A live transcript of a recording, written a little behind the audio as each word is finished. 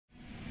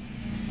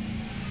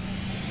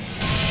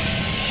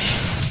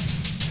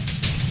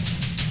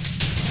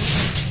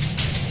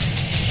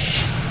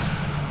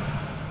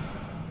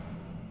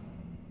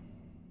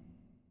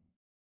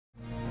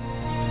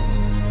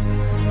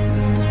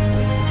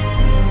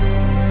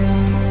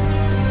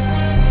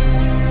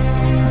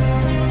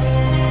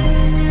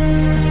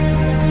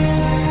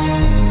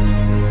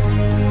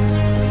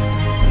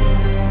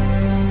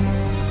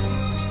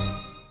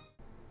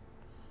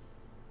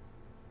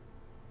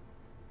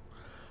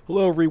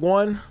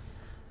everyone,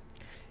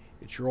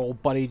 it's your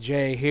old buddy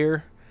Jay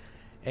here,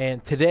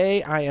 and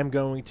today I am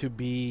going to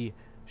be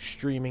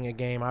streaming a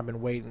game I've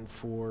been waiting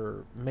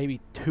for maybe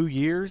 2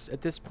 years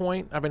at this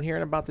point. I've been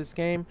hearing about this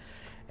game,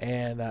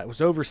 and it was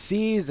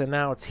overseas, and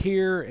now it's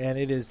here, and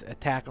it is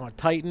Attack on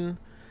Titan,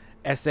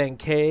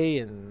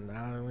 SNK, and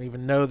I don't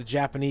even know the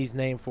Japanese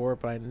name for it,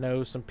 but I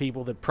know some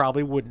people that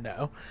probably would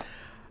know.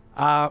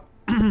 But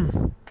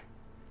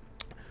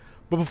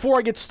before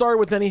I get started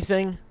with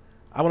anything,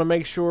 I want to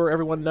make sure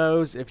everyone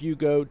knows if you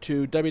go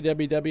to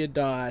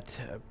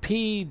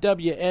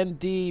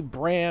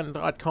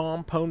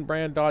www.pwndbrand.com,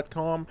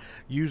 pwnbrand.com,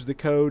 use the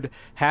code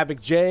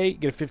HavocJ,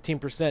 get a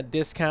 15%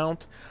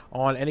 discount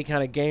on any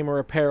kind of gamer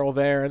apparel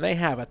there, and they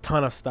have a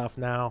ton of stuff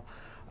now,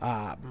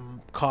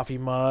 coffee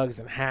mugs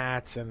and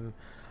hats and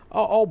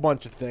a whole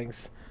bunch of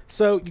things.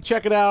 So you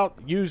check it out,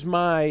 use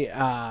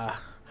my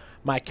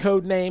my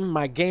code name,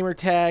 my gamer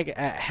tag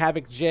at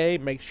HavocJ,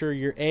 make sure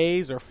your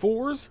A's are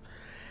 4s,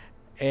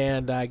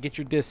 and get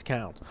your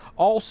discount.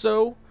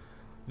 Also,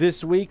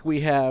 this week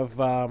we have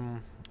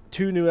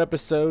 2 new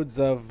episodes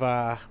of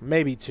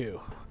maybe 2,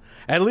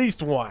 at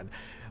least one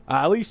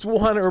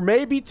or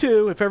maybe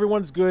 2 if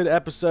everyone's good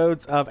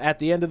episodes of At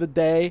the End of the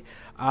Day.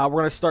 We're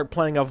going to start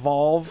playing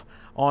Evolve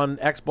on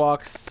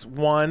Xbox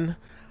One.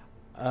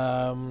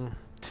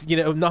 You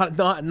know,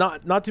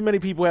 not too many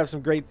people have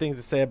some great things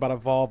to say about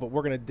Evolve, but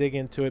we're going to dig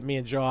into it, me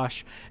and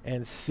Josh,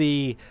 and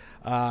see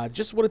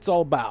just what it's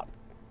all about.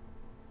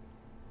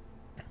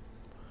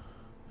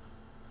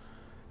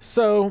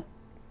 So,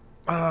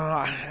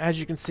 as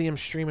you can see, I'm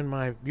streaming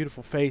my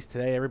beautiful face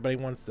today.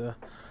 Everyone's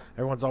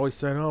always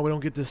saying, "Oh, we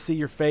don't get to see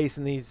your face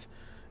in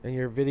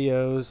your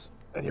videos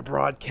and your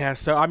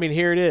broadcasts." So, I mean,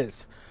 here it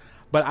is.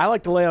 But I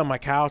like to lay on my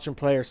couch and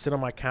play, or sit on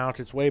my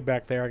couch. It's way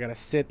back there. I got to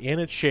sit in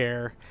a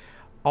chair,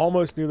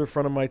 almost near the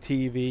front of my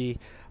TV,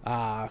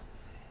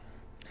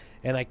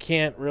 and I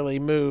can't really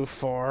move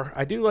far.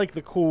 I do like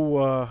the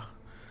cool,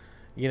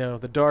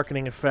 the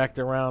darkening effect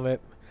around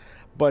it.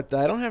 But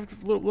I don't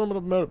have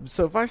limited mode,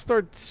 so if I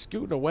start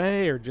scooting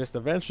away or just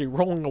eventually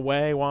rolling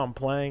away while I'm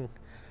playing,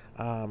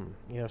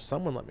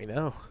 someone let me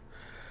know.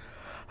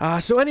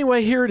 So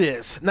anyway, here it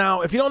is. Now,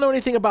 if you don't know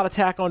anything about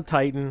Attack on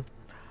Titan,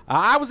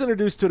 I was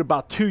introduced to it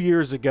about 2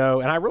 years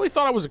ago, and I really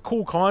thought it was a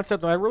cool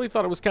concept, and I really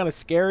thought it was kind of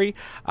scary.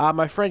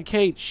 My friend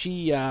Kate,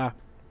 she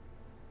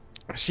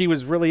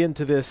was really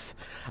into this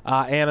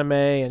anime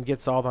and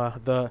gets all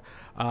the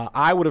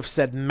I would have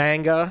said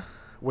manga,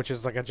 which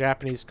is like a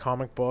Japanese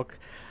comic book.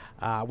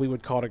 We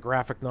would call it a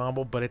graphic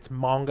novel, but it's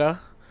manga.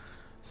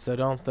 So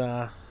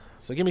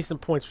so give me some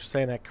points for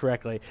saying that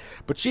correctly.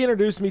 But she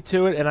introduced me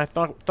to it, and I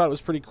thought it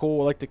was pretty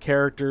cool. I like the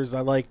characters.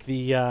 I like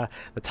the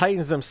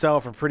Titans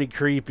themselves are pretty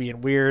creepy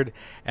and weird,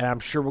 and I'm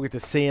sure we'll get to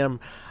see them.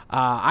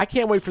 I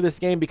can't wait for this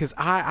game because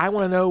I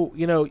want to know.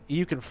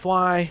 You can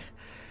fly.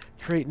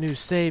 Create new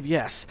save.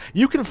 Yes,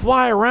 you can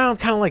fly around,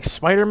 kind of like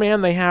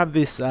Spider-Man. They have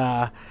this.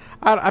 I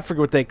forget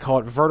what they call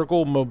it.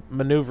 Vertical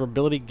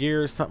maneuverability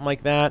gear or something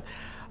like that.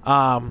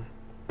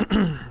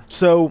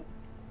 So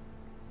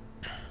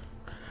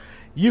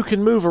you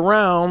can move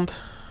around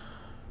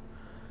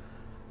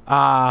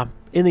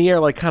in the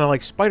air kind of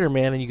like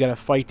Spider-Man, and you got to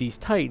fight these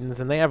Titans,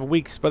 and they have a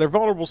weak spot. Their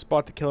vulnerable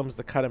spot to kill them is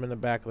to cut them in the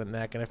back of the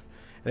neck. And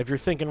if you're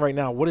thinking right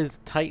now, what is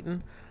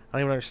Titan? I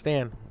don't even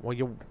understand. Well,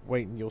 you'll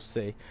wait and you'll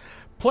see.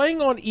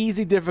 Playing on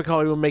easy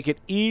difficulty will make it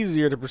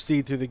easier to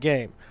proceed through the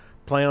game.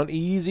 Play on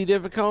easy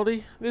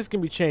difficulty. This can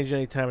be changed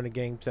anytime in the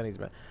game settings.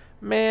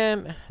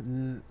 Man,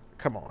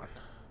 come on.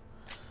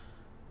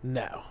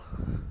 No.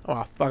 I'm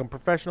a fucking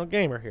professional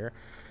gamer here.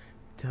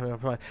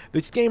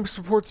 This game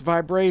supports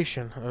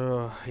vibration.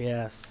 Oh,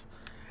 yes.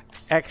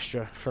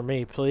 Extra for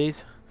me,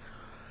 please.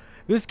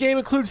 This game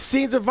includes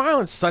scenes of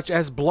violence such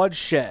as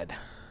bloodshed.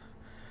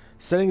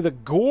 Setting the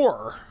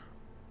gore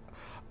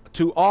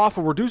to off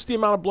will reduce the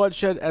amount of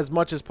bloodshed as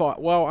much as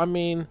possible. Well, I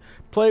mean,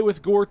 play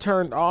with gore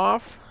turned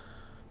off.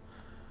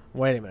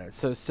 Wait a minute.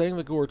 So setting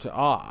the gore to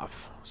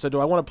off. So do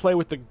I want to play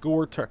with the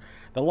gore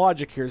The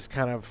logic here is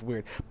kind of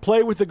weird.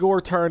 Play with the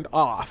gore turned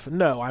off.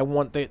 No, I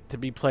want it to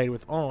be played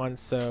with on,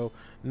 so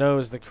no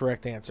is the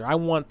correct answer. I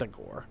want the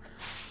gore.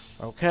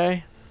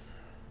 Okay?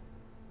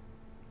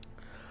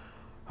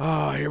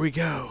 Oh, here we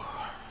go.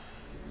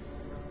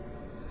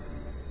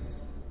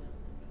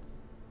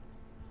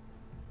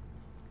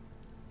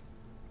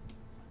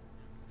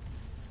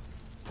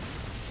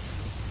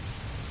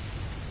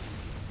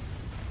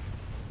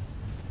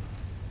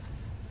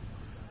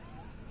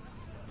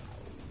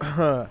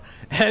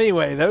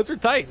 Anyway, those are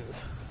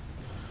Titans.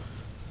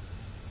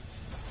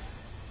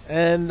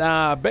 And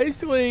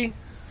basically,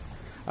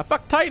 a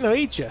fuck Titan will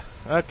eat you.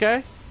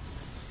 Okay?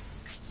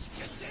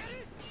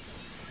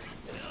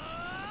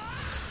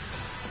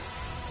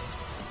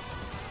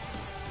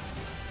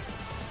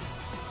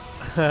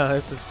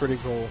 This is pretty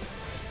cool.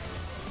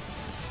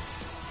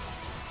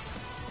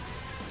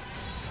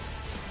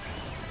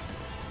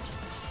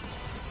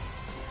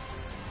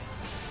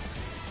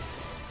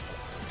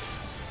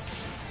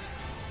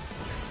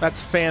 That's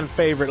fan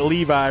favorite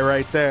Levi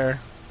right there.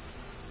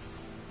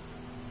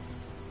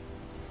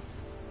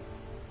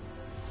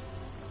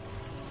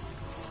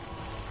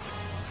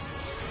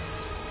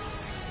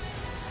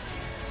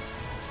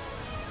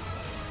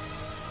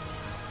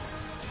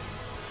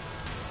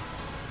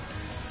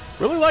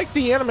 Really like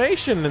the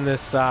animation in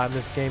this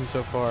game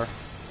so far.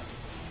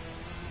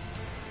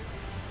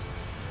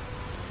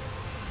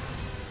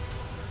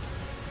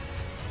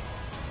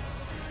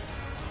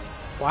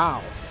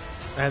 Wow.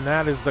 And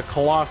that is the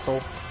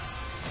Colossus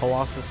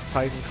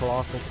Titan,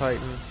 Colossal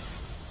Titan.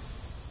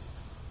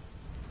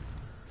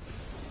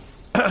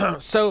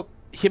 So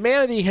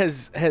humanity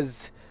has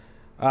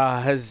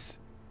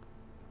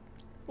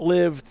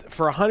lived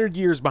for 100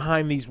 years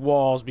behind these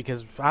walls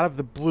because out of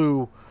the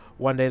blue,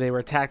 one day they were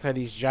attacked by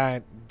these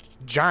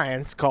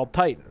giants called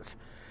Titans.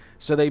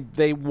 So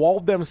they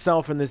walled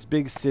themselves in this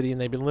big city, and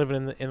they've been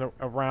living in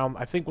around.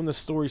 I think when the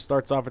story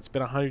starts off, it's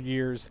been 100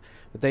 years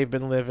that they've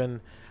been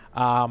living.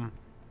 So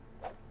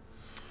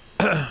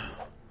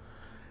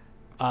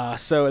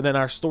and then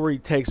our story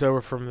takes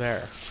over from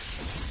there.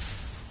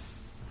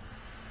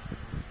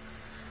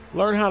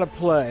 Learn how to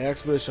play.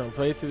 Expedition.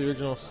 Play through the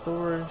original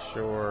story?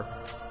 Sure.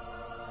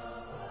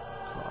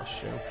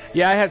 Costume.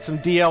 Yeah, I had some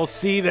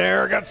DLC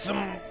there. Got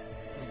some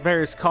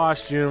various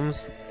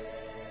costumes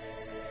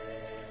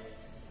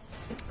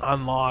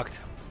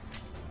unlocked.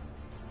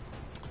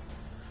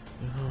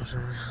 This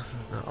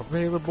is not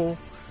available.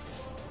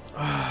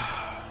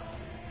 Oh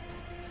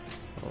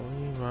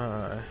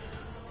my.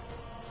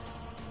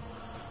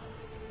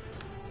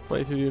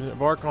 Play through.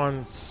 Embark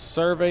on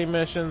survey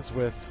missions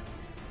with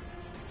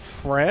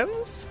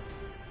friends?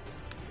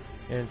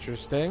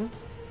 Interesting.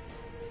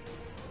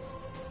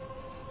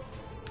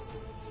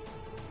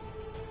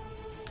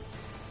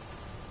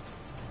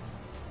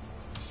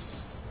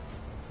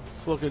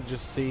 Let's look and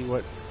just see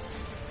what...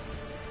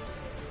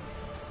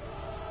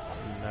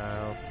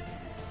 No.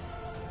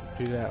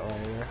 Do that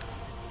later.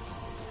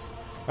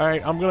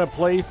 Alright, I'm gonna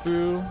play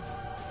through...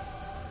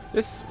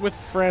 This with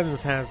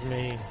friends has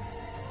me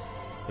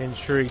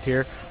intrigued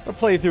here. I'll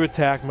play through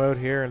attack mode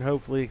here, and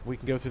hopefully we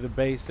can go through the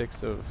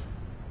basics of...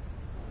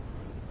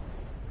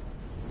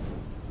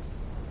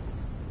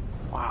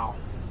 Wow.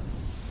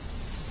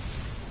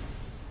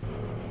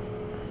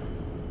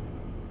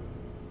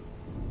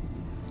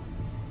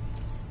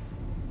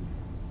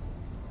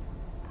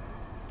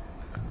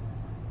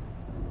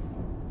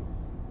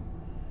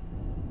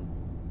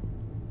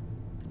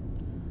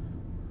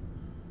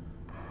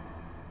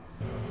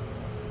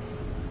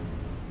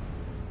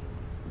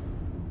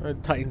 The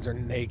Titans are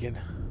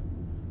naked.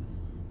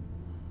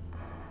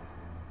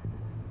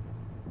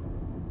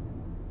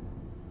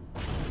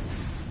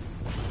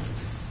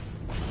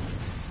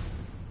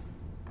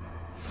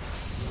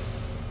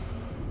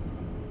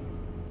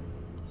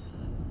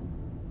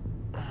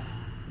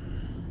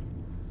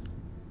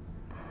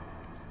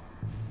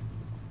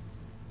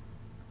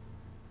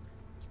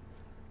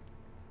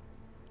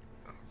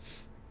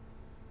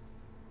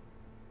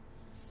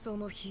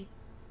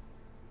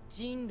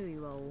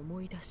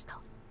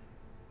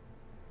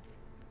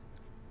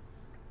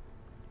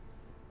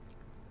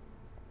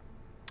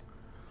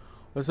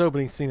 This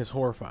opening scene is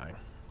horrifying.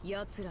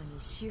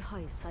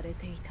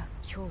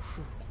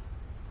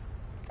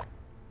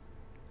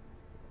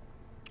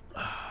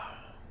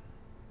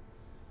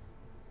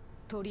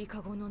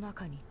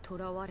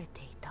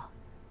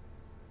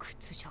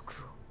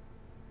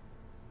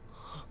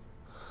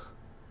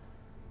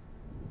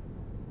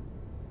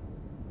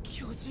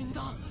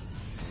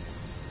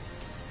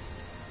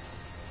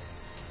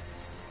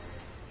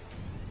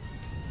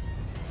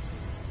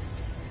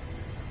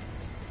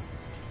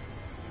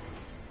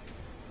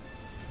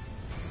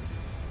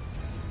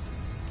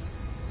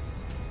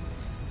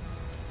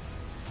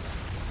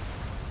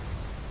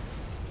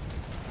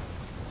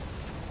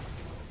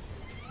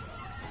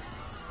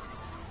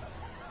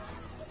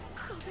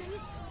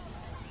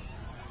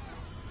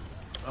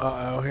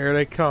 Uh-oh, here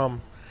they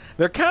come.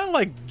 They're kind of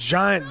like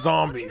giant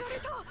zombies,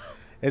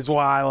 is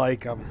why I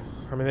like them.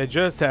 I mean, they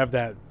just have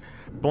that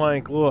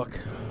blank look.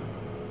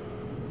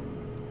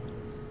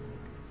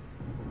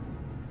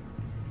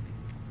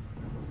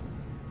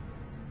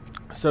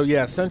 So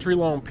yeah,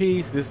 century-long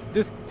peace.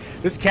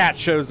 This cat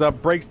shows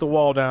up, breaks the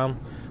wall down,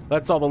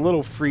 lets all the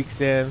little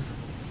freaks in.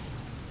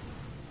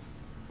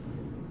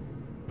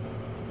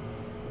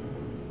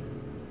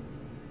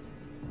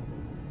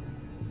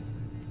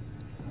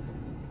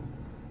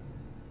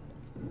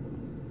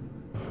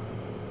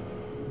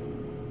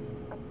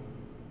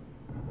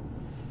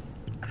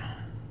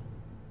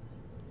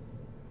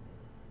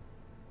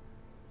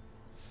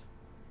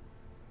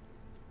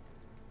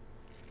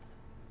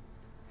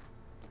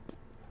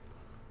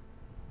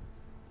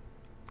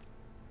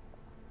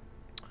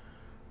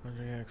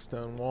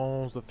 Stone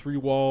walls, the 3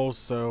 walls,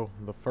 so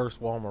the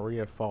first wall,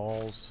 Maria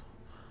Falls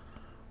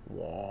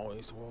wall.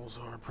 These walls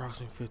are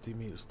approximately 50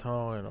 meters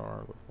tall and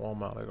armed with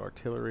wall-mounted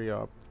artillery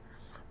up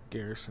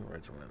garrison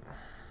regiment.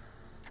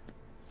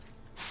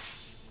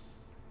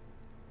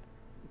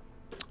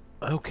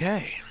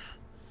 Okay.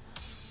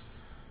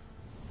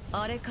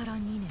 あれから2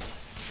年、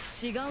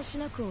志願し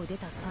なくを出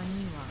た3人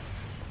は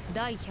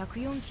第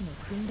104期の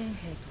訓練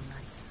兵とな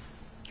り、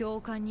教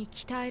官に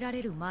鍛えら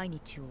れる毎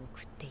日を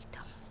送ってい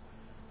た。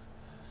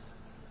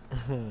ど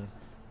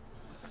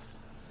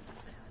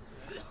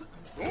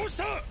うし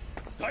た？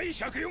第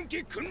104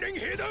期訓練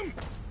兵団、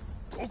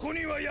ここ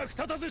には役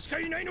立たずしか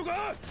いないの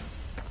か。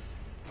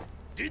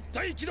立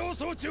体起動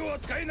装置を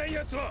扱えない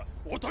奴は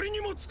おとりに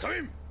も使え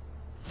ん。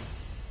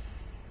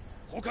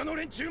他の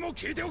連中も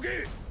聞いてお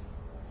け。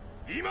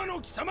今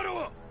の貴様ら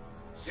は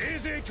せい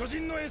ぜい巨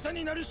人の餌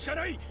になるしか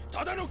ない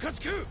ただの家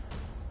畜。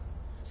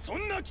そ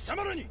んな貴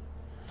様らに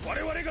我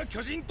々が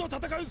巨人と戦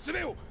う術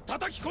を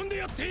叩き込んで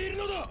やっている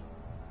のだ。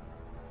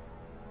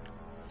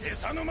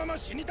餌のまま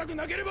死にたく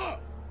なければ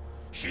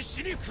必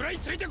死に食らい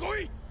ついてこ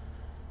い。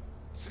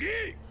次、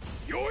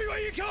用意は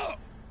いいか。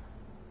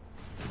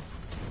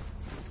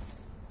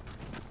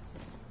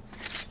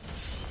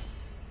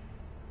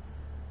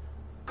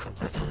こ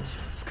の装置を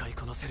使い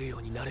こなせるよ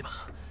うになれば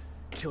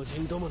巨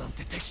人どもなん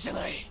て敵じゃ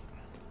ない。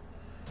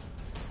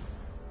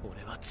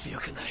俺は強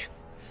くなる。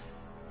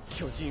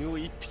巨人を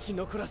一匹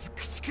残らず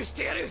駆逐し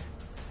てやる。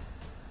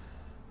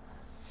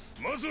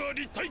まずは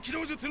立体起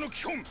動術の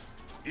基本、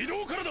移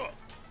動からだ。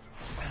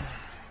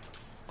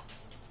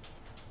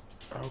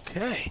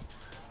Okay,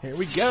 here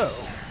we go.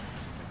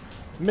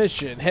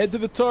 Mission: head to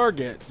the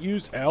target.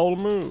 Use L to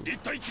move. 立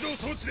体起動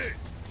装置で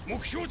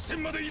目標地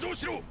点まで移動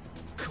しろ。こ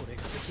れ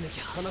ができな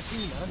きゃ話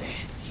にならね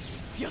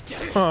え。やってや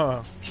る。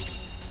Huh.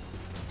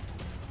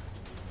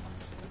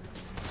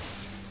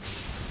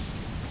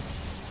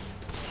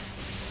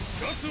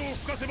 ガスを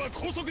吹かせば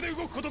高速で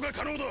動くことが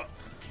可能だ。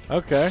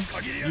Okay.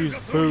 限りある Use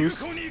ガスを有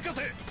boost. 効に生か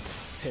せ。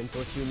戦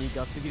闘中に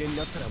ガス切れに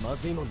なったらま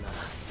ずいもんな。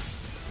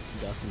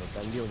ガスの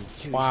残量に注意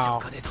してお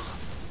かねえと。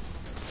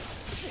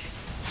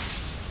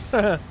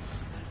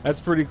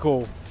That's pretty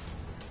cool.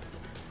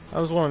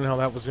 I was wondering how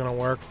that was going to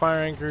work.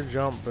 Fire anchor,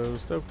 jump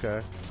boost.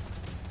 Okay.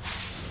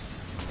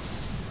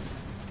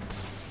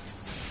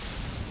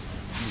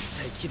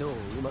 立体起動をう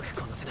まく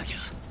こなせなきゃ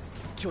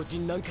巨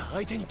人なんか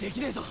相手にでき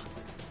ねえぞ。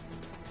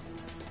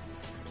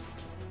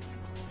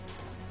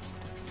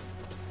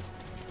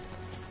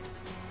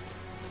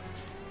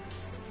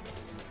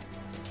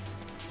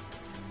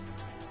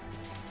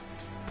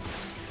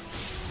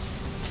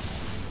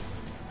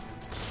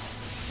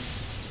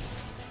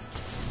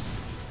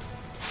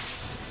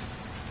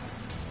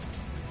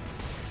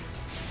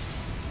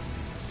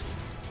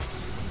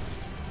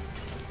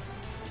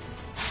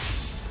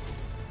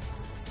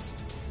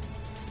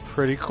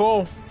Pretty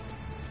cool. よ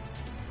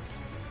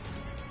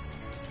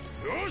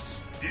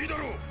し、いいだ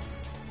ろう。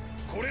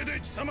これで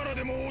貴様ら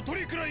でもおと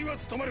りくらいは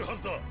務まるは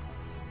ずだ。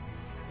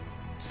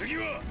次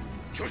は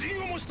巨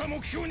人を模した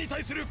目標に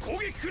対する攻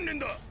撃訓練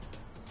だ。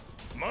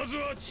まず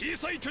は小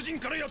さい巨人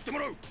からやっても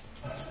らう。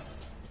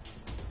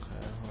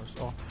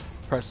 Okay,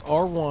 press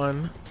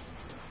R1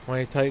 when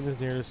a Titan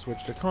is near to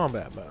switch to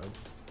combat mode.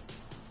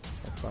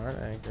 Fire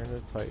an anchor into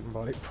the Titan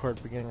body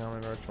part beginning on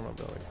an E-Nertia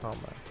mobility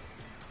combat.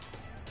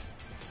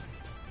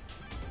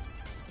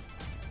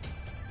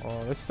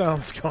 Oh, this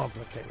sounds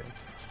complicated.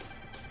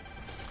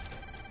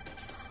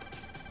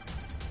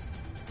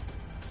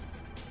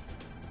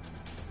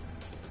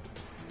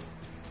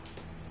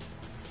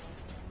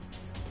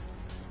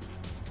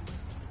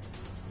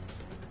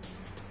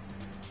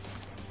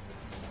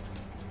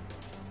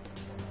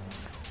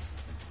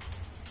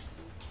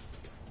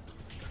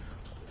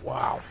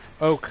 Wow.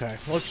 Okay,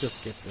 let's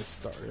just get this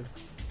started.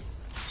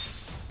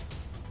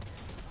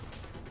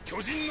 巨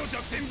人の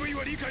弱点部位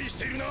は理解し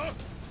ているな。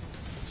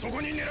そこ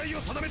に狙い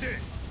を定めて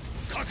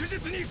確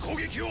実に攻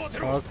撃を当て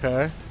ろ。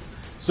 Okay.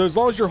 So as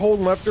long as you're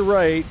holding left or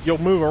right, you'll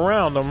move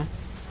around him.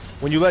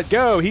 When you let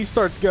go, he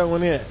starts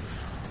going in.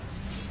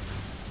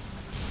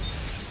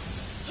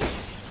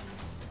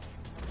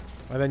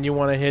 And then you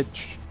want to hit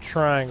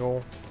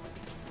triangle.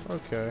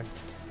 Okay.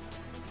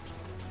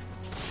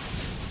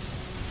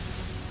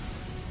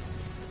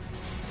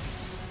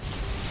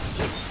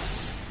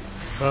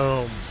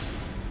 Boom.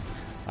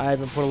 I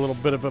even put a little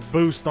bit of a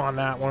boost on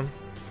that one.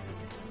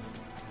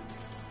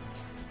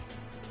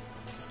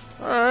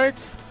 Alright.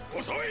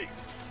 遅い。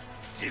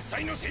実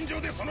際の戦場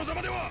でそのざ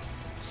までは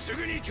す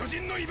ぐに巨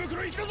人の胃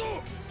袋行きだぞ。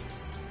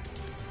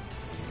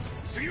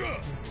次は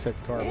Said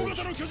大 garbage.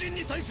 型の巨人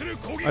に対する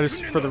攻撃 I just,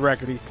 訓練 for the だ。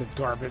 record, he said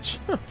garbage.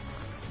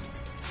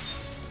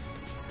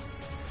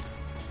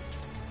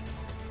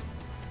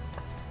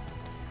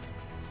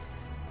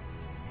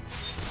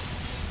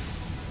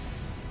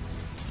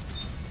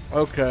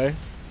 Okay.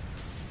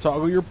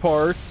 Toggle your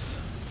parts.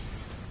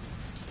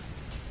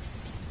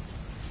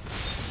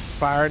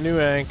 Fire a new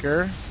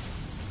anchor.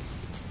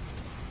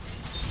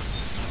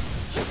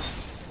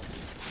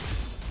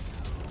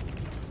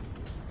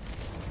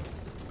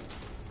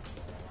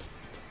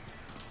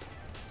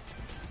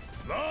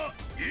 Ma,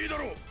 いいだ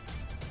ろう。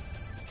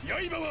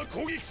刃は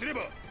攻撃すれ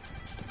ば、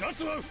ガ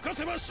スは吹か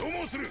せば消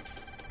耗する。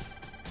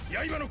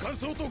刃の乾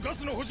燥とガ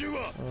スの補充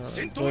は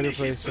戦闘に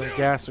必須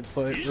である。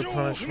以上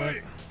を踏ま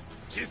え、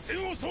実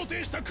戦を想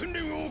定した訓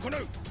練を行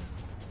う。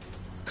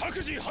各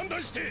自判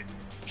断して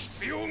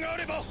必要があ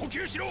れば補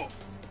給しろ。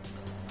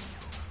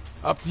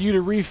 Up to you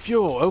to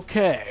refuel.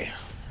 Okay.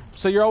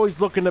 So you're always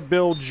looking to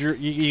build your...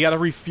 You gotta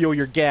refuel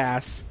your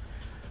gas.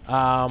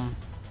 And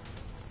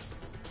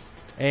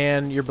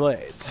your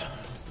blades.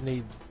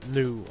 Need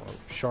new or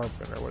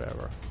sharpen or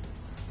whatever.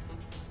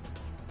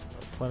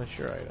 replenish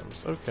your items.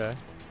 Okay.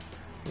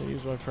 You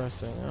use by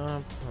pressing up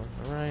on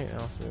the right. And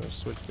also, we'll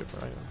switch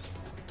different items.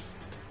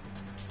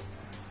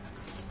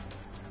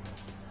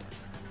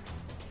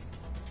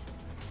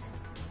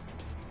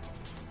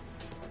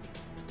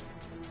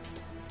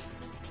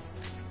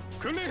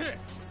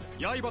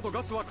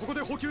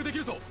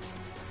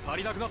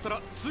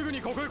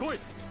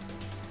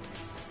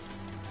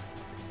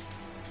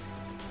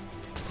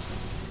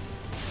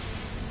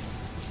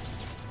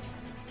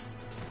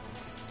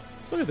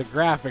 Let's look at the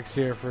graphics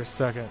here for a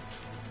second.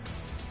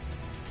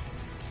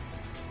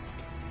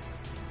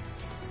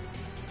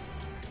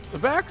 The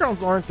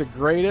backgrounds aren't the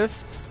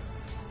greatest,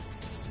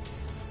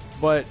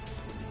 but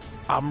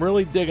I'm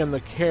really digging the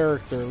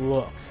character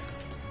look.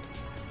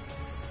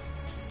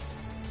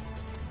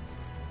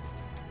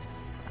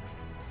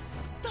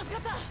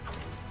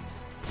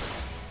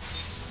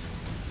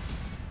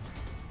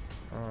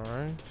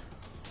 Alright.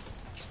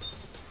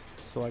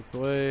 Select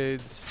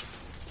blades.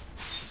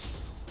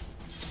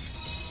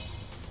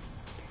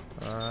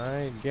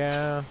 Alright,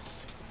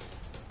 gas.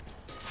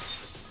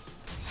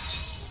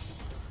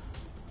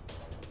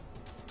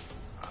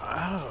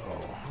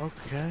 Oh,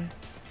 okay.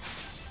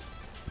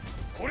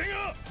 これ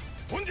が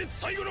本日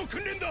最後の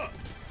訓練だ。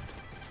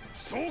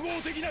総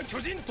合的な巨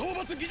人討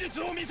伐技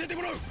術を見せて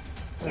もらう。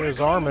これ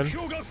から目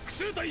標が複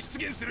数体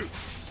出現する。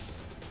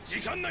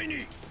時間内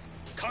に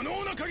可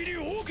能な限り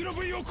多くの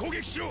部位を攻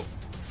撃しろ。よ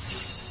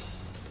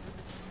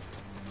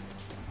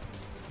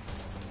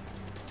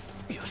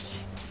し、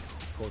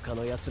他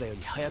の奴らよ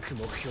り早く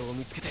目標を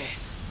見つけて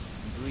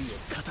部位を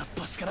片っ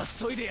端から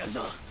削いでやる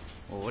ぞ。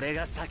俺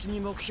が先に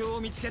目標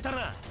を見つけた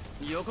ら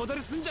横取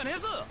りすんじゃねえ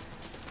ぞ。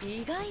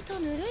意外と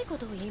ぬるいこ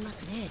とを言いま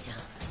すね、じゃん。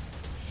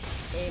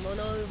獲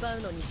物を奪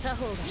うのに作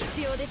法が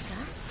必要ですか？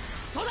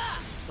そうだ、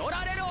取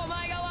られるお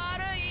前が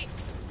悪い。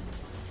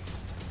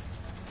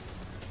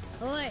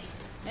おい、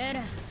エレ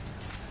ン、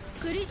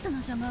クリスタの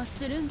邪魔は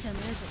するんじゃね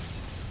えぞ。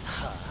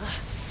はあ、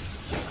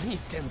何言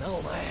ってんだ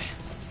お前。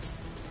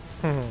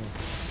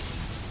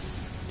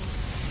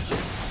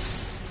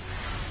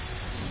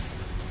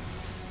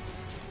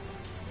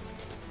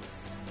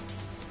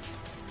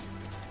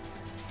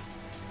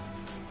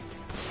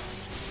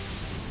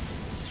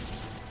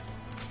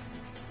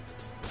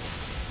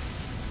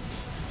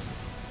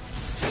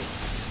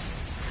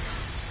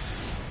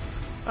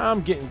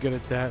I'm getting good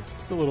at that.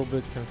 It's a little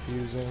bit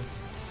confusing.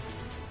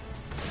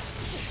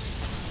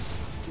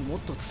 もっ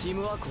とチー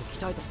ムワークを鍛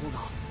えた方が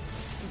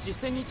実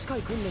戦に近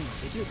い訓練が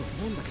できると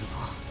思うんだけど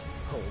な。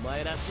お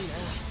前らしい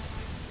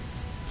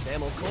な。で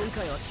も今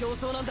回は競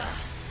争なんだ。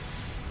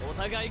お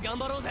互い頑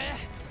張ろうぜ。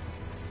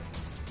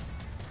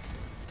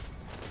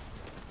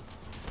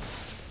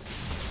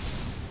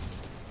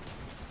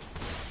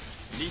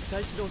立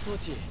体起動装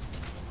置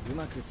う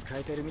まく使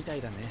えてるみた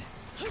いだね。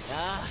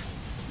あ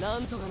あ、な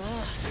んとかな。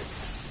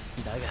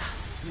だが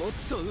もっ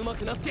と上手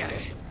くなってやる。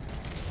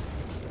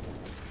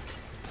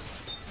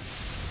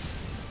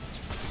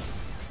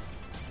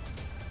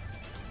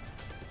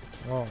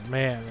Oh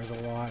man, there's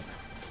a lot.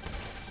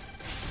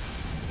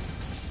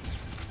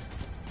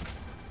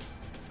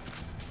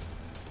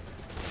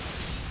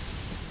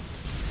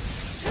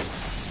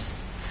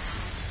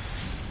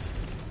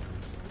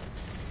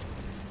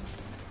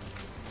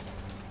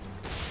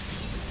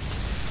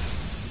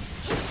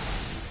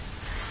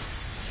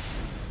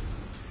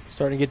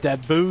 Starting to get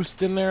that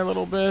boost in there a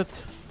little bit.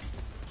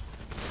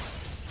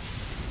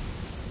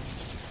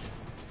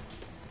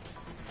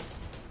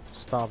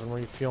 Stop and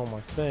refuel my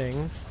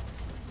things.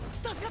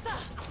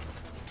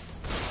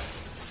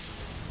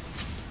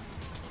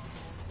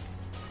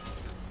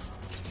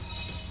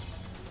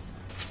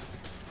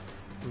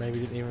 Maybe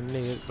didn't even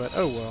need it, but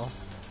oh well.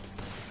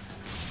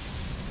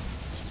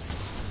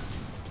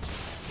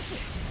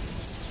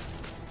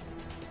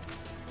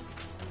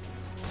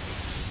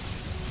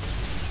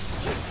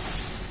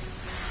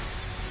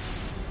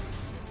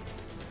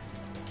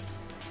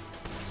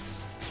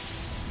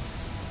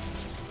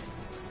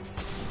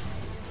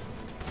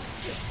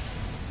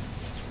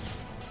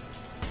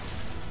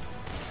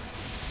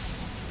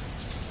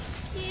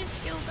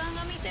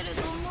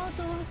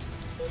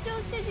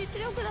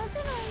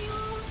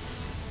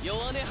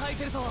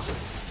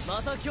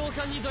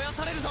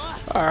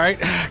 Alright,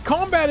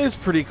 combat is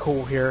pretty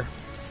cool here.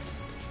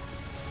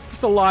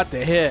 Just a lot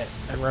to hit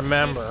and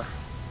remember.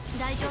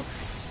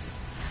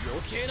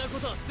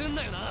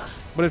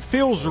 But it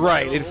feels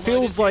right. It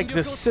feels like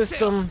the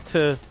system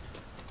to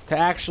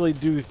actually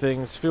do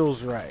things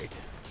feels right.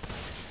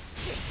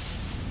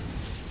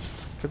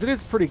 Because it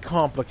is pretty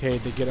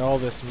complicated to get all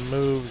this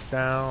moves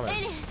down.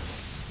 And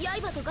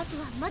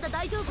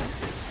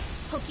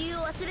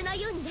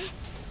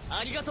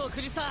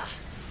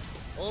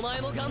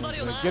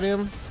get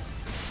him.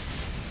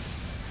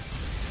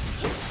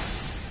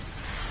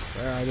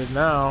 There, I did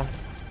now.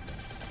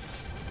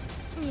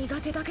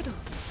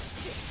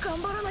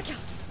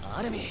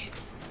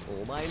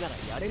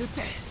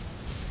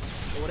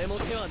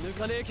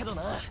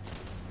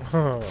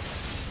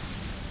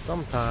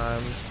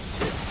 Sometimes.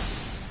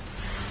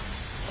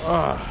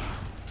 Ugh.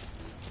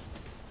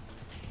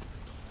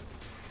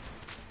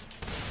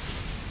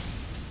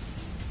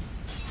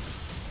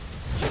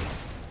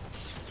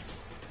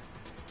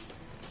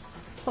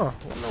 Huh,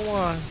 wonder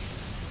why.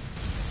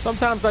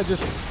 Sometimes I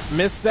just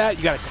miss that.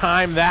 You gotta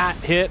time that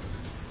hit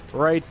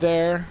right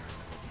there.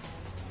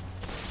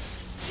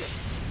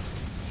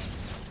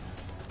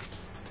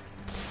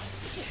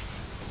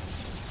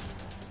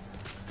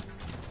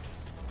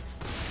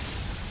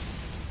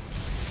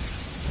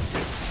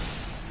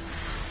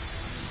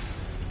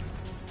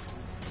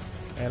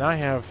 And I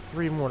have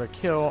 3 more to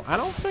kill. I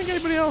don't think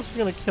anybody else is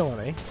gonna kill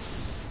any.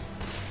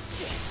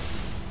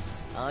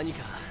 兄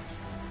か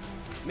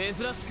珍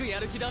しくや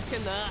る気出して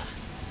んな。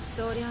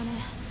そりゃね、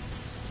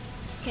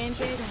憲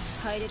兵団に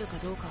入れるか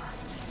どうか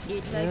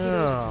立体機動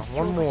Yeah, 術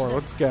one の強 more. 化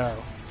Let's 次第。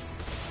 go.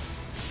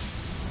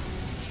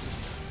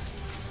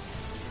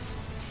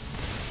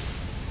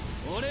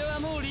 俺は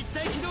もう立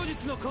体機動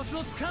術のコツ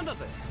をつかんだ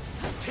ぜ。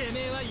て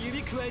めえは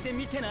指くわえて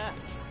みてな。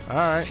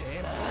 Alright. せ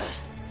えな。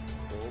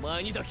お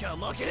前にだけは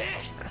負けね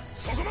え。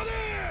そこまで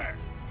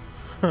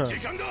Huh. 時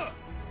間だ。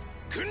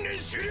訓練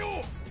終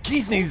了。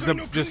 Keith needs 今回 to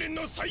の just 訓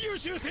練の最優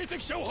秀成績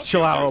者を発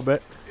chill out a 表 little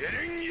bit. する。エ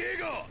レン・イェー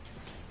ガー、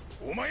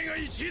お前が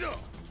1位だ。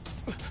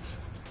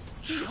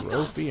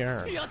 Trophy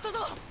earned. やったぞ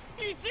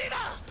1位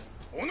だ。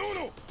おのお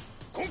の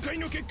今回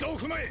の結果を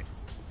踏まえ、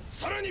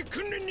さらに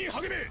訓練に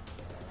励め。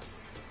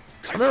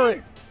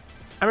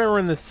 I remember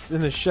in the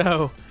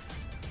show,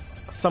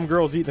 some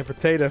girl's eating a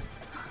potato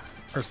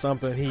or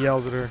something. He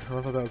yells at her.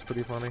 I thought that was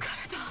pretty funny. 疲れ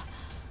た。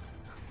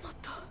もっ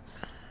と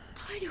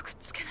体力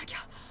つけなきゃ。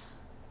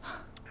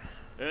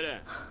エレ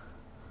ン、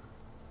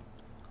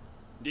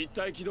立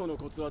体機動の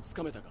コツはつ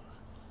かめたか。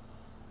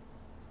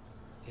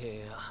い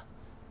や、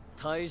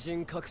対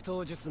人格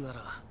闘術な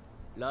ら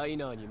ライ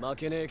ナーに負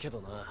けねえけ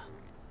どな。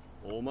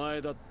お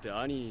前だって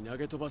兄に投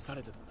げ飛ばさ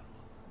れてただ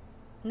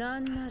ろ。な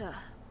んなら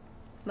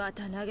ま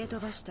た投げ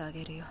飛ばしてあ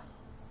げるよ。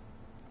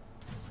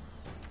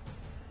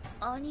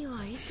兄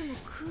はいつも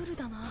クール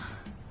だな。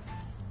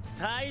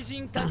対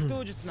人格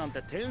闘術なん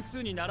て点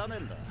数にならね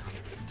えんだ。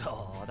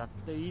どうだっ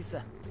ていい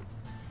さ。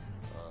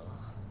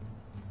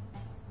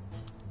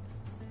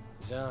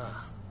じゃ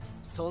あ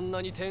そん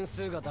なに点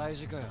数が大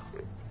事かよ。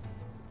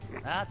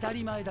当た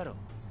り前だろ。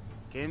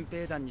憲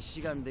兵団に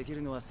志願でき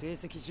るのは成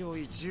績上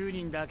位10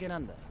人だけな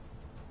んだ。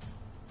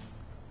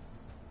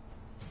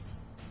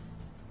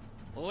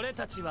俺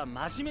たちは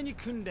真面目に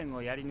訓練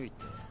をやり抜いて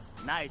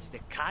内地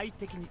で快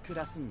適に暮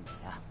らすんだよ。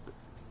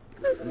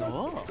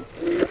の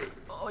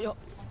あ、いや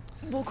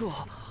僕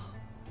は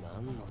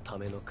何のた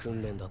めの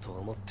訓練だと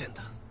思ってん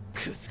だ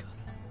クズが。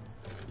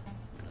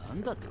な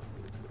んだと。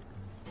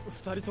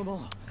二人と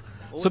も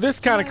So this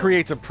kind of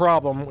creates a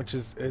problem, which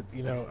is,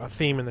 you know, a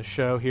theme in the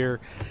show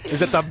here, is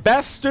that the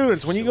best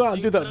students, when you go out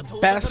and do the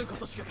best,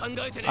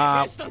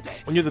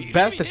 when you're the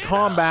best at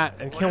combat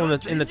and killing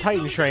in the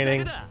Titan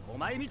training,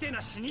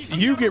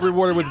 you get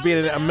rewarded with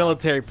being a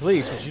military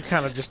police, which you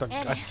kind of just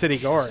a city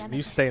guard.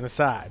 You stay on the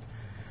side,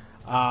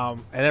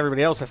 and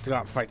everybody else has to go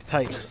out and fight the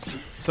Titans.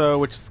 So,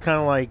 which is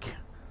kind of like,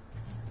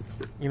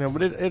 you know,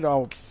 but it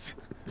all, it's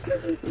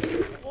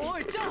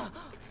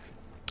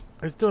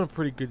doing a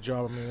pretty good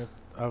job. I mean.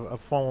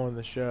 Of following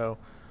the show.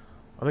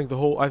 I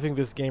think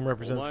this game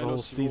represents the whole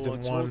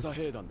season 1.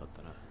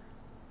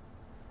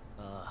 あ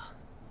あ、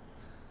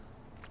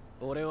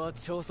俺は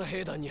調査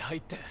兵団に入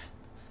って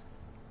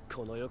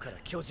この世から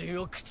巨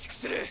人を駆逐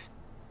する。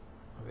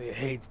 They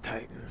hate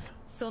Titans.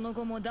 その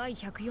後も第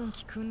104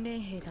期訓練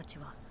兵たち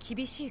は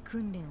厳しい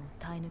訓練を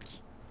耐え抜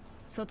き、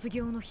卒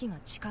業の日が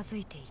近づ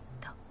いていっ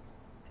た。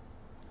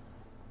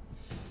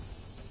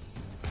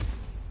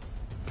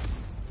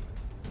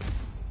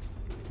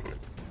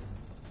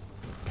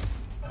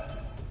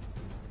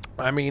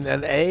I mean,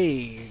 an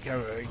A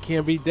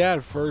can't beat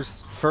that.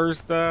 First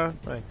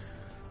thing.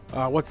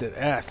 What's it?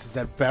 S. Is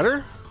that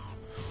better?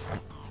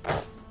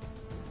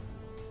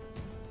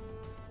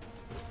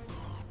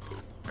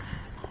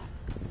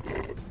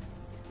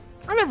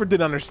 I never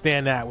did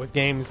understand that with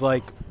games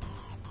like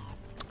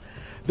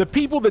the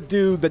people that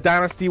do the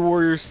Dynasty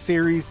Warriors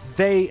series.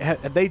 They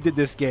did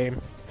this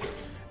game,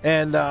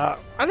 and I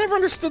never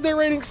understood their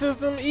rating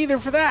system either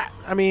for that.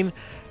 I mean,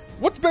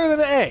 what's better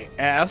than an A?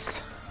 S.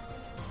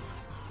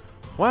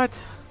 What?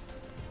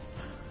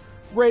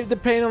 Rated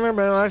depending on their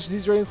mental actions.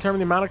 These ratings determine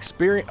the amount of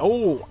experience.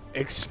 Oh,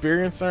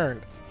 experience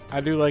earned. I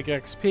do like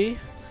XP.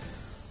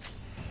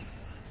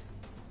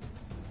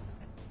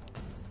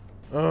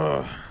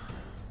 Ugh.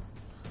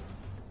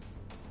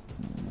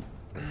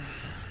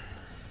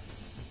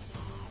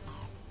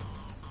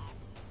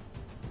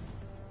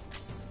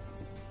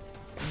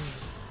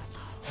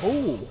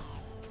 Oh.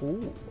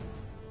 Ooh.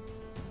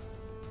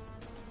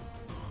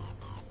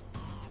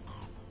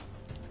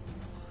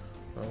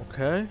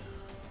 Okay.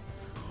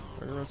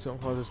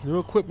 Causes new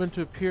equipment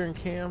to appear in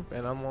camp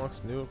and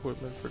unlocks new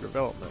equipment for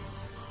development.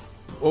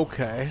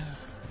 Okay.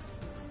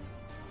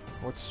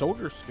 What's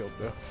soldier skill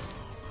do?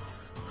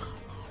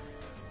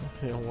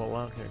 Okay, well,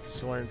 allow characters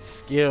to learn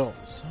skills.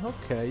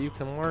 Okay, you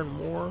can learn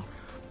more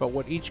about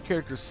what each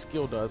character's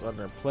skill does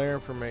under player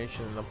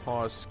information in the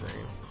pause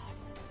screen.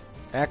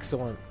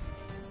 Excellent.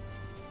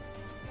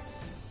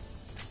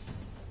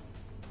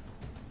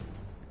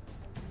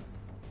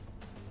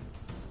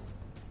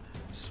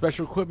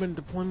 Special equipment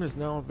deployment is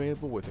now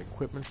available with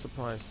Equipment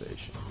Supply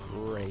Station.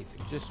 Great.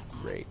 Just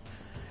great.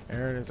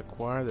 Eren has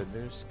acquired the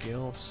new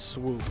skill,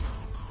 Swoop.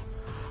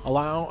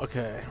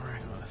 Okay,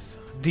 reckless.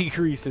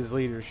 Decreases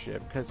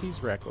leadership, because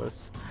he's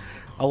reckless.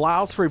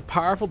 Allows for a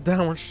powerful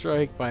downward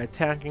strike by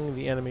attacking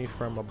the enemy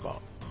from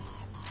above.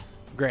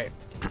 Great.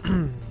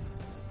 Okay.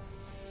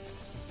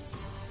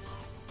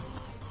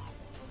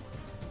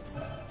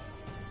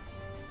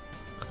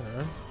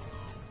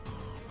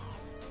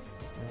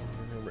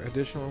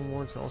 Additional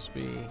rewards can also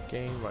be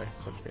gained by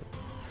subscribing.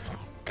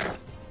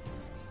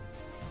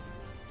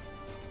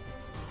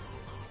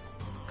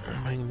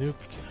 Buying new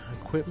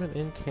equipment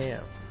in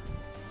camp.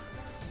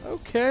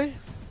 Okay.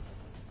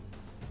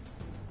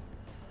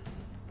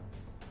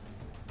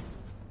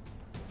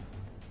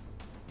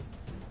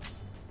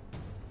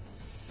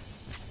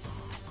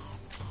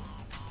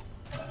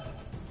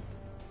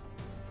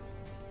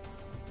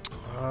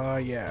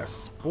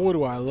 Yes. Boy,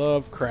 do I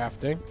love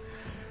crafting.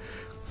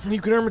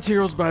 You can earn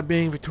materials by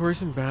being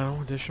victorious in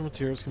battle. Additional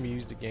materials can be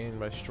used again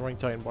by destroying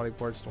Titan body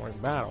parts during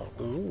battle.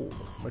 Ooh.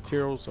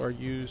 Materials are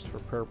used for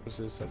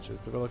purposes such as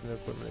developing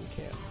equipment in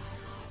camp.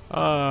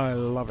 I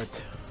love it.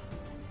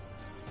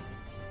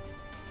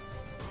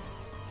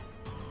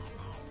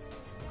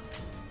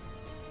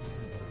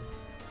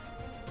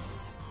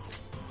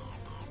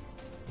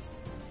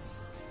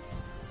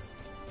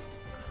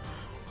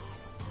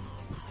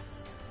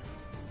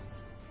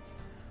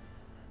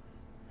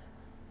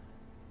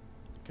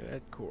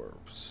 Cadet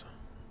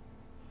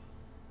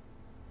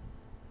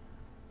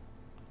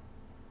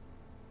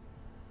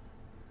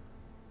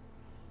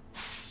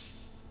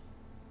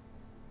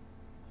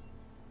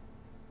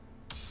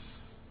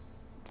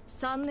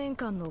年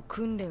間の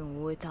訓練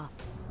を終えた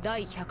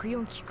第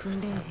104期訓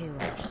練兵は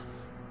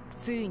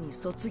ついに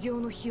卒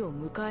業の日を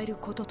迎える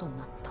ことと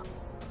なった。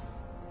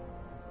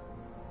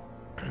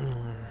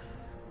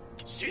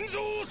心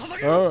臓を捧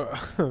げろ。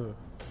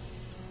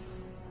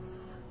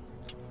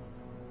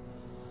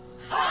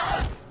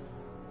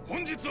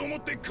本日をも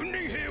って訓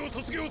練兵を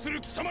卒業する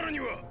貴様らに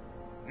は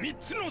3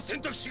つの選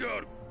択肢が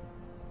ある。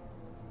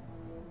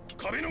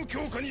壁の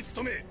強化に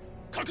努め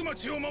各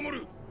町を守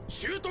る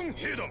駐屯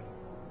兵団。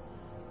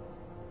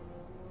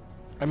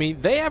I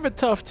mean, they have it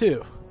tough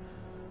too.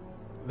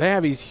 They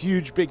have these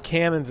huge big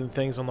cannons and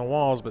things on the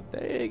walls, but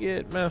they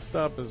get messed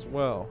up as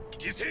well.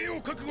 犠牲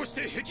を覚悟し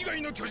て壁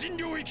外の巨人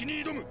領域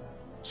に挑む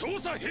調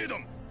査兵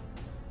団。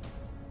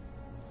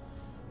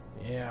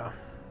Yeah,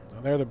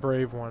 they're the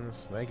brave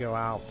ones. They go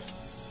out.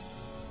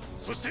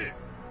 そして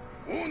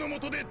王の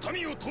下で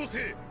民を統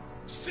制、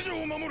秩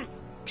序を守る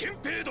憲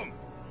兵団。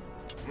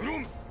無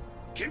論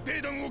憲兵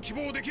団を希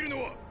望できる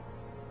のは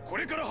こ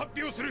れから発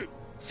表する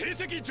成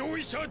績上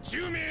位者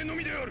10名の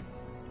みである。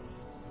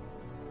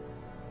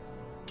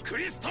ク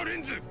リスタ・レ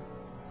ンズ、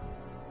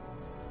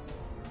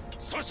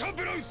サシャ・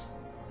ブラウス、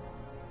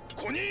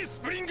コニー・ス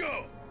プリンガ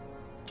ー、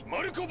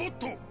マルコ・ボッ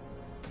ト、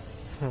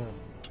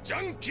ジ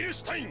ャン・キル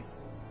シュタイン、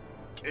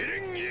エ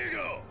レン・イエー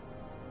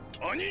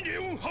ガー、アニ・レ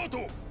オンハー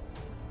ト、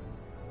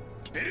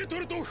ベルト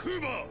ルト・フ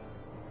ーバ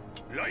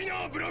ー、ライ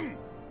ナー・ブラウン、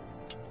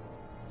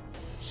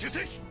主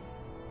席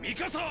ミ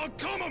カサ・アッ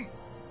カーマン。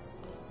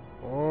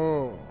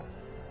Oh.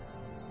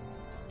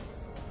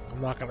 I'm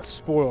not gonna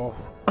spoil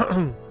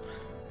who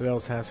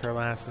else has her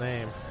last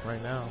name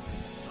right now.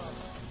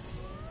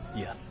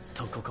 やっ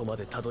とここま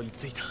でたどり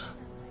着いた。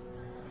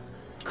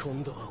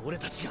今度は俺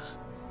たちが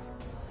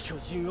巨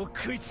人を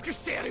食い尽く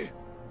してやる。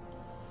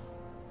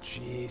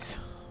 Jeez.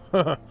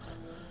 I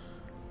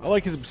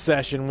like his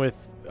obsession with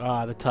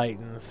the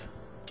Titans.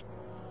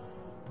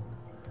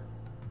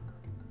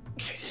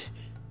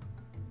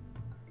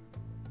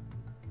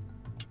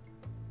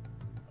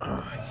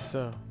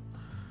 So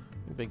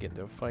they get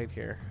into a fight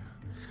here.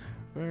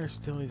 Various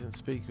facilities and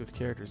speak with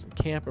characters in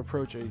camp.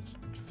 Approach a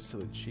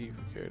facility chief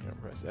character.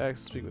 Press X.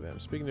 Speak with them.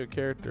 Speaking to a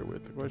character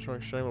with the question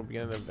mark showing will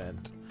begin an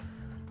event.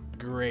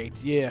 Great.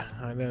 Yeah,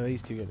 I know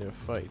these two get into a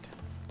fight.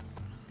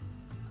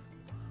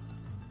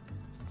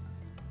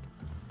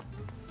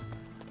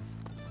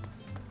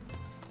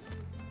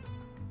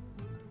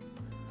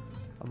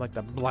 I'd like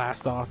to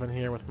blast off in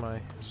here with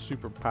my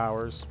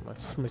superpowers, my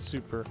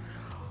super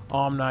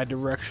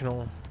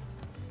omnidirectional.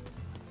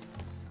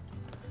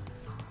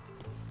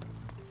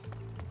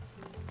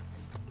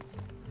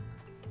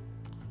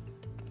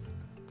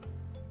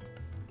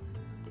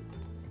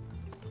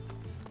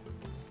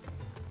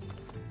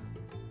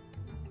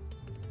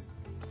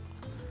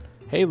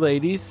 Hey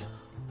ladies.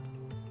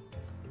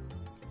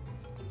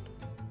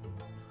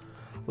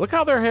 Look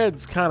how their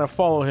heads kind of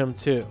follow him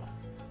too.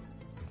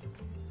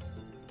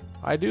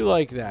 I do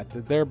like that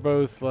they're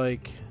both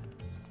like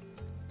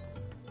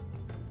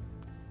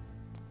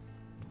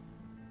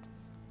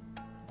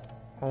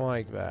I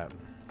like that.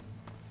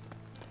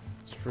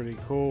 It's pretty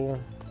cool.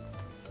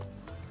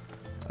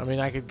 I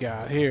mean, I could go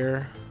out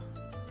here.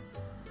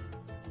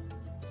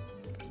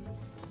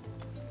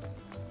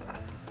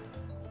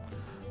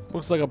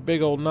 Looks like a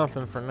big old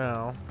nothing for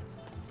now.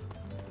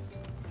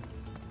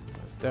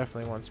 This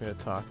definitely wants me to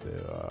talk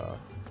to, oh,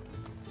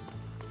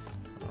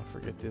 for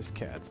forget this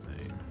cat's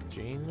name.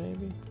 Jean,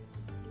 maybe?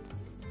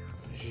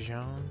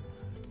 Jean?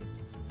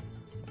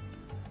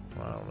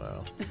 I don't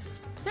know.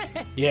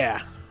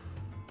 Yeah.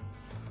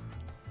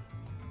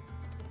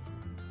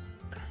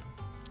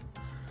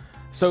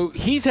 So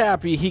he's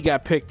happy he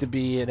got picked to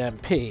be an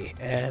MP,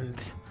 and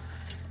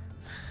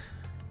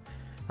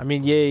I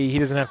mean, yay, he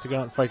doesn't have to go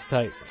out and fight the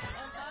Titans.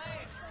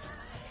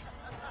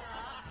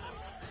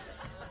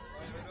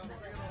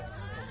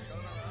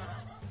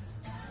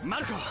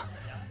 Marco,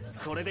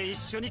 これで一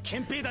緒に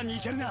憲兵団に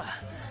行けるな。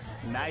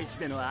内地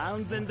での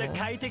安全で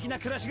快適な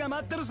暮らしが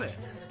待ってるぜ。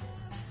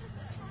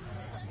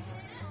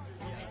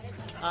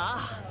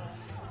あ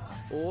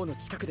あ、王の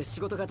近くで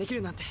仕事ができ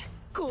るなんて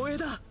光栄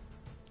だ。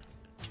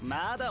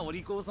まだお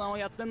利口さんを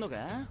やってんのか？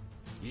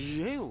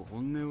言えよ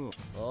本音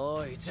を。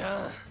おいち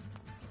ゃん、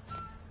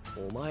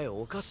お前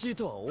おかしい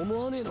とは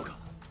思わねえのか。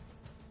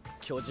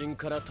巨人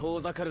から遠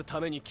ざかるた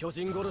めに巨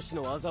人殺し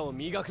の技を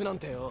磨くなん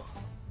てよ。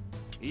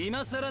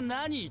今さら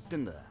何言って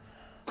んだ。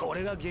こ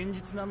れが現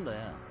実なんだよ。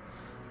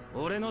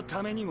俺の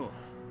ためにも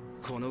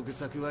この愚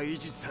策は維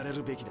持され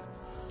るべきだ。こ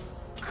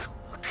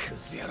のク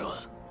ズ野郎。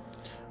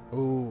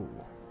Ooh.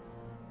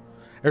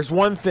 There's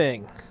one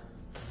thing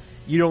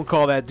you don't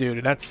call that dude,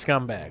 and that's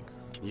scumbag.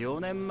 4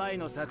年前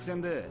の作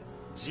戦で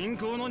人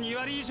口の2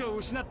割以上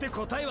失って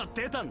答えは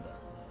出たんだ。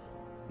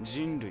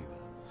人類は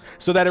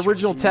So that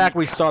original attack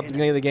we saw at the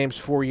beginning of the game's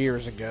 4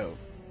 years ago.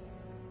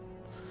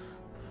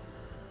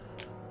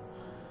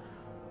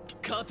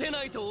 勝て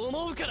ないと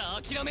思うから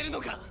諦める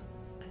のか。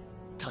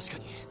確か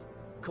に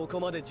ここ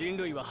まで人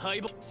類は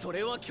敗北。そ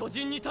れは巨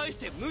人に対し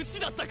て無知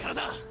だったから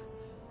だ。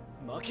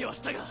負けは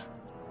したが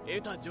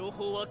得た情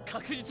報は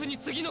確実に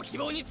次の希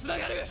望につな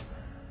がる。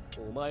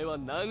お前は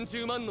何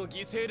十万の犠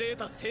牲で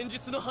得た戦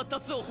術の発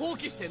達を放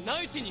棄して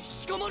内地に引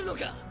きこもるの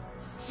か。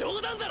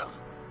冗談だろ。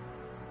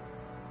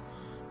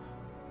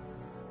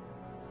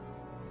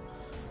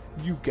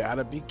You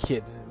gotta be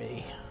kidding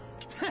me.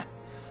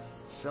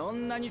 そ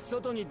んなに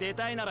外に出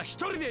たいなら一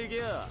人で行け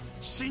よ。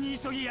死に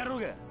急ぎやろ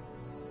うが。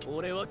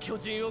俺は巨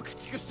人を駆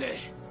逐して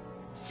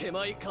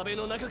狭い壁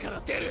の中か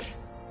ら出る。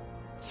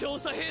調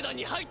査兵団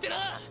に入って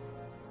な。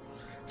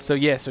So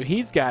yeah, so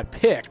he's got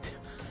picked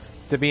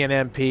to be an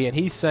MP, and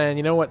he's saying,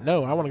 you know what?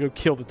 No, I want to go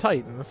kill the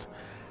Titans.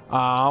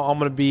 I'm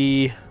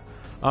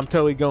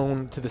totally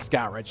going to the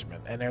Scout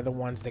Regiment, and they're the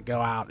ones that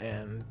go out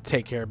and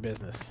take care of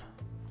business.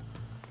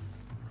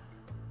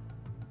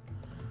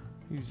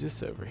 Who's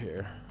this over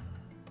here?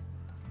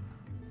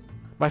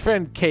 My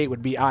friend Kate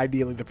would be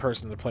ideally the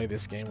person to play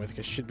this game with,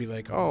 because she'd be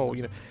like, oh,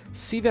 you know,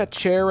 see that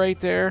chair right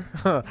there?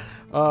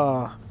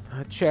 That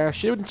chair.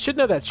 She should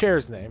know that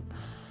chair's name.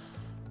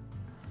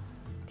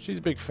 She's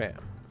a big fan.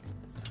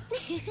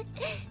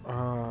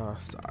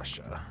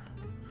 Sasha.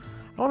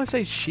 I want to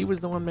say she was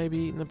the one maybe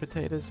eating the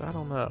potatoes. I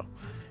don't know.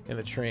 In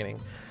the training.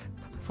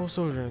 Full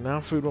soldier, now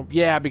food won't...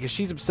 Yeah, because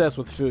she's obsessed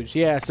with food.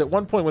 Yeah, so at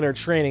one point when they're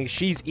training,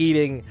 she's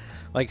eating...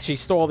 Like, she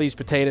stole these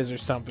potatoes or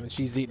something, and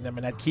she's eating them,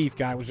 and that Keith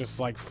guy was just,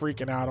 like,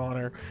 freaking out on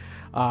her.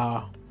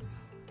 I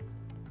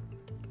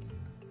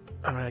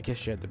mean, I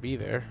guess you had to be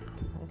there.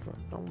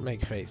 Don't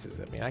make faces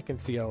at me. I can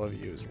see all of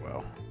you as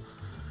well.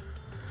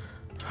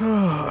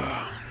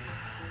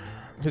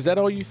 Is that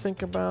all you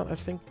think about? I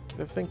think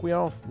we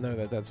all know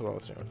that that's what I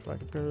was doing. If I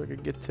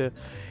could get to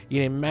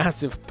eat a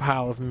massive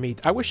pile of meat.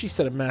 I wish he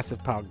said a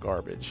massive pile of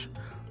garbage.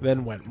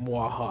 Then went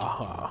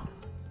mwahaha.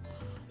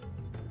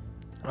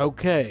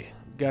 Okay,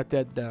 got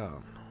that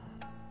down.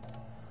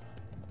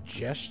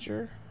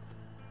 Gesture?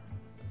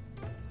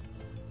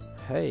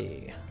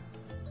 Hey.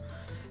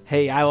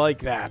 Hey, I like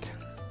that.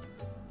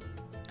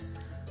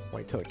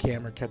 Wait till the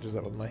camera catches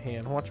up with my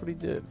hand. Watch what he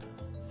did.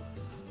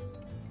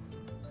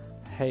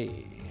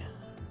 Hey.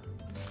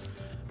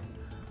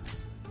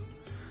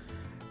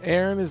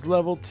 Eren is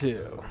level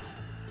 2.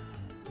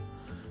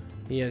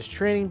 He has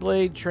training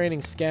blade,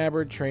 training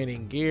scabbard,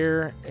 training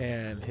gear,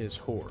 and his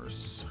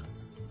horse.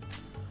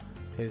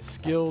 His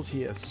skills,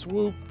 he has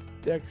swoop,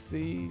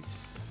 dexy,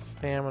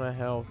 stamina,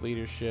 health,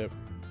 leadership.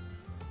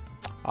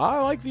 I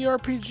like the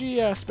RPG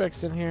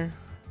aspects in here.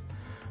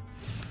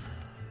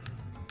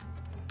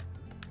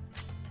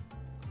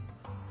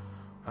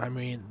 I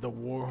mean, the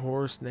war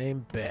horse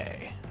named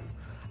Bay.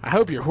 I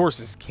hope your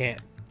horses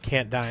can't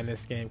die in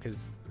this game,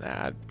 because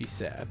that'd be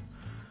sad.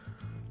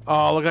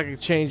 Oh, look, I can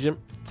change him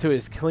to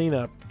his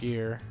cleanup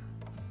gear.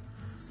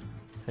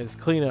 His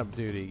cleanup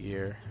duty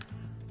gear.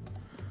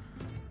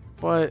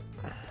 But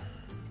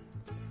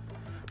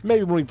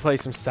maybe when we play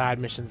some side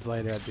missions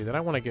later, I'll do that. I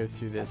want to go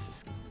through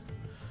this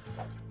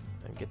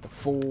and get the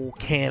full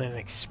canon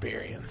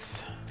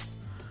experience.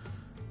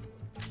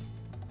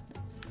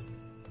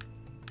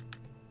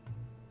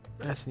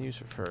 That's in use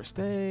for first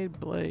aid,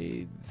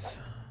 blades,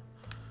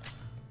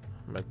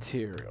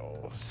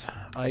 materials,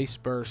 ice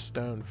burst,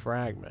 stone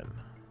fragment.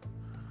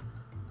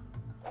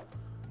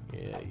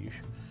 Yeah, you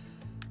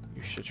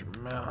shut your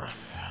mouth.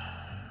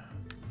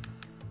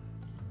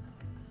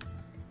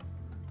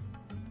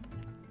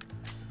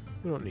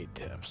 We don't need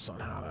tips on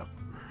how to.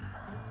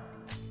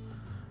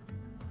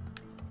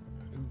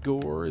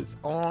 Gore is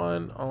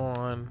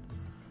on.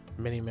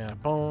 Mini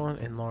map on,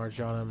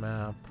 enlarge auto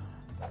map.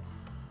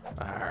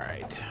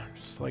 Alright,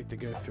 just like to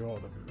go through all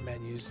the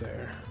menus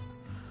there.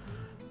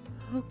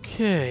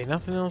 Okay,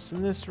 nothing else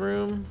in this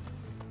room.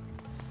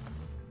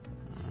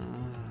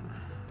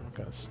 Not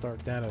gonna start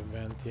that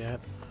event yet.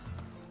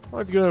 I'll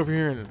have to go over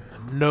here and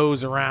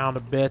nose around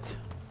a bit.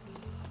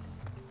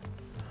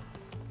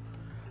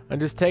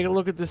 And just take a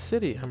look at the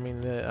city. I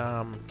mean,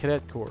 the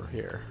cadet corps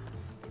here.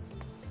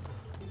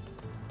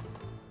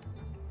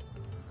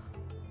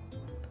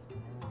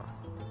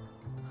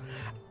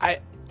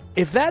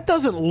 If that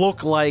doesn't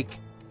look like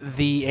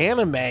the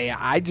anime,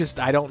 I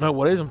don't know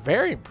what is. I'm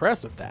very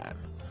impressed with that.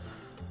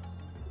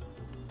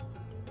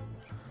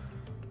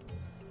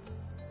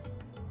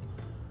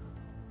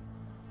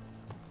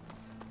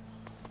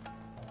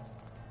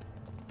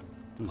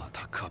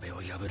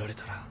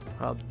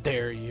 How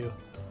dare you?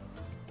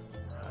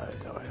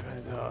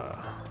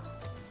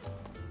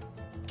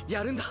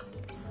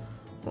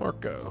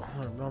 Marco,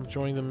 I'm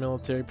joining the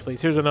military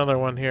police. Here's another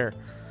one here.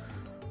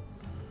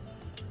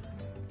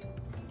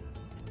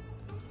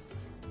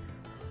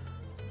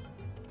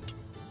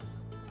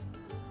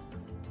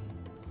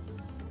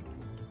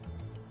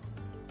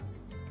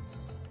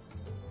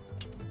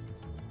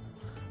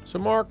 So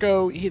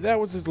Marco, that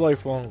was his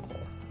lifelong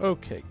goal.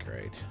 Okay,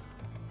 great.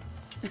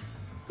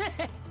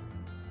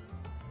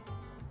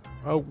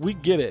 Oh, we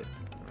get it.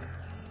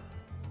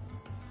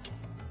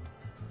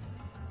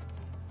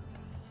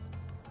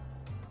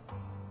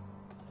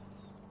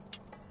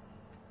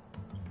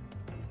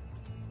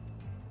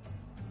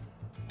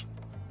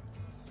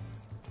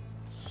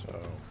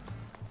 So,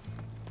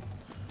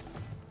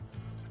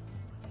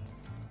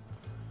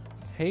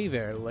 hey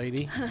there,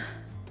 lady.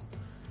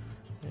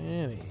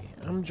 Annie,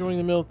 I'm joining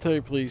the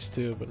military police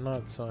too, but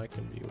not so I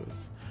can be with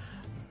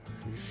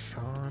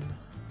Sean.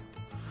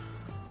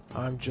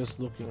 I'm just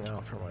looking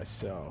out for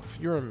myself.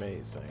 You're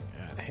amazing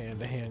at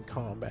hand-to-hand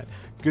combat.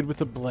 Good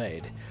with a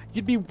blade.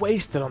 You'd be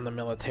wasted on the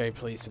military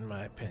police, in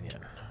my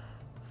opinion.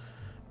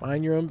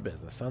 Mind your own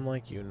business.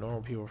 Unlike you,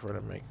 normal people prefer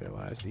to make their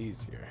lives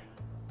easier.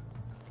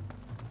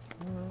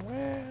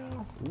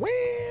 Well,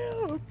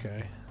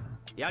 okay.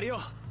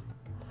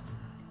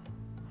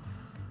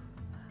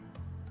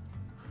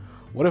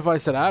 What if I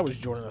said I was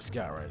joining the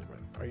scout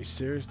regiment? Are you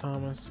serious,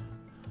 Thomas?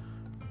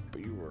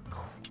 But you were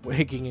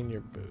quaking in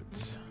your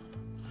boots.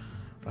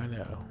 I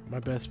know. My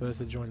best bet is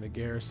to join the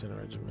garrison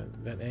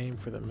regiment, then aim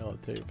for the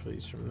military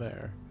police from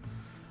there.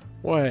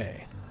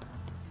 Way.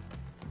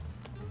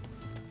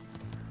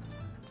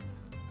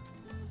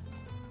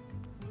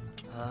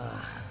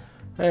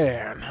 Hey,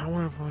 Aaron, I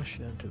want to push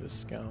you into the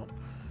scout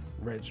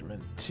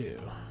regiment too.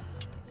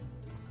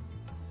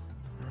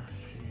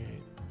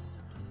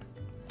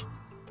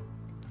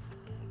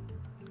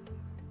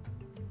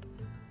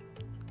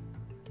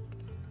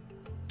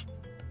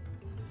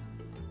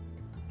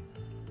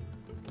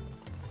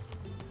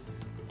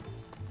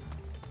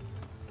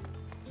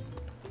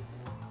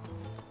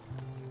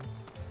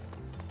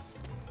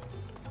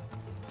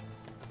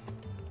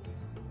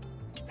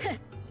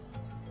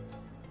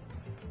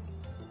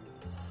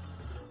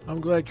 I'm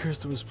glad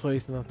Krista was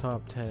placed in the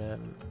top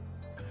 10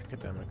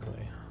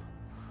 academically.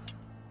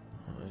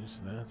 At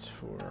least that's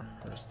for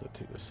Krista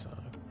to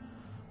decide.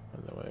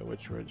 By the way,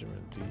 which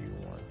regiment do you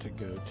want to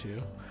go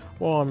to?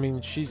 Well, I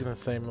mean, she's gonna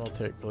say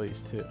military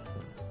police too.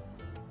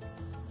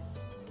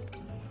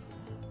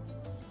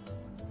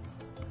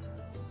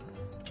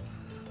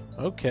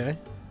 Okay,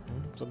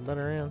 that's a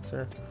better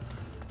answer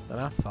than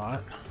I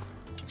thought.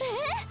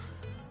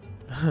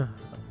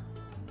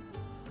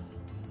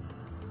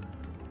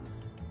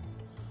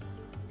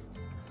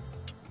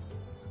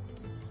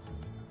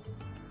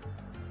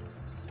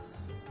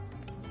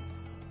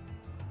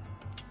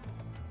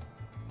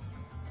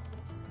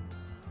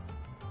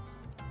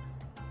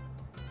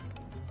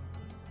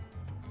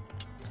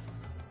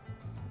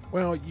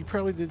 Well, you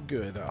probably did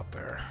good out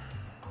there.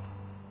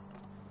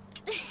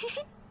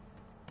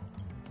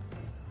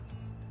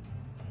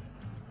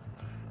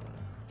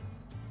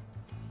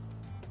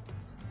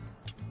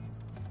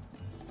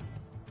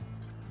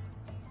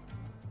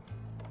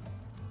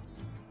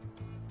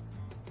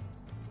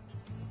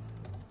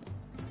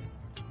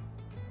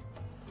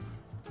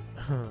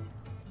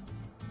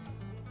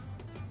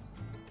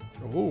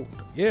 Oh,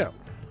 yeah.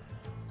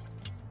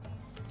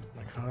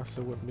 My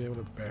Casa wouldn't be able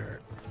to bear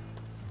it.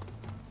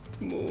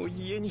 もう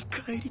家に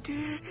帰りて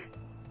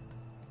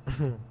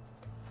ー。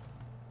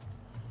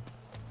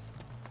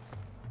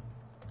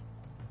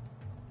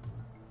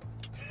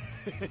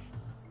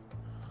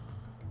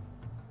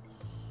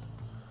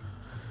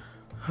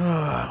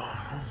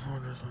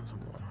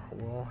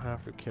We'll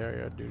have to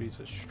carry our duties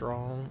as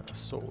strong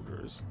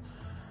soldiers.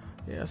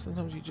 Yeah,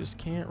 sometimes you just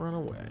can't run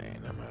away,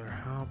 no matter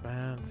how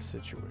bad the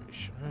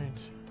situation, right?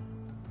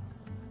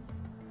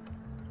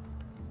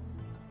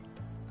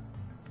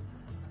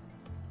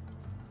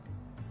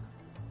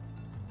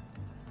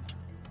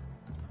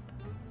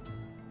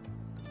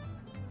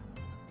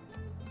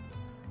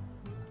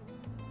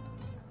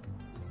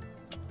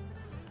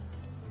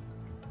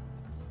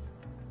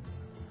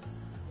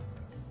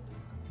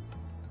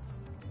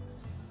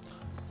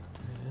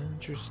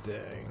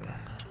 Interesting.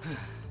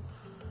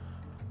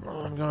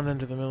 Well, I'm going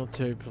into the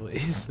military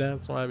police.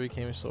 That's why I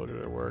became a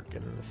soldier to work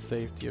in the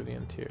safety of the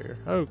interior.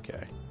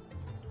 Okay.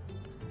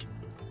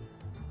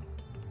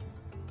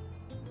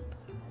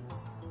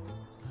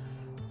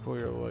 For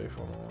your life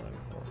on the line.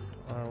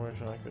 I wish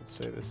I could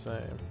say the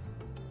same.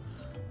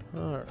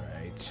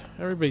 Alright.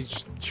 Everybody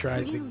just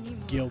tries to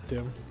guilt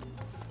him.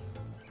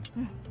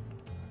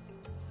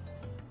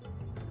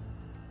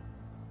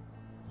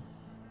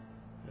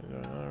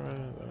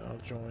 Alright, I'll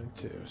join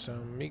too. So,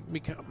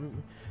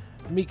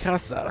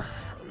 Mikasa.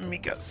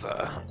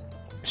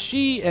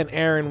 She and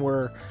Eren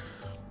were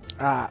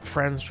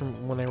friends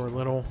from when they were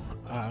little.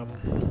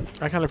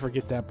 I kind of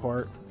forget that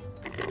part.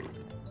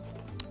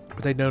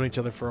 But they'd known each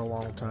other for a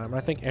long time. I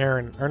think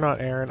Eren, or not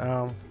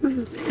Eren,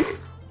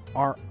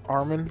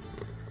 Armin.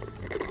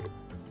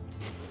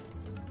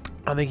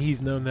 I think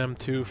he's known them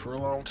too for a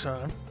long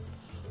time.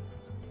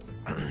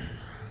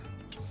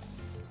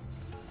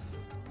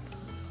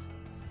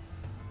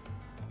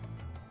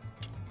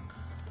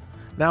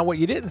 Now, what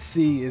you didn't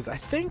see is, I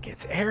think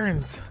it's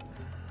Eren's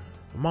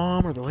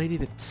mom or the lady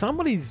that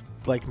somebody's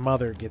like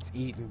mother gets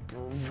eaten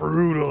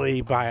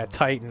brutally by a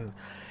Titan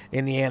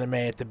in the anime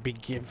at the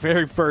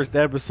very first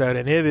episode,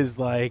 and it is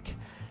like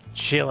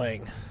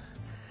chilling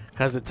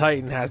because the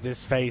Titan has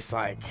this face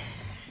like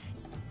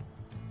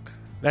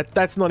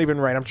that's not even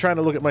right. I'm trying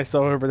to look at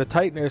myself over. The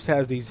Titan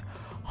has these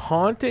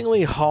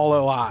hauntingly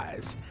hollow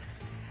eyes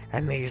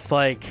and these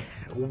like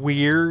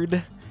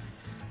weird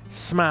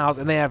smiles,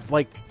 and they have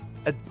like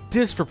a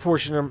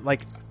disproportionate,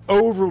 like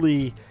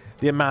overly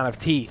the amount of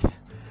teeth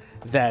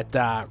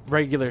that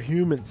regular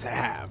humans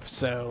have.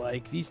 So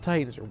like these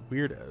Titans are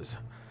weirdos.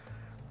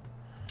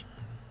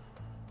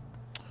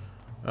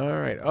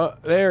 Alright, oh,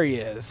 there he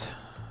is.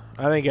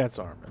 I think that's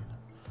Armin.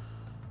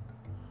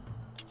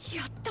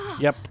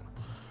 Yep.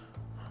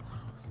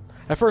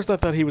 At first I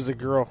thought he was a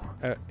girl,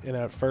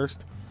 at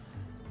first.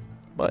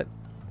 But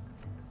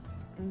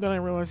then I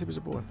realized he was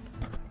a boy.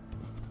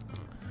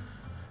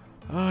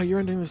 Oh, you're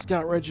ending the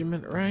scout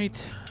regiment, right?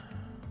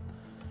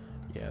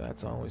 Yeah,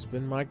 that's always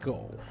been my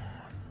goal.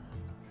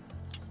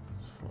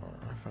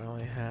 I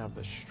finally have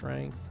the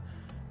strength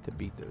to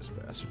beat those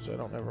bastards. I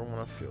don't ever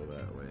want to feel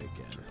that way again.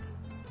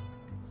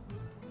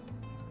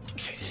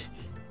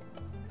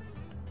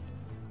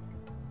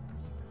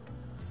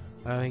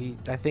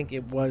 I think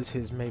it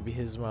was maybe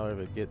his mother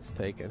that gets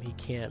taken. He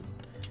can't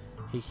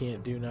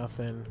do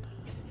nothing.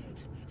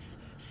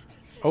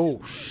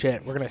 Oh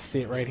shit, we're gonna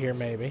see it right here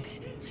maybe.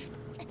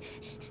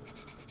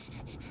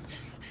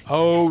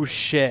 Oh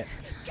shit.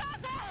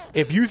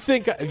 If you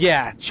think,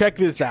 yeah, check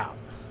this out.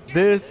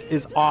 This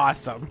is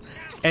awesome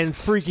and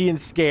freaky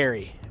and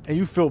scary, and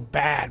you feel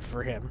bad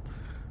for him.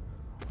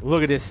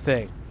 Look at this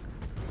thing.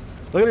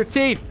 Look at her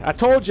teeth. I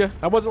told you.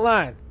 I wasn't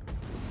lying.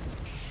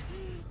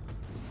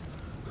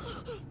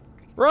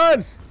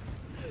 Run!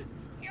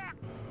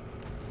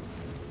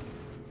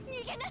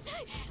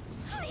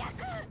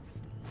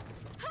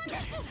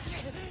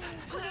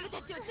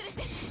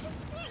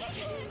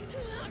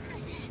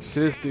 See,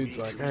 this dude's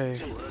like, hey.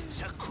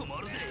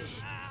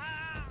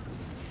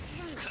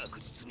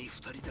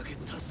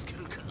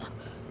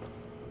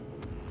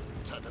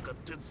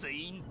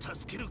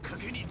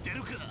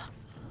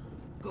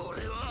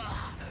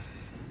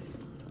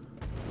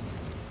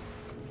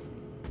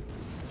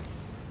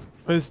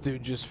 This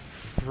dude just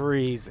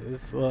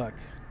freezes. Look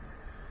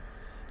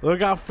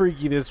how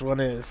freaky this one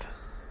is.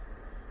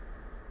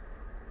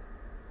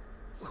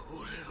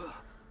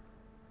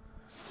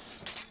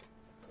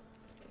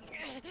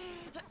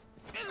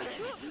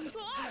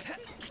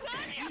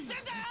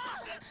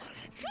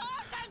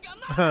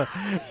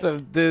 So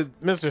the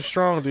Mr.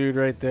 Strong dude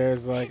right there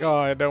is like,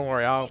 oh, don't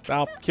worry,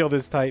 I'll kill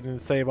this Titan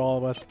and save all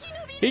of us.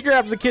 He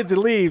grabs the kids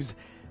and leaves.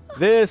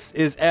 This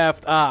is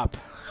effed up.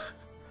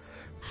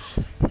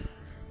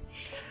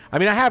 I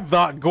mean, I have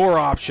the gore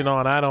option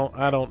on. I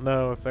don't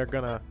know if they're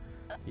gonna.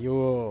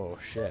 Oh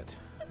shit!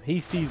 He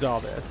sees all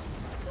this.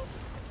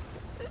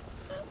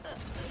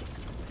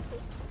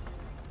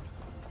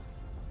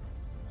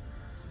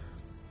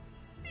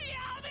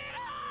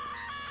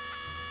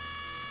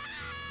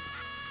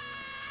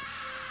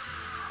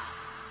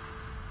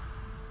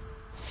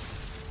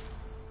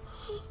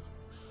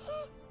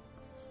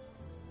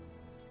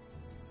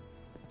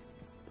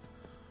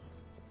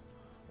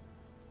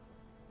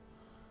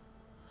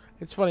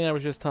 It's funny, I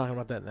was just talking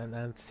about that, and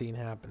that scene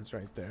happens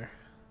right there.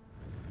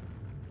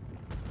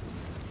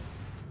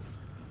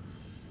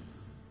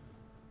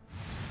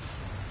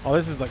 Oh,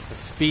 this is like the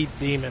speed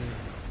demon.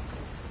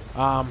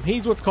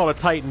 He's what's called a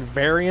Titan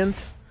variant.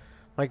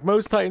 Like,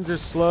 most Titans are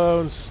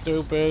slow and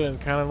stupid and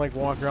kind of like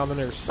walk around, and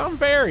there's some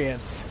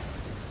variants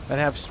that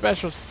have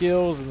special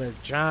skills and they're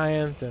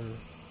giant, and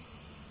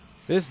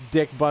this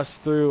dick busts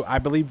through, I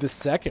believe, the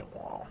second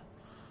wall.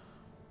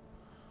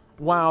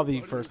 While the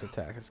first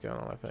attack is going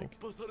on, I think.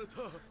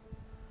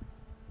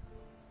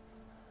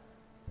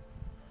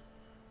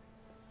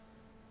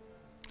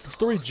 The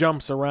story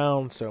jumps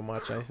around so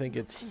much, I think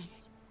it's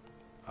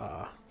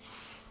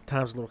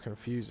times a little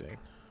confusing.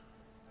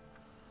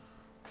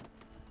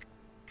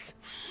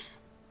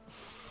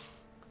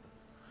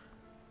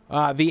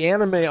 The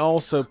anime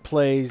also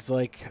plays,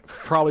 like,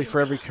 probably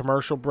for every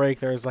commercial break,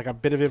 there's like a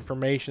bit of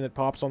information that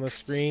pops on the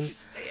screen.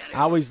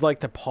 I always like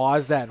to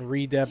pause that and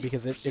read that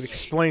because it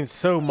explains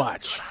so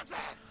much.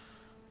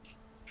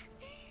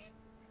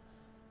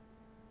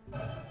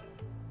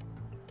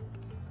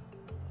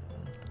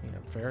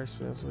 Various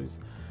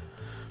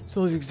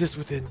facilities exist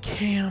within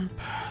camp,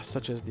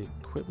 such as the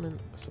equipment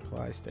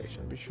supply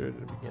station. Be sure to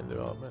begin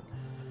development.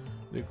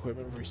 New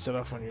equipment before you set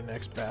off on your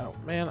next battle.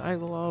 Man, I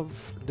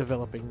love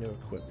developing new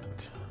equipment.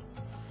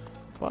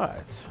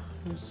 But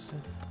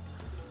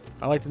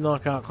I like to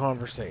knock out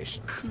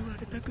conversations.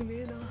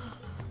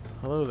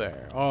 Hello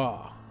there.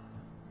 Oh.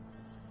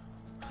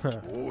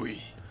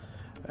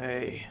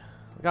 Hey.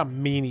 Look how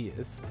mean he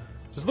is.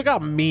 Just look how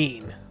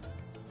mean.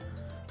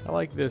 I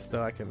like this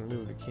though. I can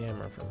move the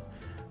camera from.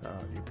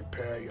 You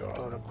prepare your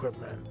own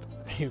equipment.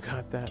 You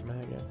got that,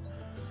 Megan?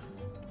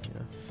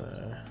 Yes,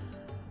 sir.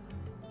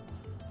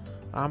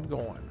 I'm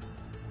going.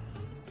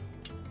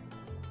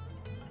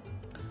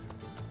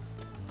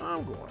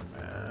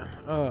 Man.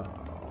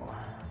 Oh.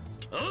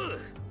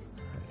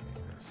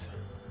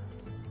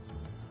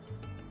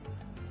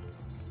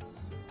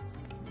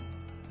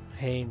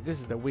 Haynes, this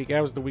is the weak.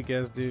 I was the weak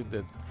ass dude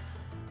that.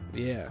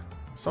 Yeah.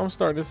 So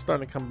this is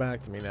starting to come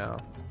back to me now.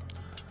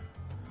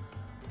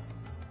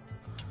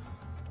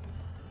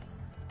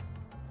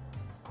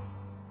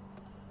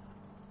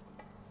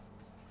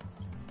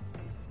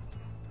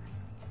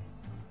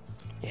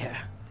 Yeah.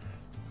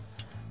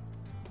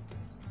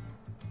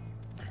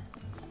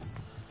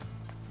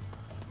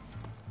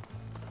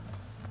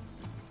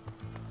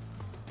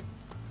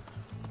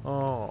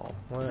 Oh,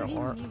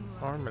 well,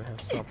 Armin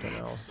has something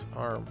else.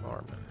 Armin.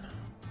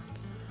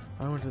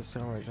 I went to the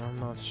storage. I'm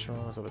not as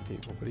strong as other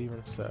people, but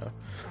even so.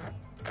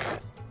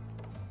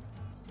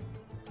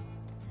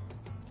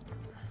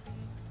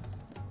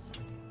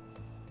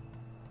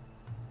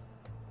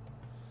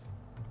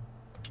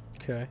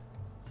 Okay.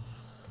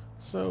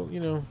 So, you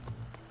know.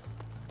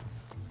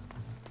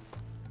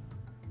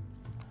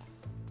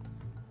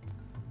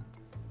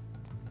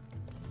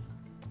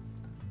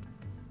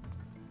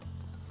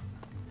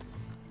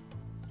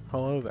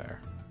 Hello there.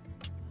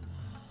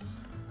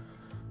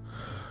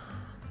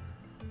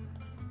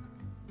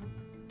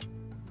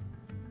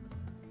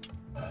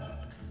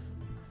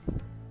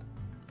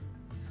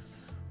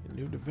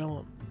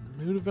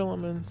 New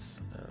developments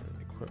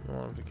and equipment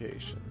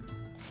modification.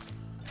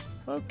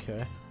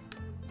 Okay.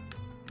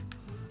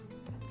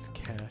 Let's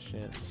cash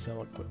in,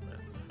 sell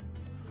equipment.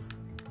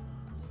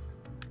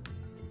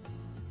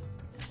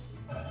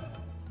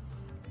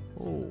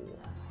 Oh,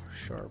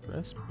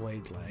 sharpness,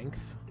 blade length,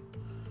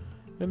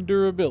 and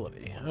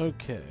durability.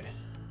 Okay.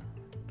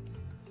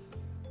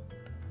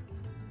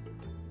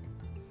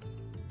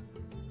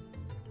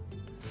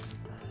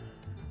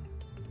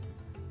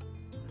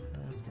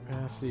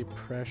 Capacity,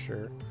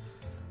 pressure,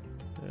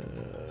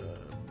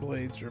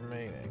 blades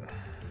remaining.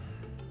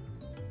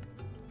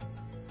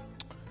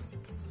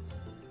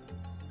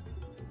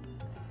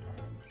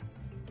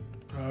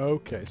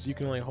 Okay, so you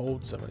can only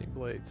hold so many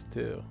blades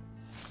too.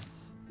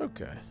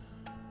 Okay.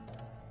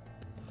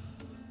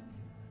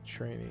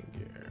 Training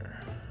gear.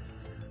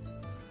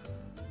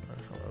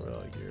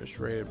 Mobility gear is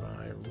rated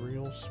by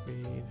real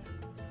speed,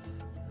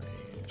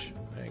 range,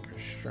 and anchor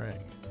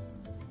strength.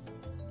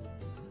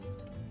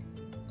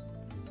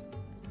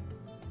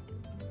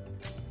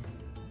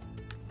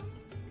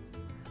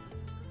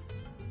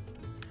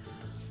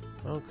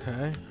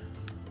 Okay.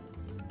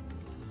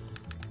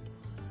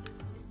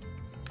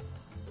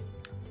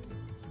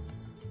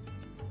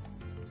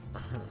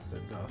 The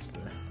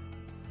duster.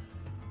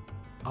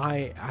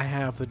 I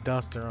have the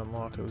duster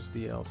unlocked. It was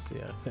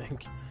DLC, I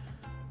think.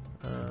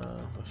 The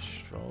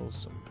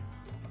strolls and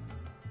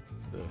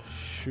the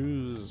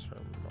shoes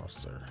are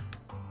monster.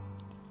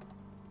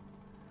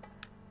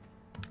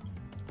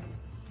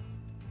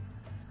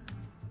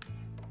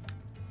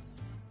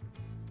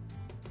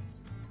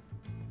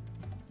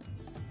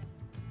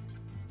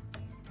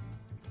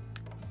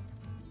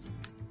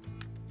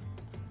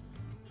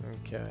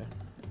 Okay.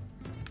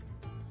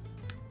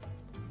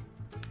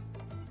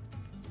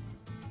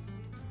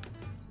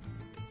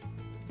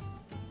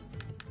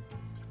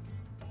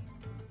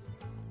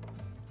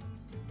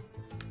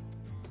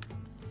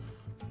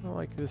 I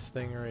like this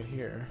thing right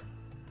here.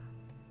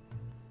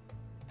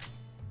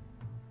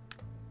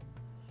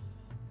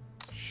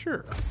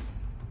 Sure.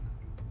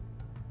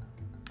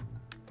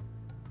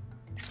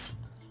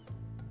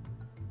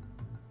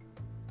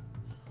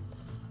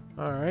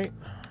 All right.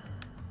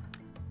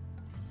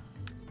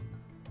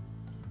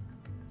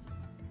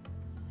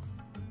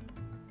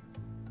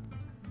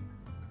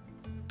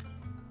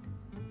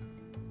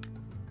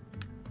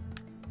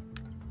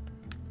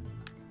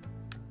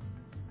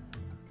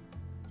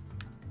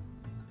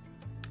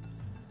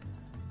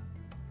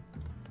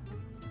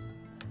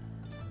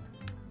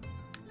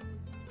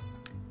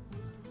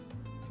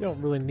 You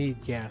don't really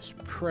need gas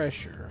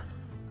pressure.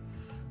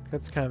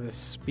 That's kind of the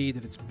speed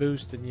that it's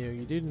boosting you.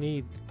 You do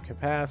need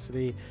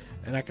capacity,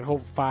 and I can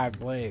hold 5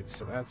 blades,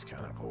 so that's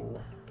kind of cool.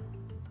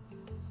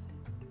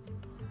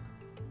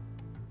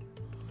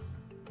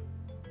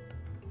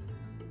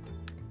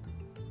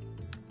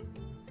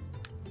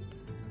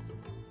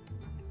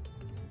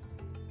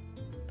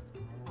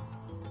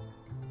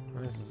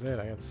 This is it.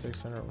 I got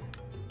 600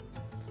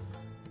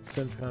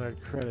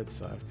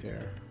 credits left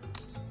here.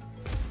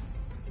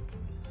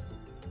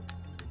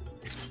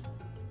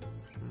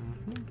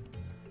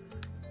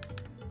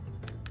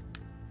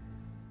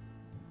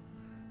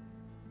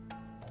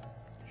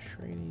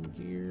 Training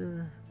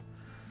gear.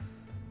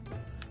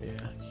 Yeah,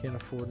 can't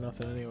afford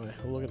nothing anyway.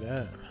 Oh, look at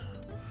that.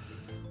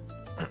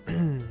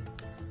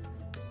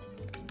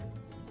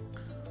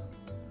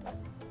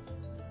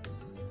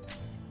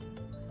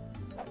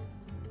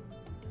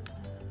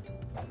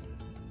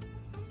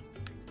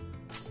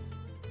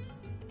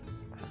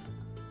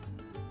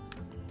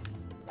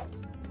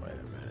 Wait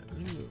a minute.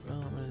 New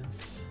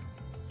developments.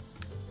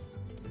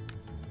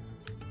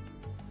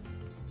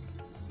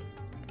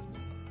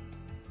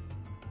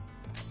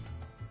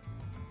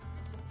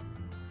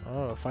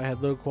 Oh, if I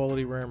had low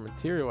quality rare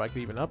material, I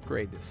could even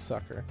upgrade this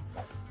sucker.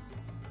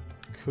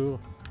 Cool.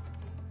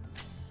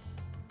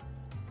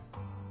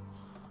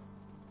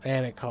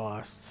 And it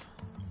costs.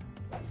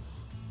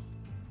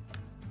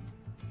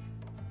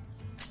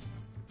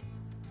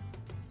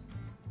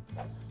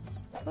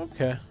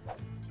 Okay.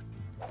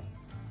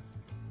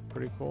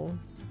 Pretty cool.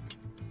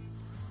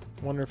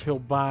 Wonder if he'll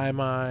buy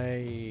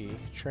my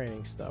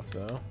training stuff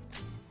though.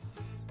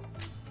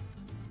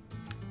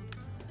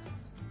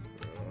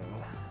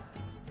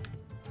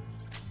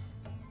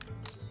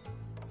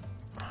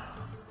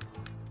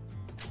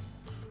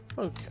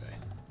 Okay.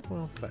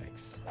 Well,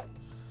 thanks.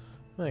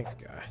 Thanks,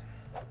 guy.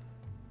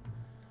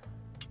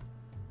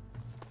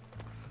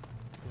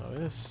 Oh,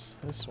 this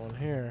one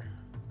here.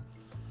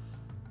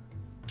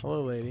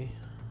 Hello, lady.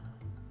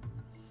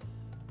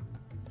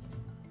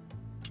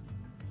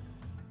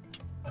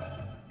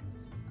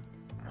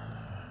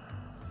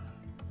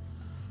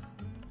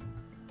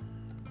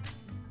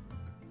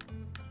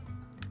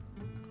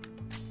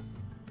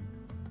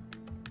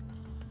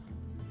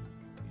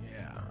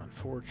 Yeah,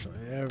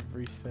 unfortunately,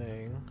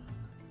 everything.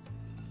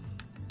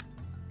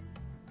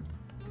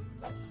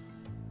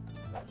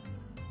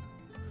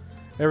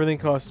 Everything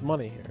costs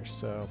money here,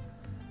 so.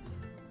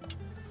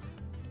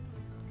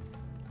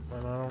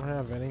 And I don't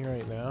have any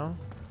right now.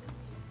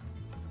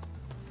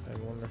 I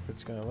wonder if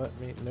it's gonna let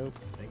me. Nope,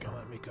 ain't gonna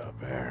let me go up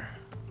there.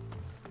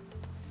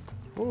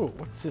 Whoa,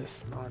 what's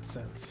this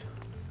nonsense?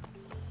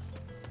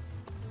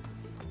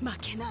 I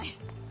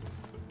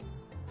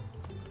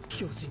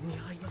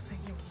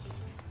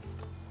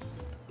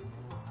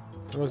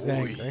was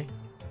angry.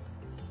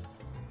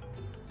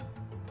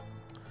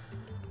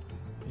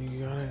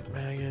 You got it,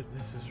 maggot.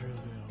 This is really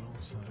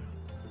awesome.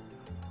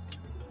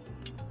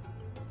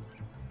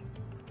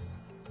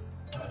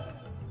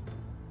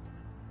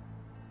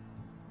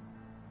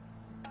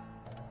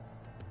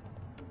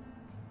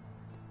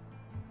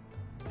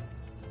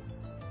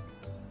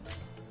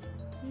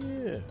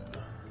 Yeah.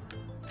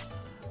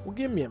 Well,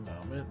 give me a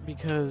moment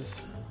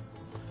because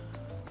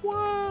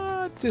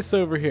what's this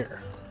over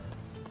here?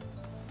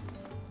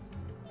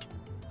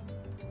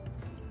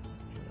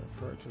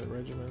 Refer to the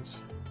regiment's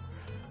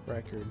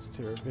records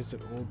to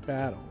revisit old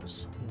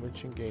battles.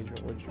 Which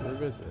engagement would you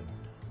revisit?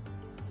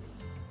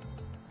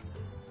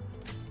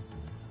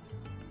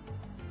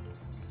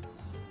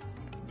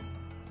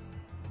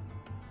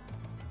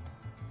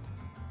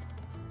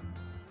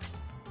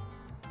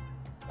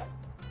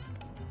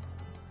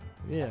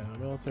 Yeah,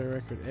 military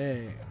record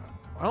A.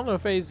 I don't know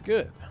if A is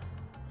good.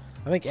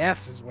 I think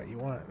S is what you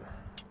want.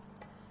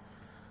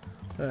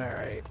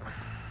 Alright.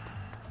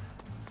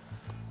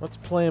 Let's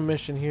play a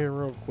mission here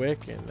real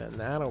quick, and then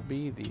that'll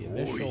be the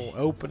initial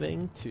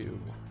opening to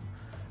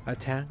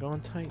Attack on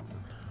Titan.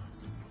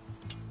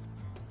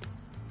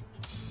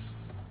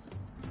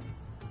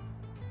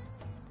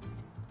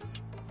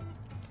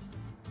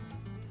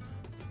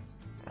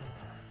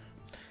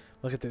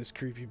 Look at those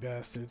creepy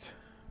bastards.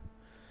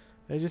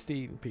 They're just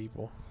eating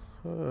people.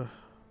 Being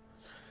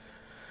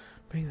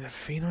that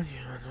feed on you,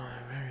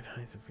 very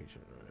nice to feature.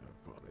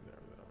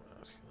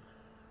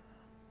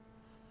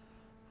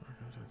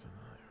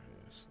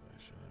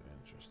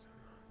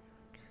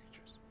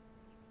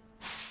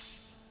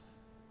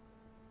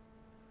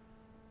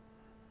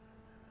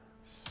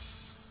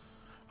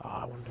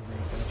 I wanted to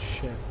read that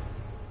shit.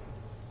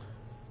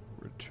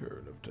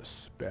 Return of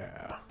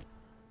Despair.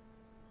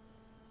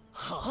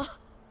 Huh?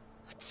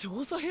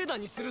 調査兵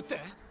団にするって？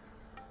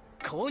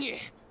コニー、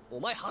お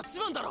前8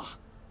番だろ。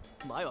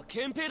前は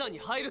憲兵団に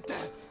入るって。エ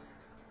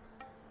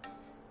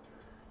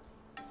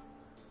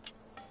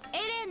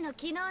レンの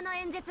昨日の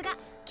演説が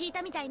聞い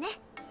たみたいね。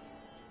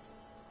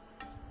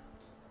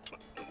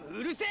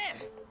うるせ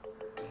え。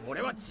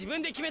俺は自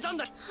分で決めたん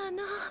だ。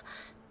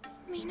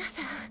皆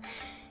さん。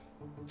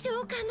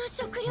上官の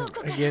食料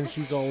庫から Again,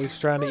 she's always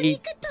trying to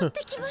eat. 取っ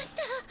てきまし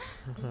た。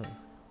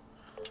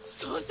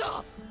そう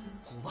さ、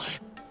お前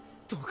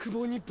独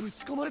房にぶ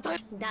ち込まれた。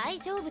大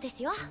丈夫で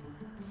すよ。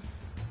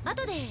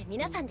後で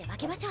皆さんで分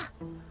けましょう。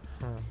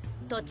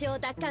土地を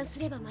奪還す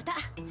ればまた。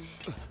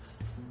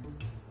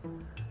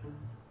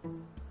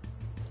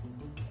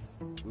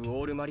ウ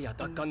ォールマリア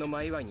奪還の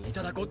前祝いにい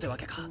ただこうってわ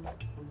けか。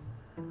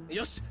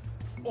よし、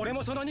俺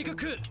もその肉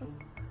食う。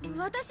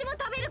私も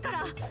食べるか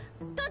ら取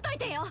っとい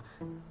てよ。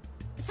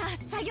さあ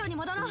作業に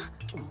戻ろう。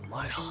お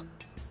前ら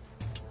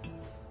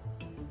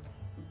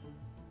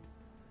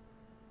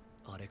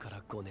あれか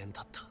ら5年経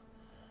った。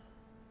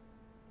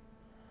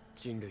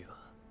人類は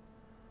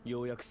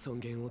ようやく尊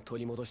厳を取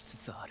り戻しつ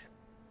つある。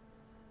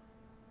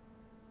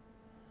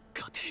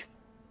勝てる。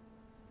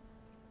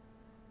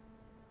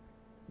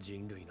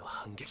人類の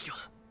反撃は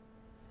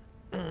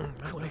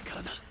これか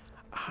らだ。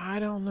 I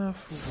don't know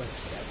if we went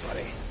that,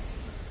 buddy.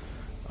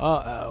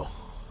 Uh-oh.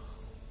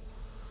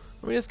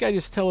 I mean, this guy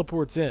just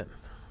teleports in.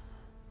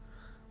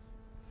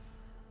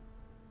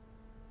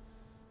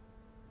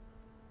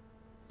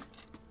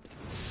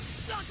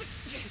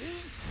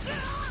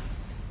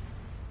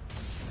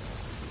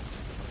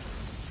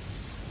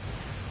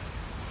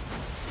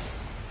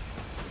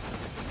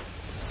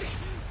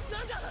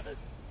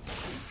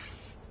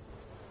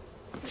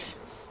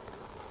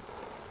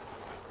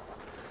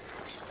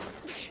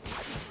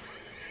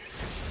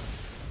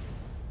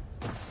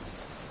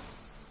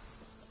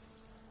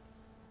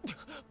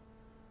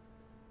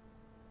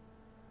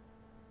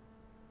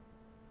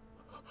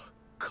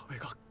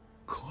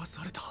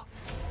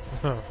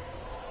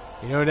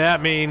 You know what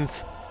that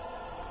means?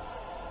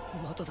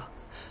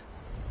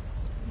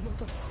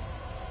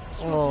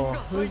 Oh,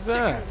 who's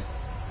that?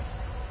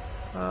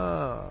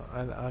 Oh,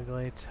 an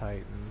ugly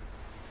titan.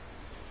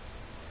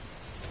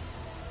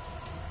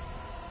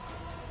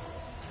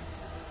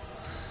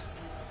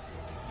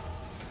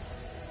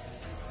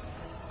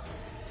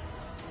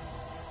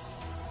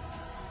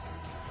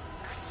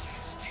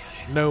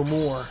 No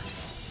more.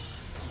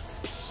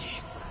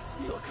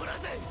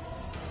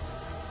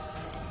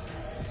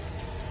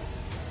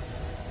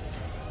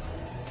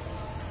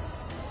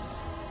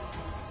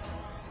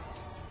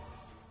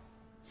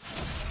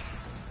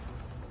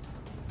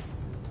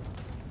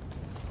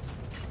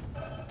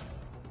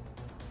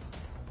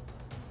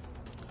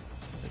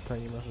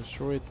 You must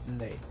destroy its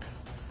nape.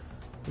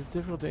 It's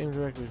difficult to aim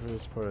directly for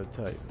this part of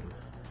the Titan.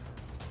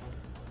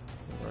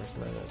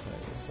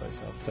 Slice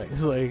off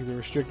Titan's leg. The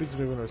restricted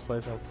movement or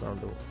slice off its arm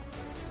to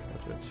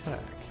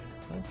attack.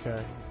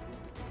 Okay.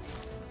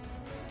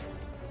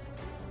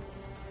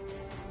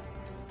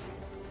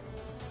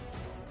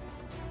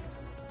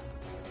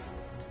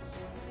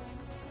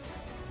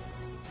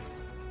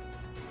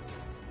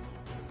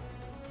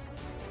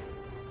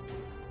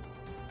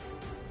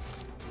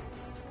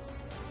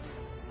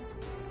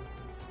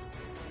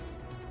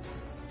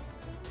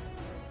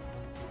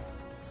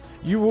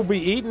 You will be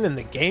eaten and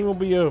the game will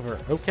be over.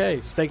 Okay,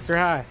 stakes are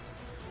high.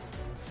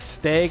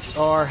 Stakes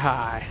are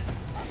high.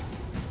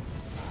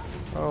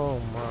 Oh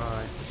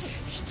my.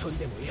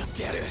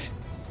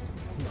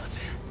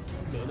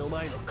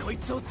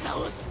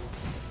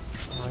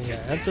 Oh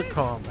yeah, enter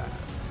combat.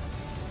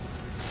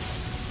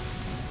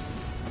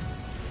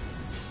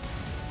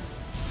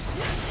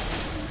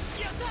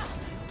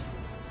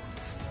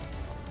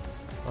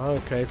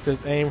 Okay, it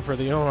says aim for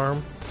the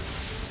arm.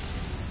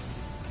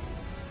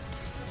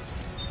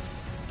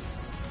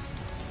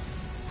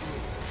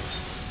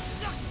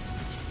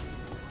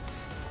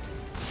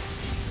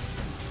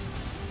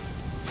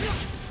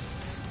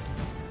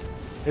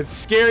 It's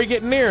scary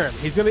getting near him.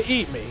 He's gonna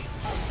eat me.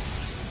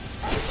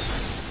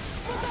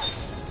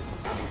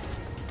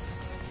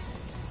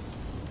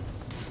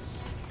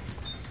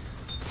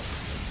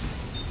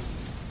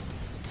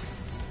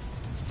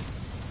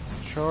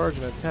 Charge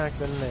and attack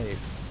the nape.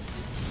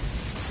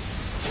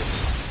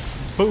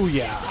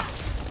 Booyah!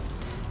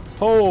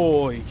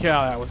 Holy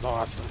cow, that was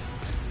awesome.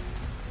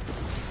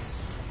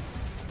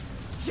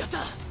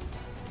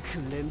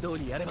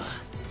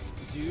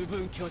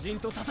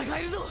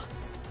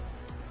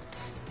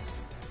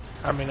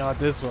 I mean, not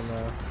this one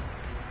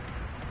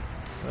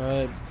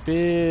though.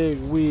 Big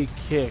weak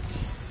kick.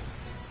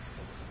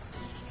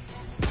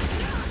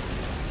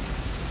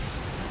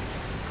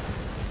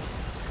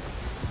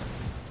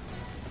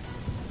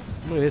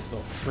 Look at this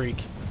little freak.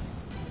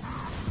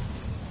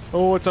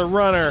 Oh, it's a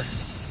runner.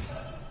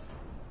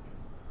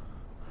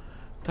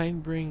 Titan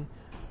brings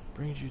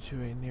you to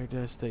a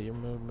near-death state. Your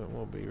movement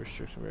will be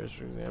restricted. For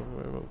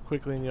example, move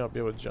quickly and you'll be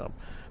able to jump.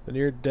 The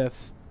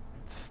near-death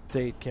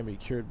state can be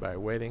cured by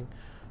waiting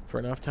for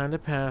enough time to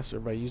pass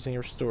or by using a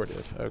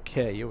restorative.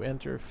 Okay, you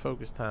enter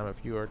focus time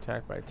if you are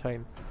attacked by a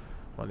Titan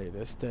while near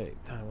this state.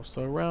 Time will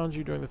slow around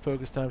you during the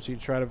focus time, so you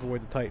try to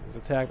avoid the Titan's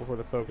attack before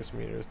the focus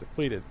meter is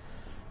depleted.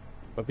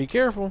 But be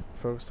careful,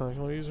 focus time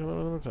can only use it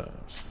one at a time.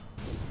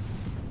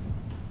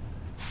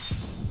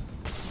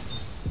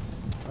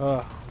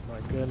 Oh my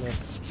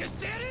goodness.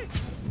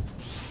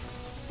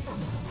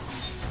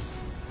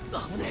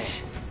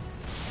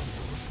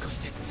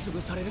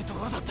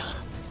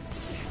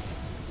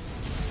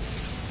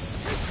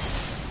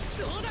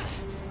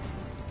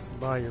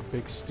 By your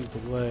big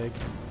stupid leg.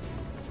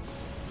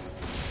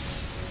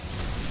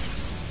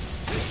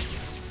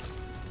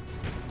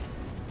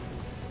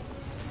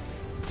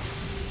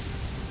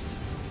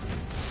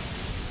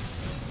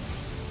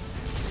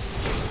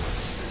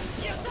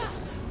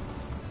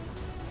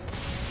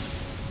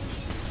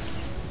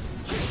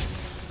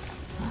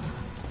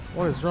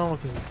 What is wrong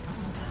with this?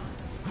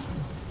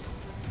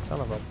 Son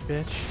of a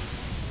bitch.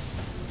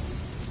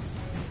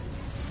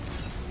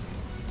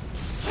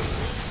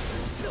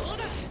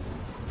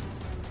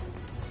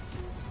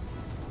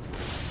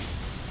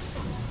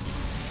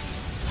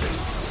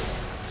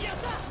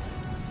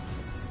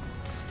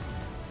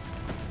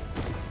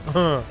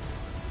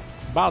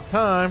 About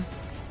time.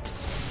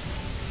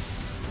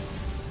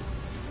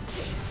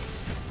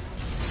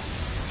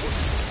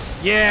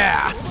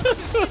 Yeah.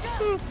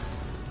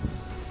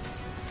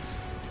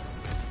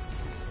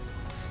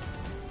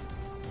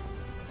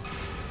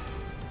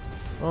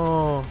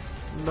 Oh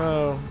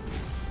no.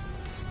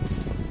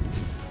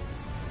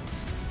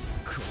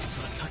 こいつ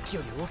はさっき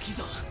より大きい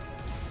ぞ。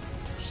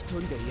一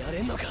人でや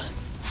れんのか。駆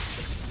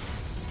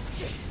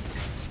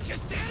逐し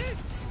てやる。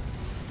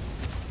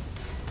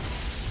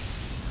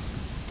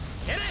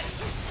エレン、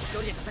一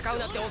人で戦う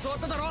なって教わっ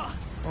ただろ。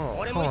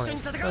俺も一緒に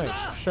戦うぞ。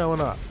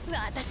Showing up.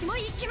 私も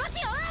行きます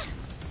よ。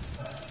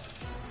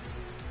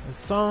 And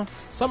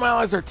some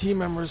allies are team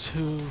members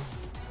who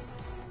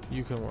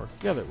you can work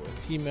together with.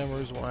 Team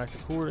members will act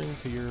according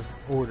to your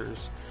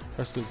orders.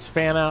 That includes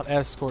fan out,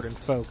 escort, and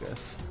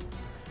focus.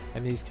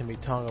 And these can be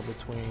toggled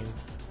between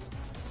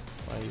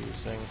by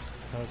using.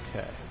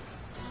 Okay.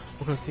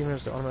 Request team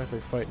members to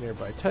automatically fight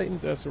nearby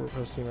titans. Escort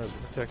request team members to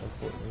protect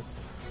important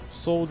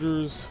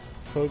soldiers.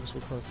 Focus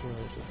request team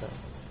members to attack.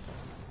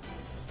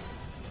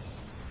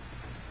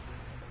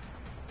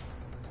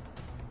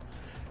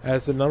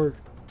 As the number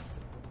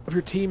of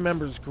your team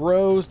members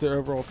grows, their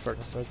overall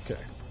effectiveness. Okay.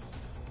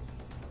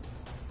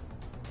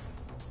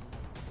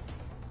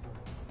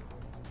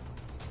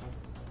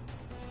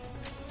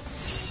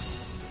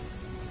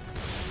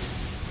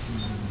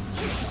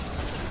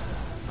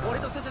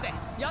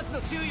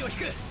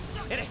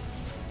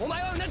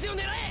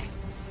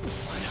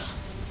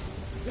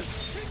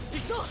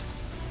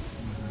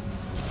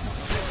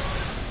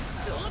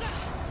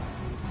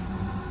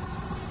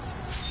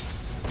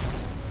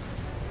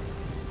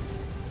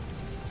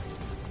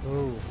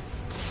 Ooh.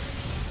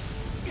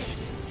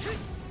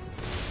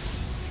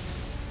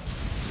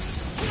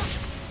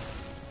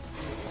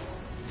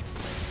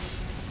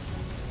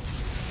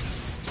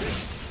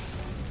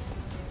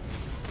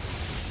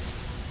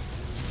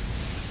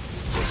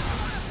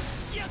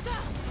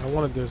 I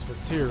wanted this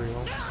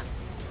material.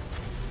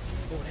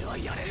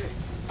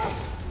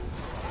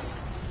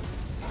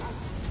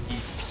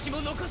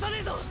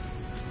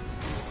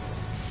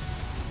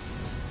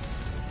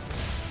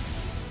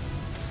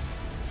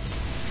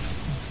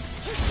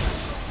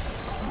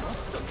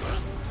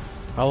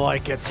 I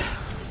like it.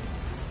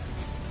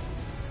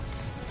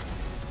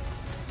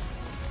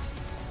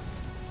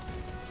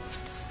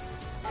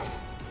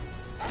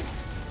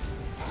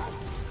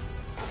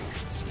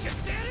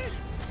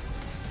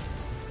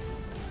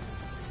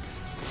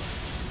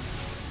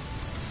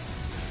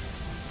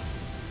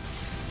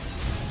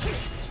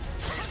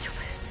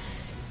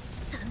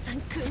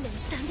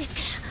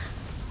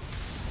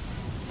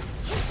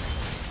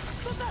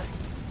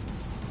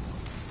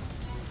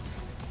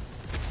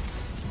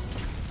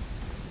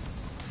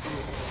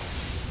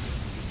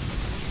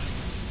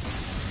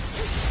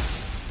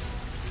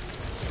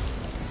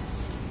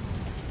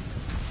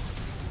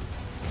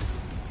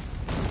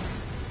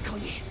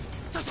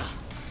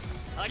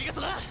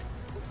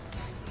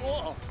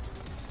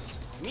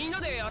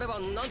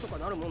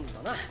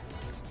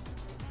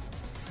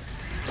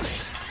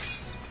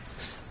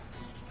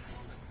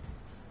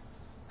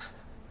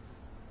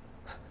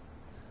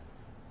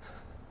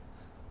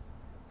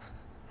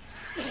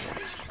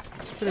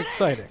 Pretty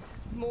exciting.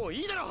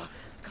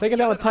 Taking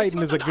down a Titan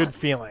is a good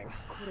feeling.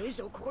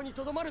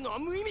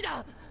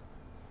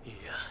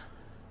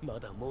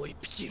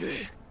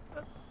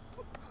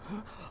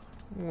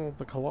 Oh,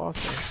 the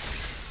Colossus.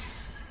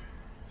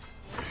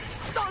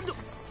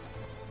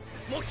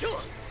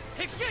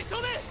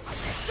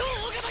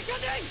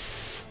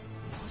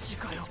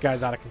 This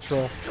guy's out of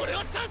control.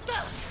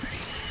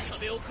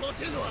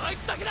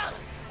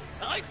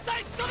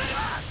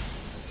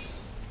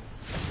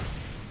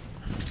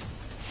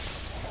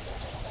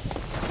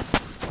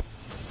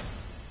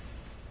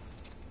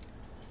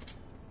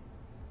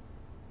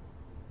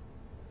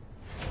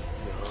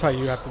 That's how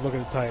you have to look at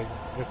the Titan.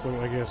 You have to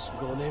look, I guess.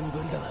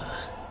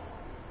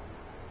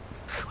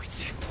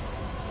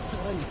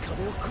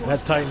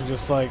 That Titan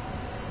just like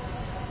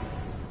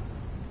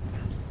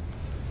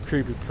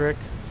creepy prick.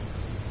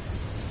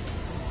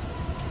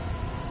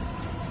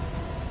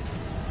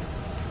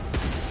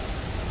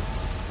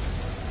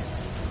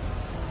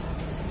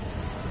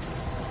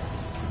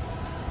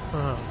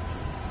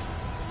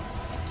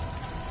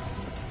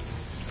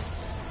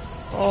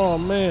 Oh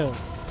man.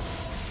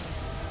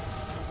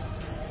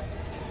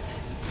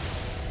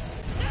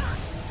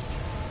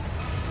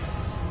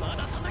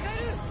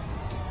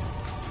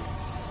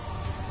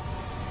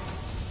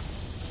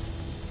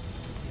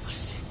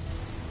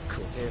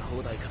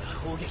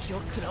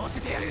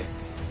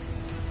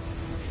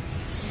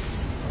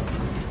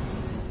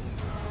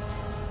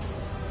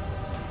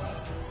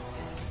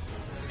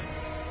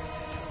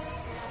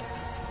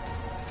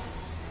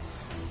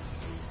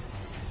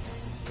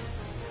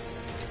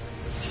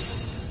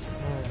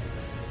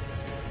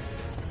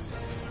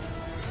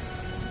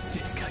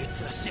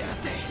 やがっ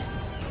て。い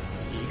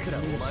くら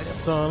お前でも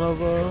Son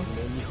of a...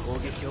 面に砲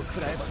撃を食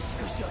らえば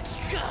少しは効く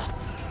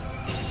か。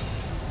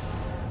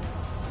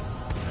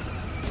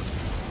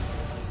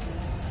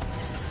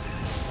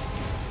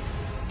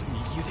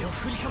右腕を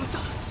振りかぶった。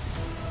あ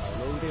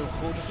の腕を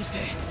砲撃して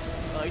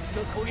あいつ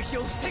の攻撃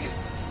を防ぐ。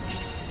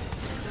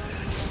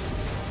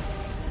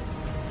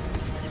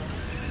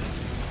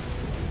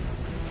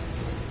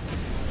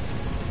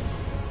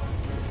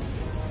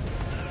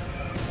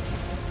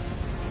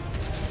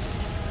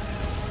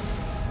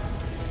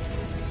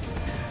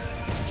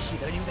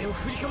左腕を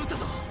振りかぶった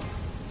ぞ。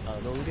あ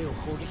の腕を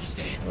砲撃し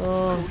て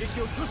攻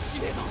撃を阻止し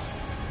ねえと。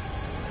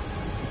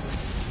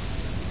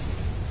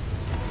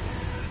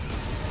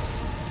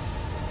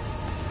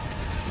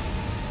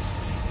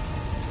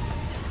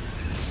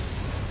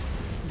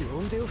両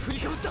腕を振り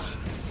かぶった。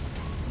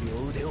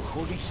両腕を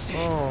砲撃して攻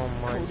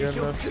撃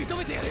を食い止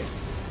めてやる。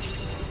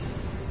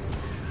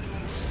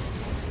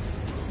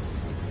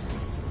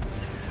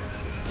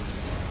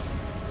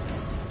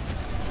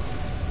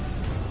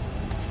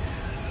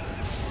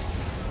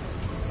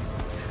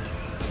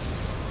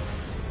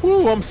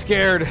Woo, I'm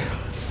scared.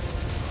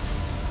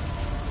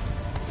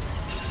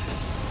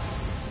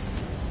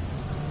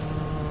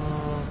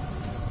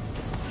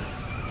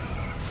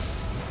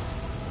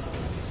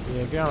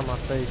 Yeah, get out of my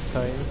face,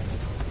 Titan.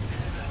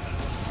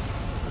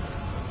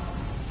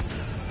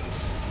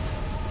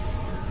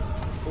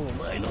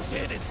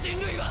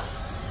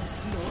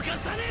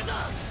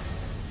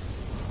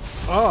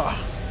 Oh.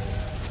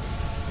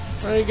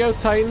 There you go,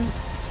 Titan.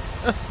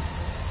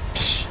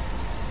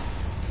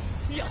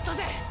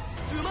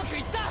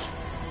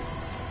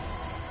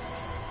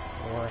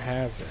 Or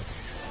has it?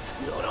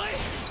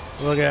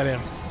 Look at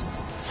him.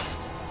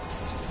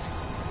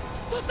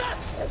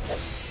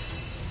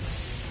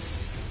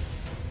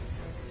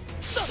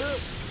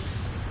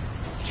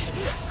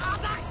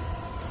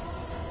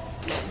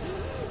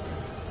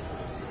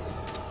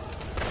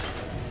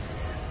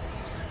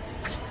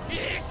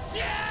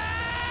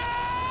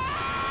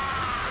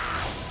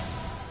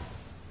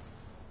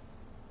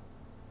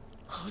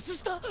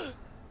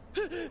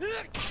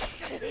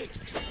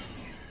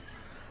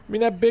 I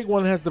mean, that big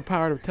one has the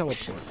power to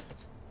teleport.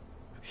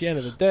 At the end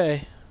of the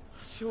day.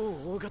 超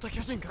大型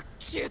巨人が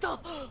消えた。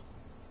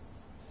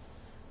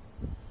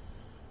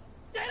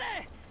エレ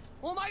ン、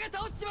お前が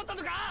倒しちまった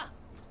のか？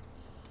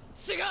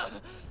違う。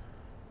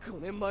5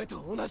年前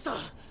と同じだ。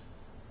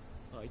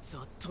あいつ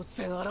は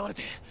突然現れ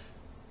て、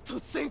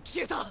突然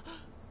消えた。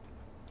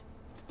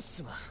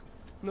すま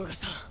ん、逃し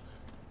た。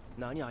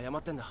何謝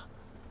ってんだ。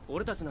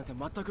俺たちなんて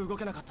全く動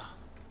けなかった。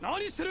何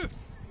してる？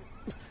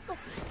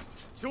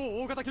超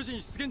大型巨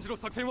人出現時の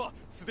作戦は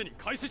すでに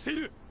開始してい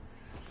る。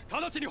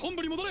直ちに本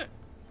部に戻れ。はっ。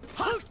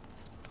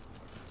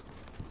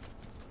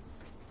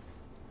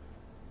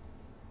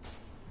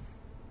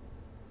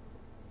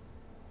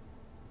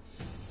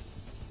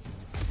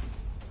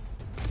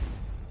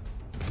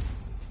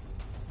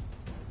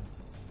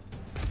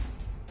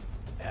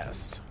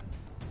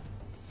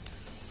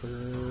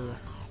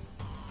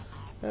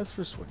S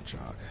for Swing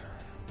Jog.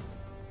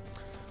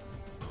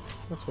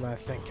 That's what I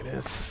think it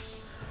is.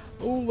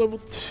 Oh, level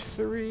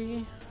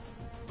 3.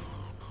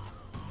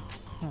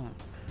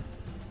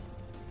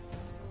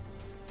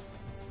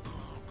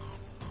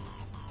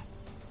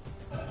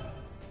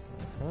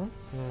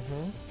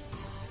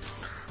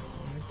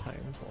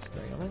 Titans while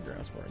staying on their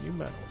grass for new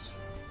metals.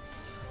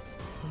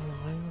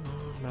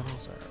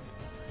 Metals are.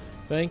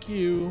 Thank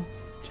you,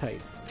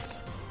 Titans.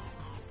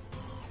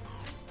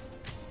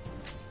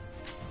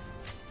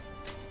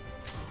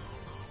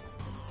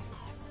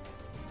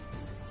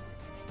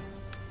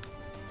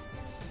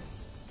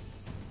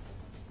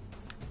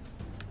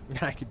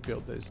 I could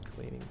build those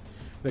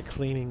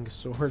cleaning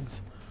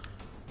swords.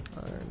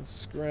 Iron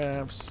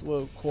scraps,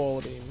 low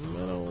quality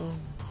metal.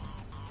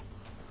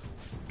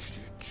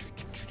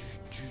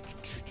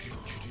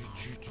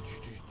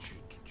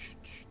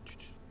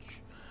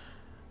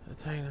 The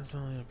Titans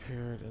only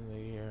appeared in the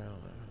year.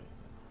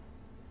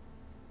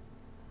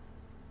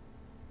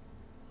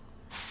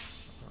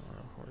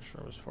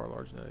 Horse was far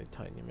larger than any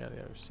Titan humanity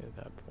I've ever seen at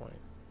that point.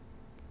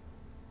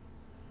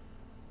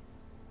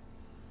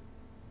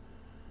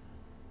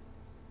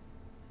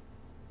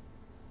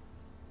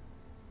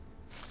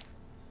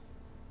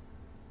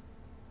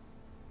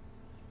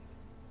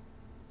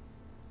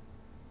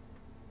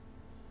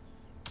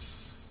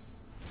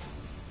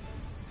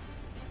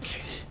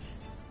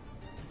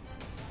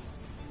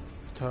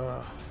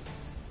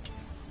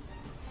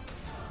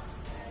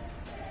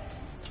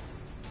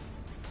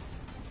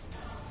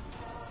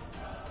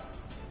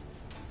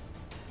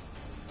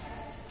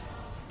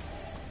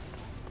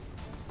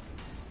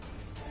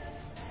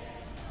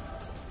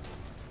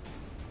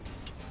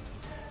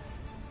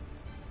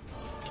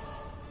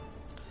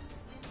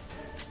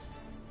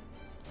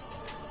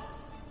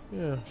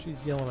 Yeah,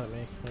 she's yelling at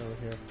me over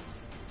here.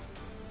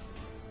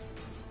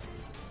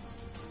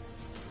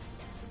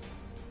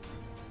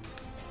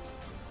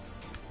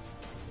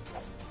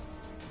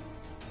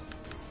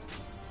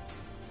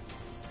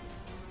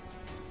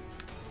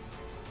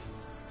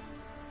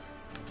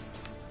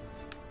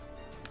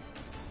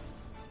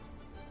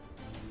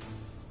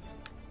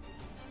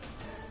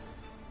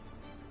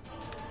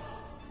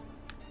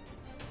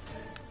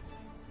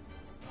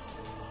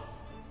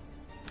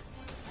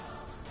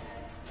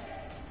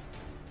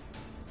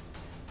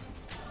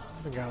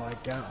 I think I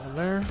like that one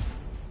there.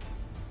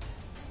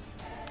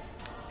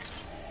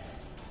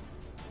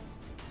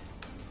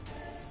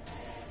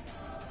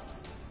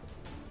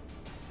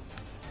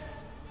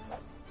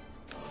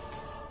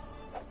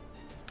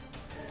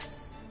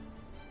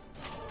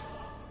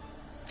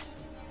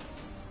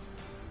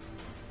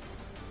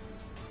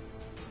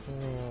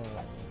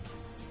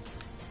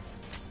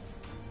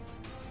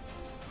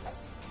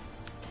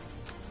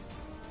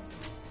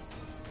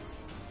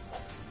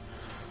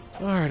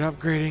 Alright,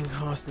 upgrading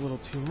cost a little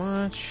too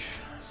much.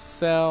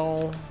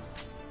 Sell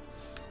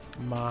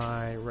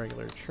my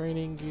regular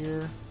training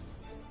gear.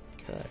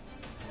 Okay.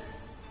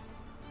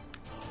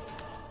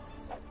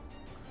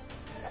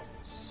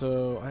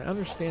 So, I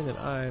understand that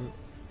I'm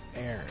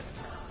Eren.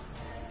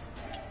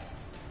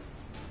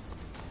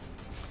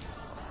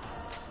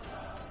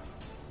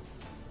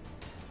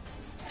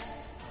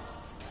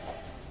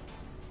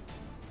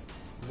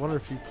 I wonder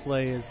if you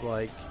play as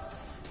like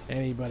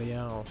anybody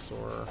else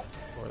or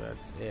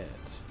that's it.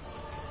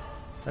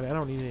 I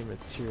don't need any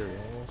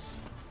materials.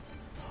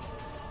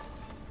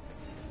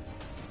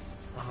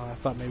 I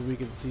thought maybe we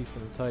could see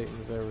some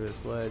Titans over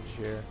this ledge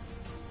here.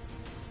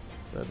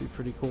 That'd be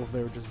pretty cool if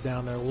they were just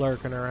down there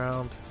lurking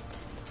around.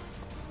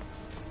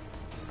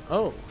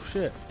 Oh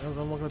shit,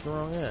 I'm looking at the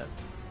wrong end.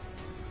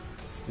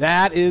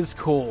 That is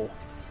cool.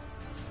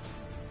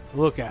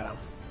 Look at them.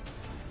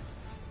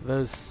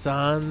 Those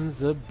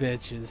sons of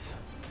bitches.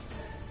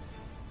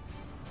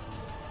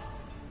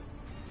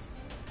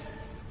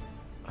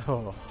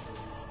 Oh.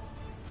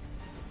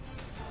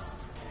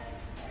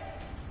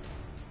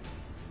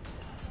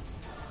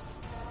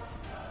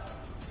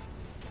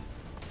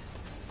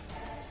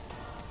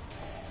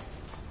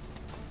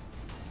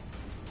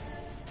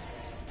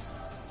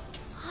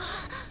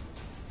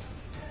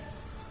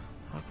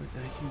 How could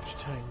that huge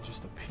Titan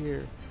just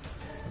appear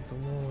at the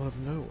wall of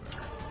nowhere?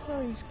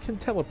 Oh, he can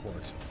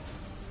teleport.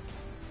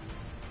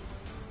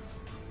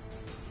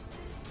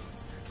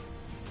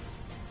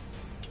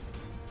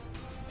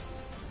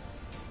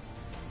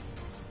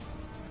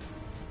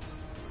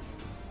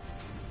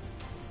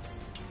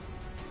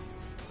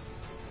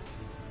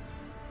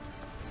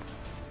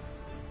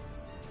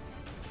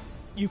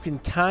 You can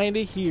kind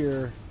of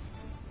hear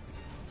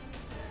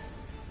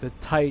the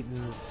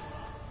Titans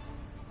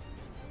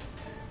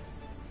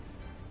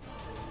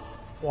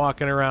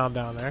walking around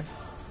down there.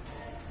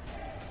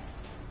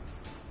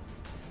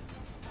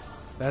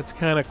 That's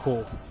kind of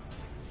cool.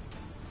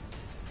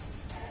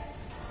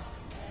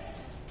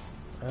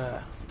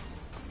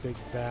 Big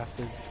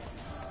bastards.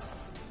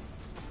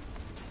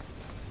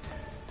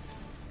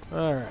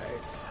 Alright.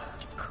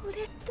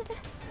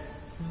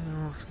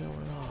 What's going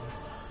on?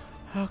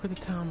 How could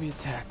the town be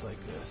attacked like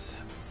this?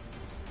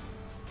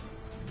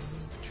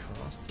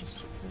 Trust this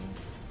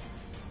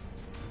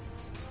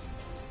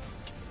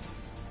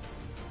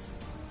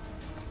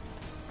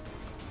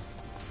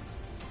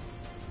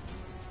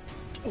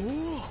place?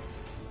 Oh!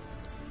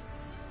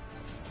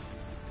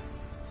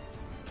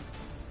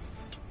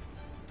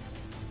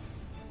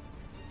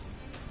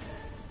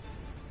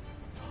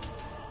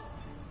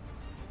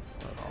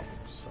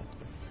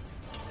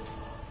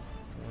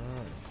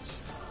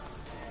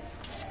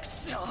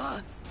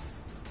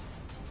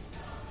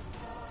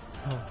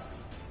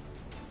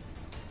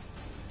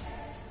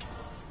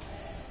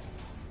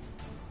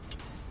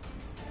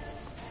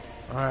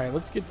 Alright,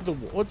 let's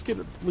get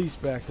at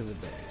least back to the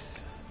base.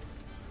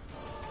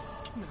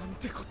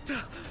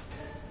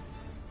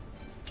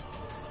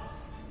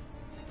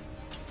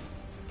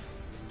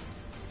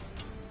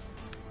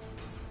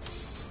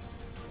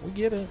 We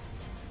get it.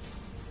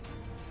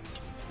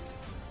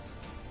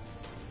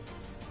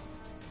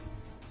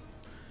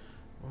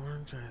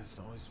 Orange has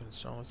always been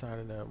strong side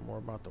to know more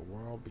about the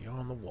world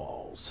beyond the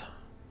walls.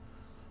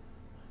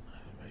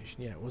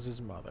 Animation. Yeah, it was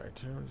his mother.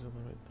 Turns of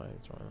limited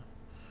fights on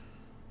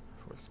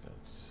fourth expense.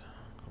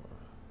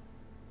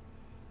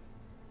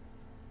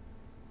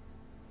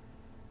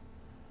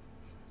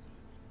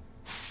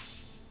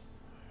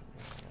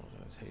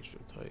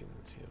 Hatred of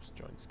Titans. He has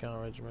joined Scout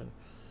Regiment.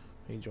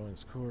 He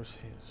joins course.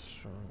 He is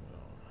strong.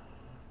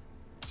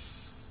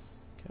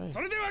 Okay. そ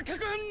れでは各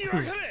班に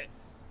分かれ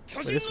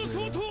巨人の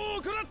相当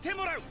を行って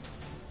もらう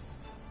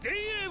前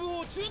衛部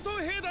を中東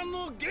兵団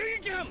の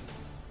迎撃班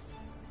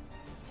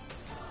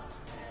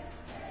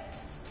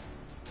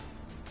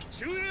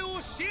中衛を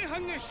支援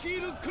班が率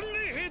いる訓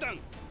練兵団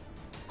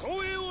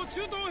後衛を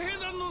中東兵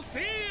団の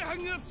精鋭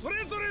班がそ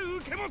れぞれ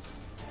受け持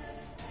つ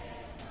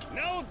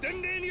なお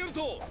伝令による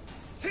と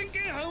先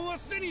見班は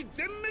すでに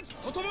全滅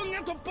外門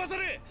が突破さ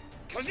れ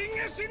巨人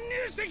が侵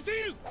入してきて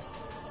いる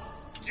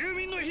住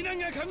民の避難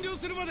が完了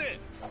するまで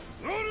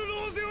ノールロ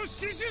ーゼを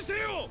死守せ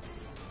よ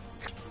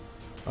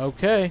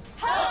Okay.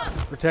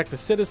 Protect the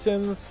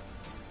citizens.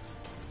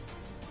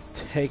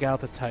 Take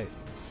out the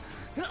Titans.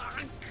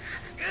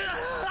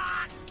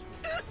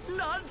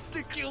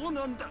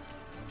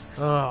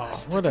 Oh,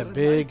 what a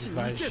big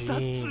vagine.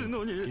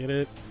 Get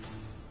it?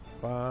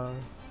 Okay.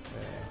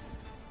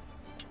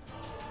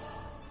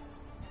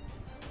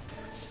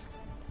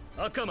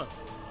 赤間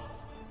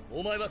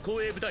お前は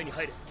後衛部隊に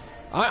入れ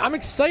I'm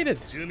excited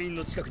住民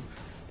の近くに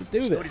to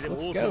do 一人 this. でも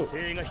Let's 多くの go. 精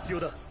鋭が必要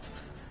だ。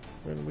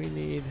 When we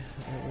need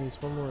at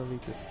least one more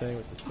elite to stay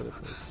with the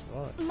citizens.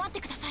 Fine. 待っ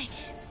てください。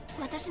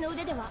私の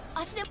腕では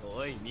足で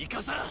おいミ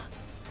カサ、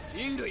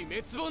人類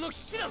滅亡の危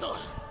機だぞ。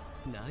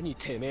何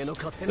てめえの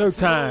勝手 No な都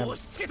time. 合を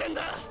押し付けてん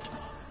だ。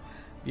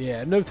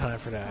 Yeah, no time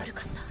for that. 悪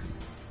かった。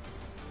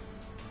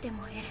で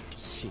もエレン、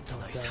死な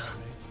ないさ。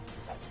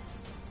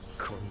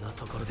こんな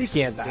ところ He で死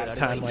can't んで die ら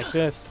at れ a ない time んだ。 like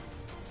this.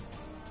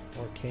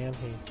 Or can he?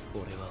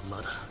 俺は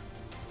まだ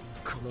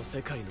この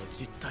世界の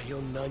実態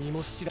を何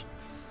も知ら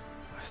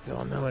I still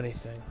don't know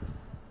anything.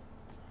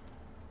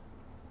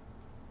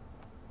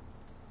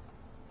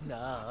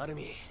 なあアル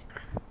ミ、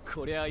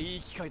こりゃい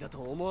い機会だと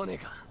思わねえ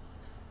か。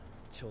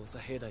調査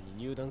兵団に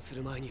入団す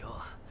る前によ、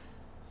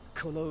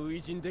この初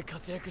陣で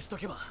活躍しと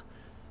けば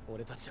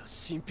俺たちは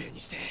新兵に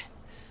して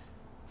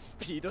ス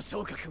ピード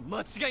昇格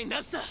間違い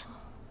なしだ。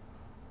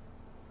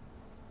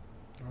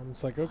 I'm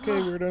just like,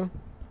 okay, weirdo.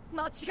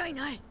 間違い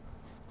ない。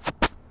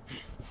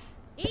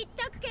言っ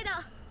とくけど、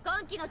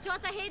今期の調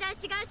査兵団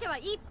志願者は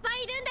いっぱ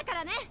いいるんだか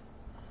らね。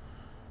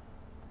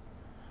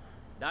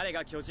誰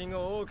が巨人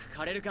を多く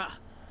狩れるか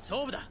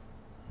勝負だ。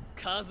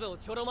数を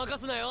ちょろまか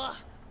すなよ。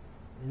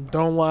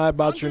 Don't lie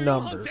about your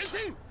numbers.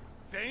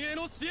 前衛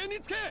の支援に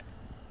つけ。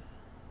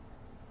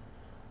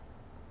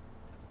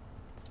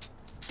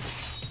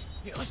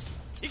よし、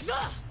行くぞ。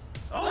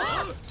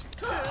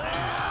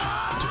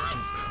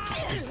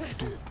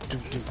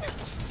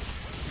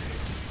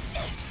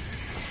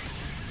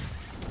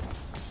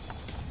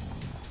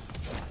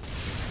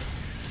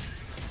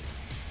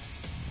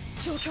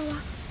状況は、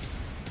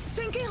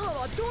先見班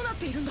はどうなっ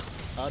ているんだ。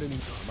アルミン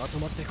とはまと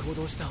まって行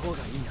動した方が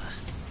いいな。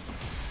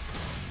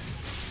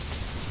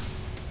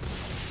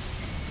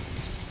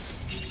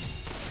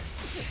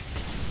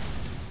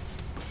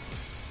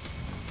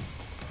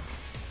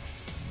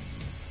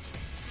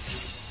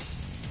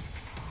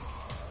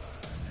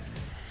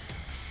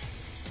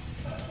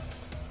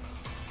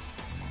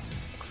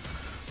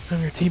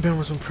Your team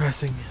members when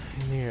pressing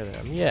near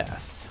them.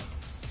 Yes.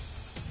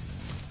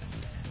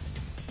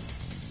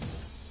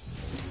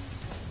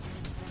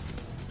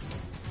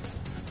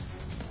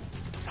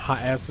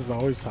 High S is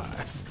always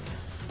highest.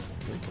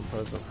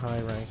 Composed of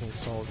high-ranking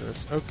soldiers.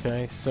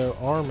 Okay, so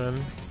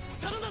Armin,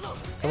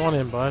 come on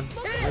in, bud.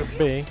 Where'd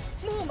B?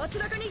 もう街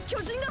中に巨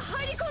人が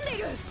入り込んでい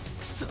る。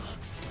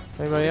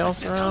 Anybody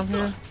else around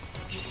here?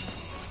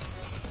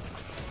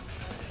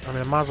 I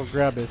mean, I might as well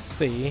grab his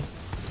C.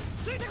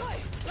 ついてこい。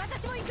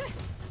私も行く。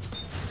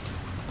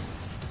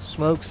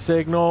 Smoke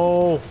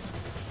signal.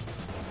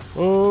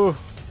 Oh.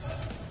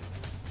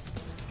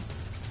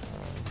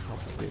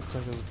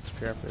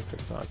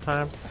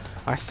 Times.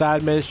 Our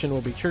side mission will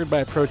be triggered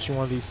by approaching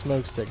one of these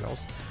smoke signals.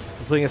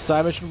 Completing a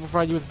side mission will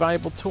provide you with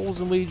valuable tools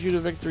and lead you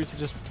to victory,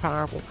 such as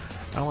powerful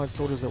allied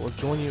soldiers that will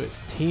join you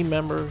as team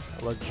members,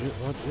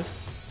 logisticians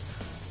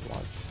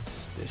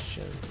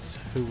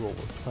who will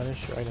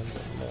replenish your items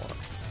and more.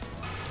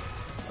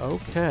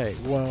 Okay,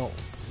 well,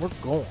 we're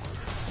going.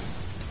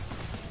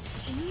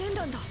 支援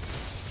団だ。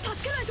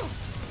助けないと。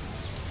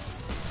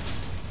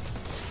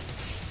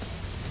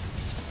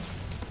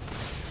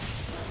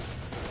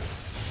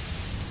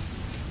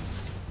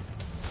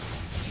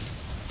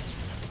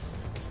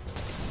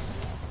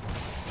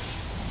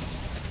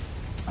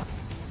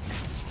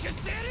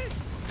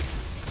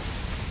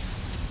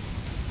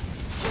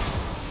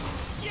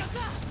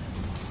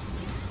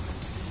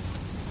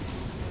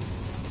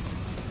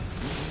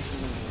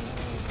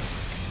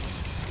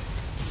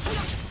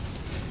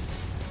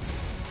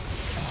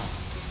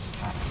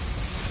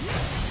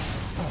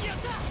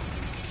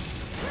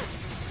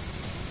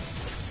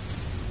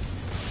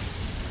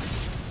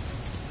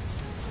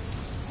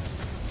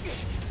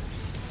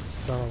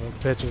 Son of a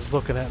bitch is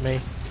looking at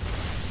me.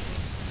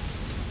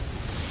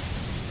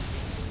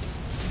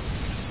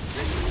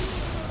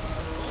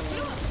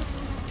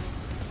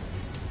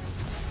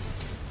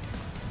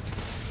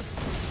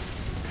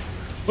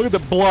 Look at the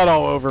blood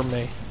all over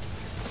me.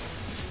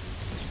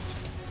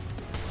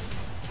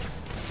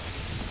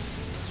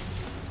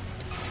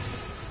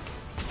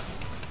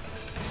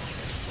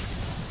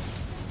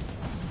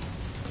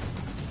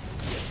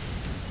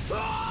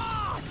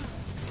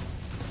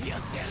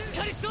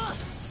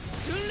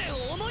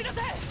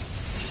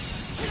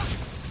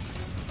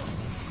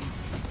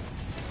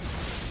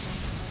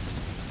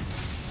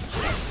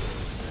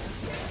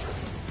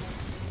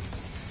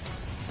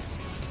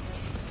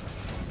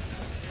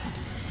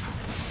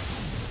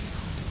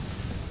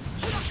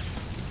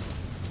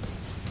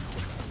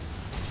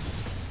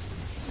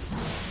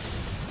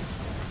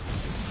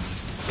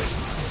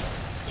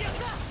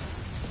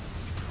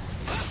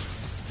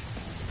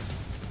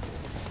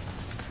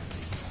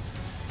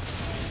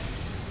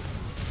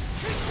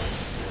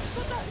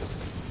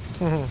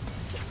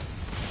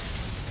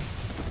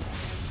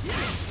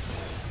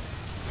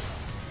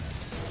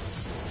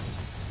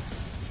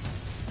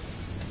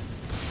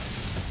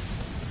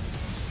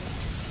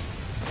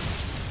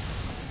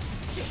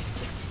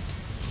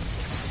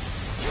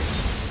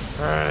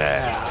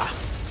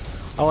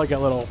 I like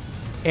that little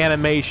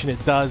animation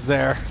it does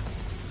there.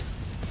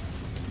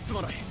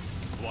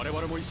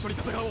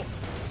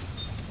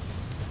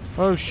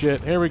 Oh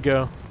shit, here we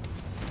go.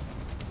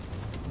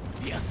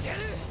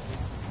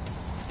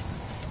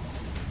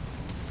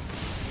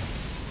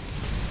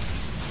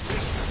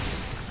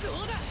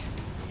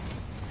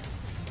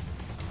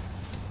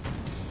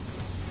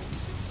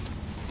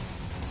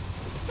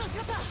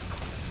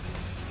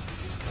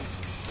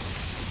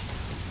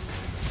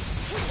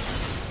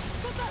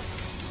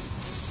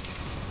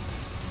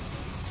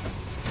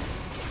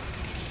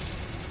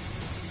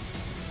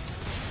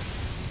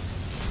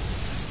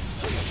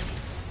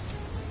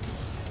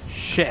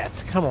 Shit,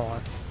 come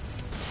on.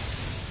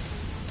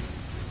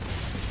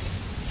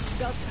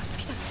 ガスが尽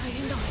きたら大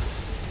変だ。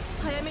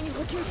早めに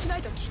補給しな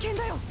いと危険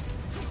だよ。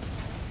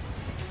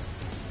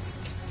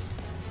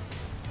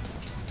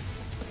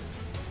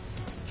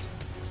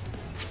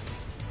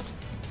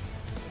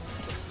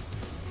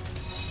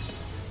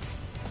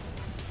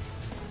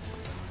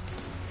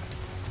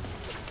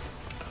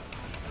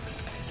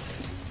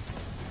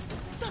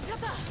助かっ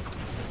た。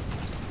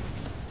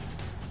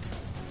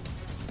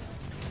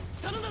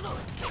頼んだぞ。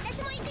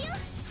私も行くよ。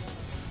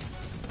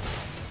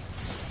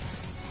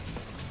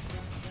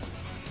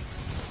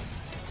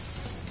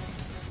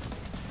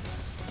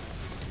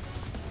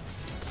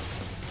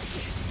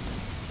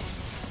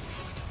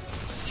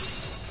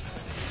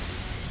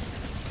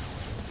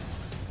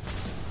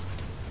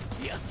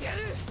やってや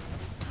る。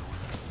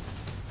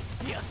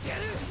やってや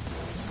る。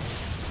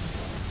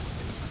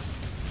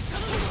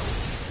頼むぞ。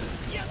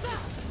やった。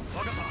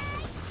分かった。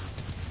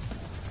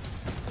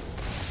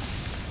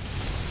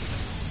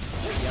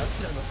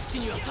奴らの好き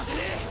にはさせね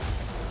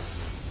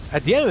え。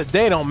 At the end of the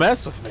day, don't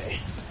mess with me.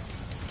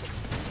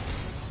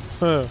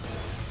 Huh.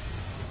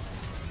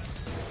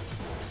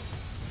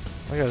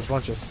 I got a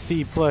bunch of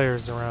C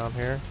players around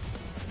here.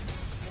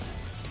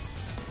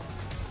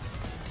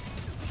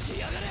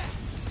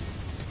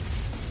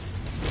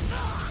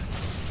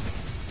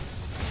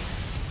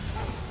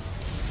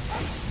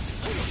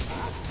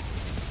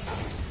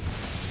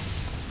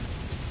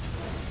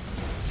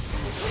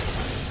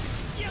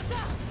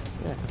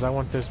 Yeah, because I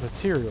want those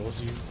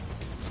materials, you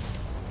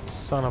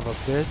son of a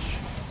bitch.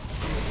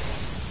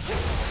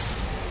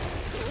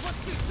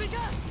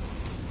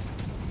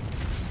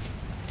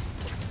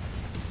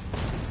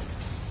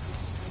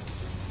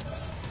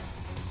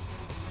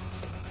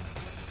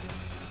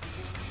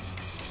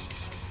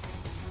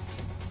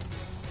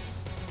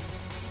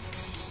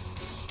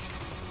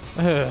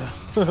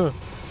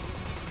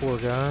 Poor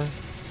guy.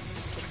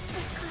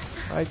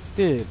 I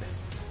did.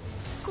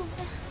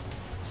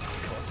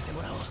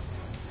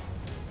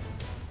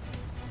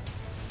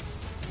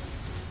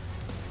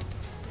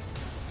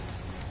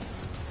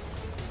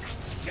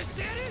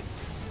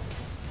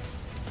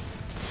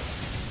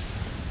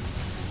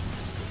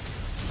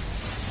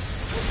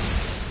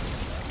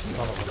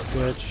 Son of a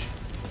bitch.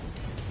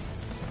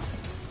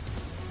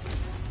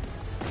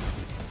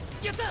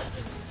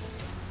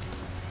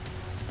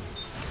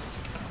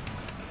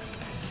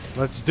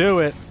 Let's do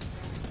it.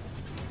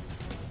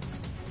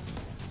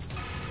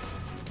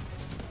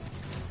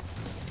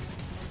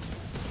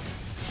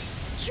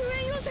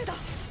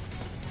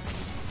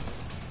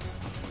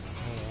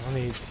 I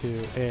need to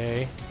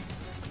A.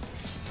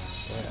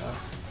 Yeah.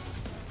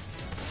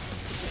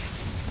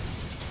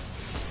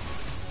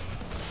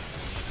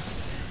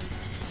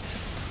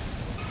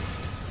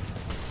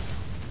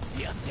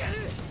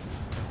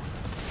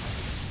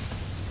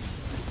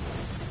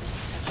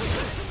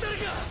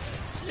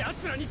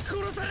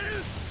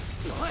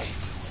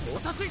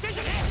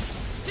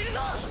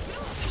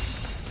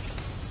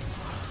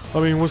 I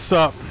mean, what's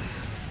up?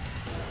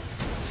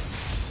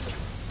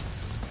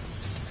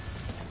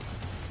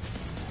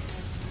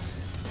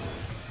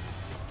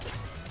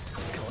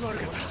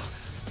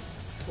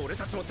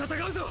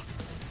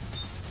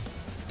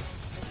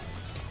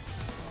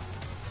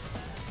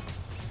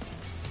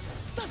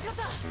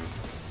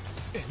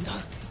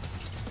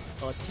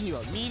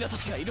ミーナた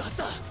ちがいるはず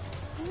だ。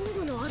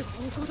本部のある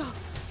方向だ。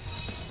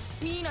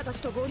ミーナた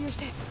ちと合流し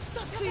て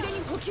ついでに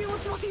補給を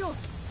済ませよう。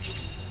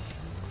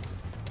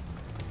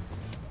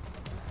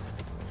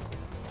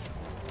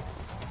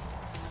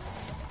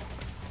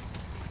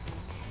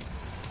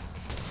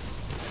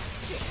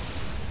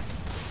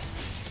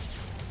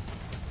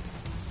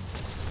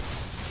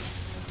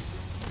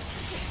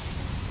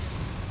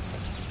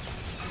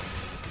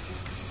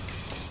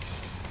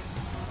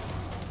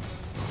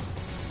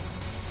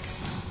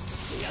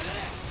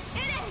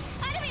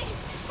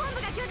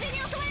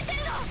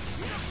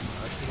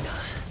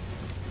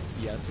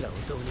奴らを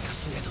どうにか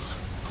しねえと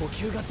補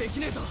給ができ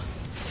ねえぞ。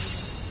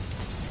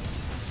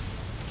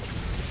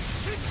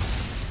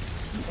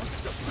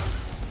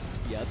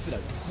奴ら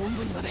が本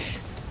部にまで。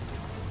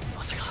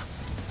まさか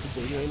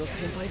ゼリエの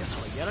先輩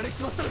方はやられ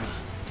ちまったのか。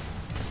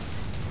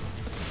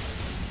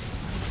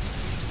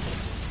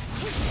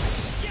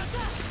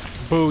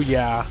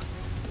Booyah.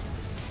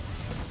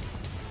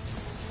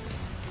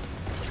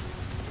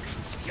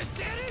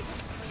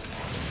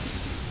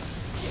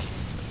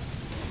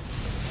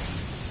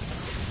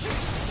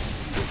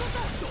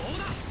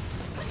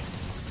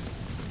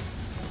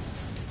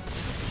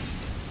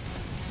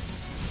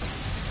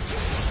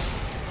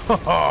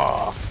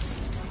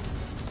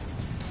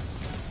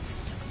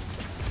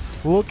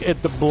 Look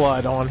at the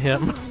blood on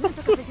him.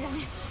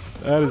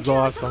 That is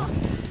awesome.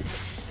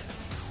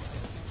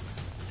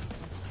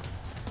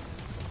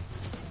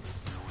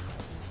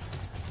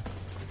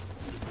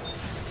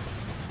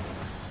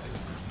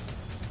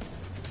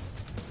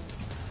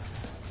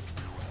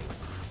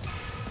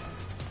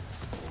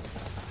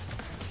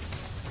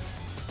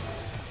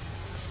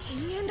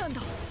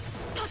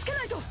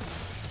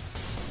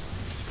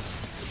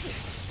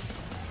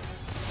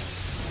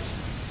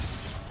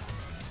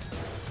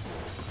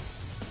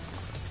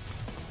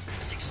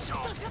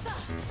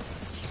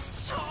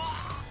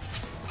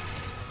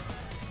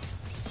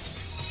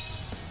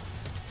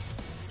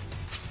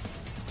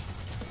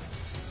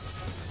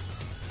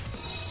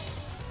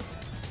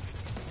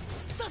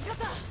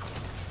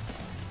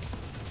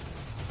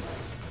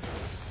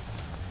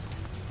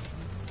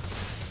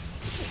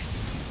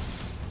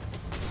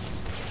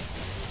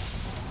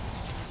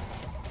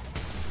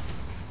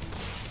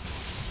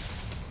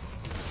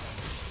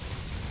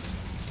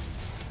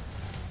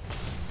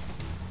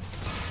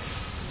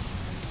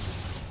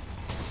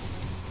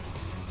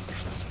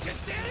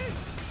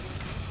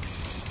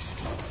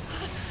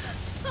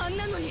あん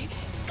なのに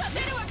勝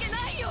てるわけ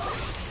ないよ。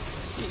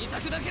死に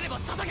たくなければ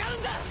戦うんだ。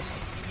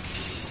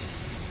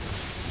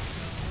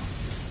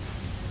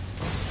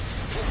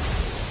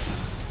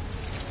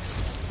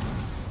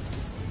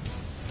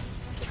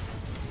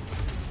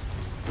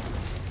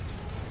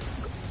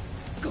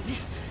ごめん、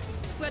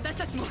私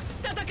たちも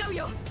戦う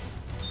よ。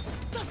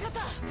助かっ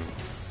た。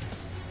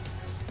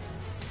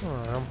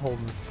I'm holding.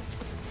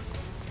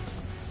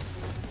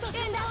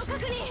 エンダーを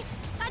確認。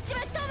あっち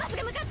はトーマス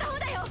が向かった方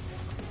だよ。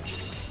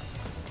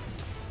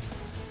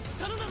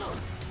頼んだぞ。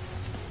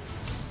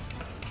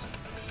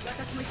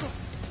私も行こう。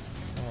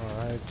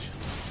 Alright.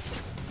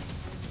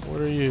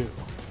 What are you?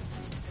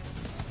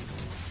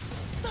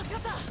 助か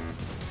った。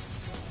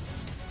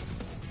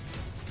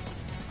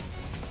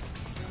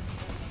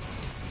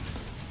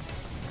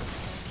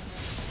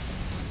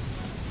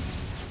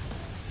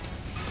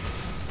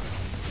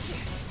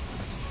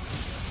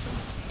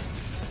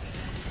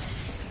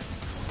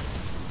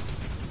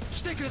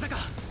来てくれたか。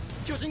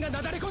巨人が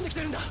なだれ込んでき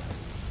てるんだ。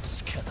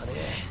仕方ね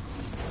え、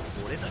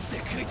俺たちで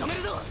食い止め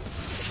るぞ。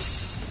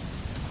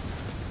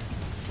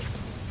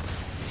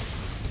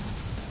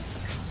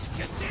口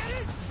消してや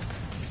る。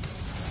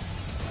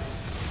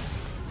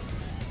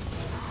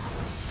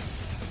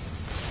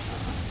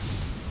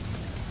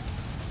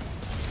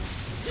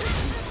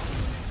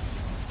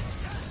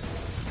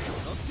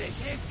このでけ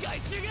え害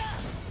虫が。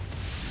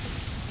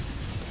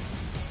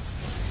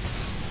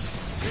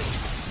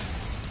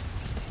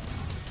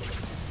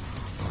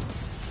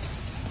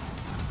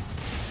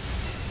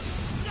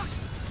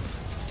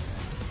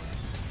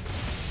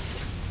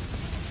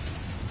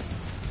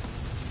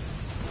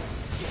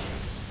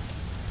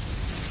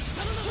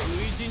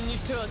に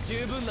しては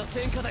十分な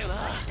戦果だよな。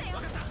分か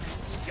った。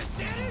口し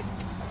てやる。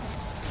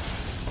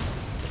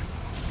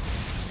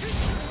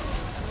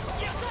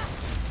やっ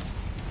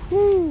た。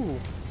Woo!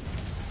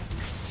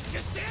 口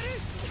してやる。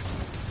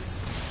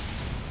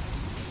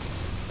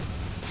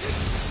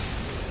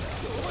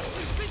どうも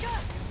追加。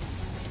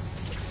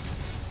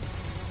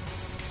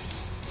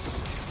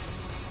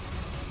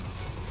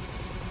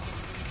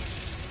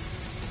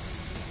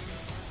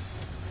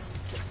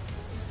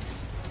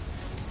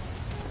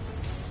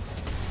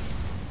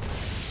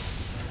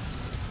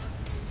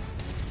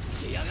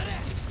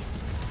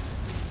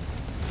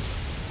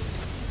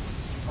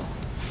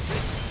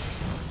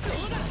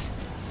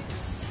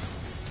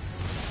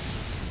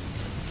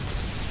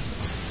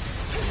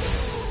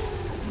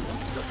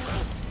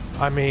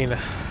I mean,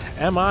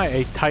 am I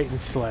a Titan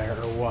Slayer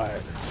or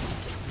what?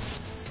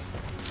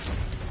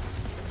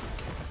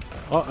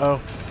 Uh-oh.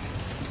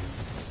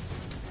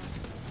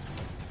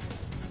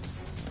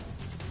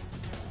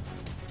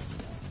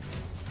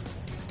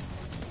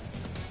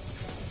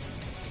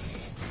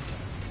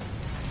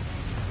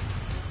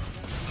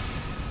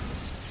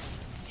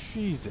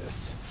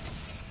 Jesus.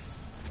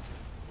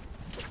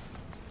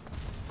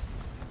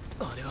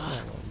 あれ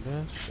は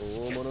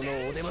大物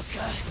のお出まし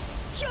か。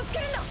気をつけ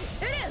るんだ、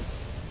エレン。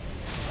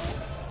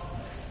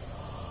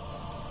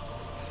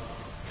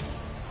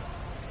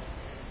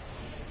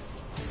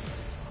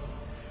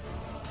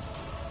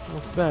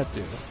What's that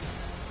do?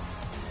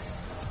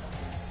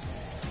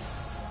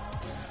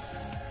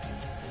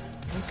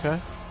 Okay.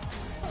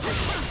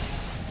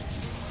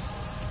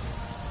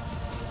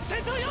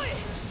 戦闘用意。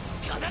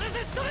必ず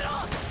仕留めろ。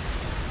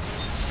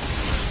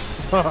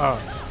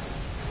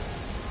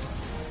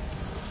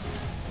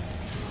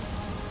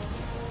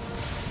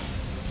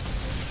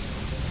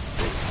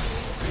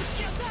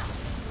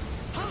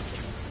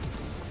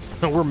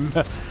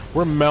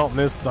we're melting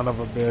this son of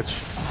a bitch.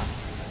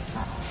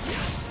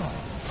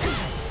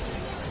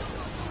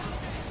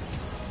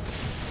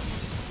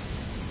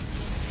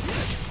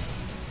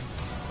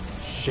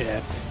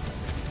 Shit.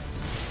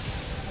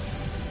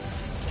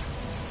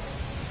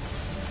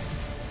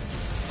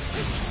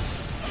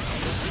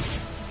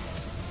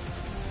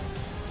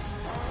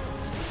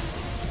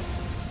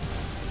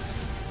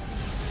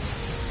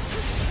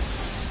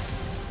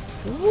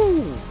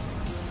 Woo!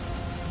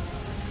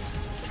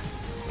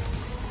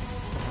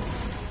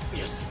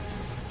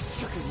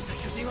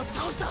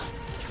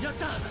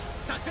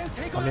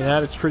 I mean,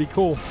 that is pretty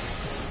cool.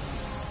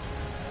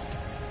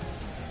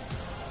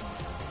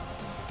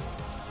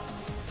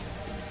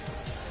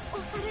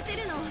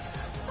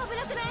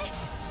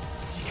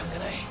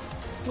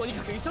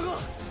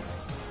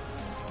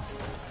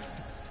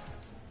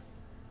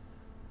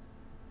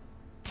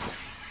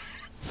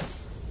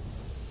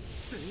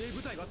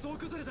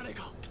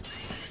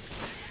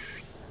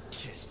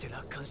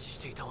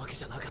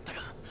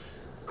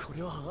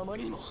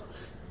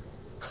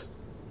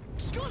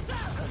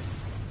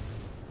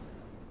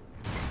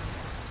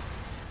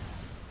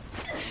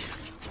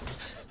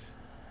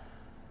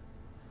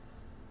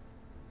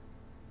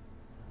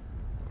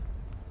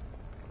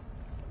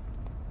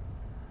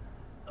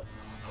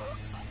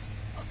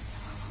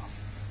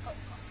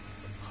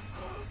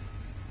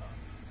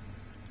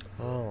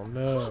 Oh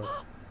no.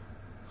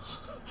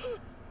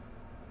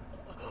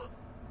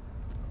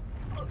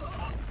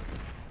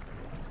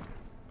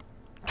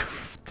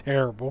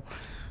 Terrible.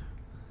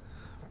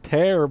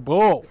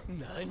 Terrible.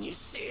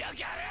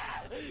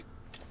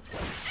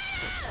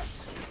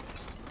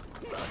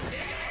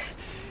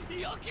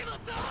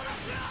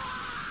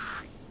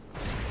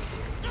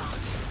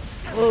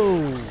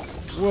 Whoa.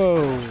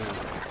 Whoa.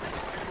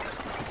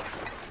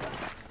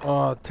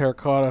 Oh,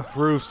 terracotta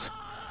roofs.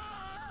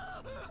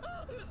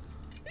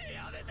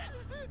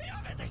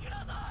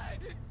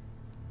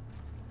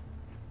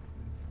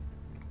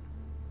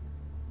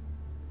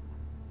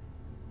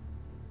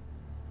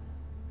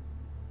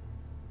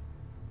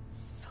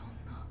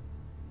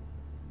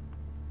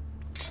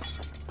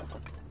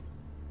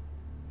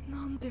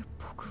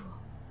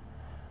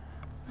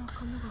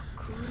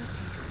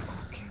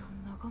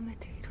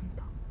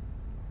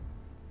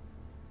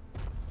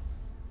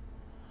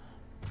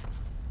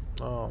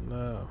 Oh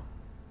no.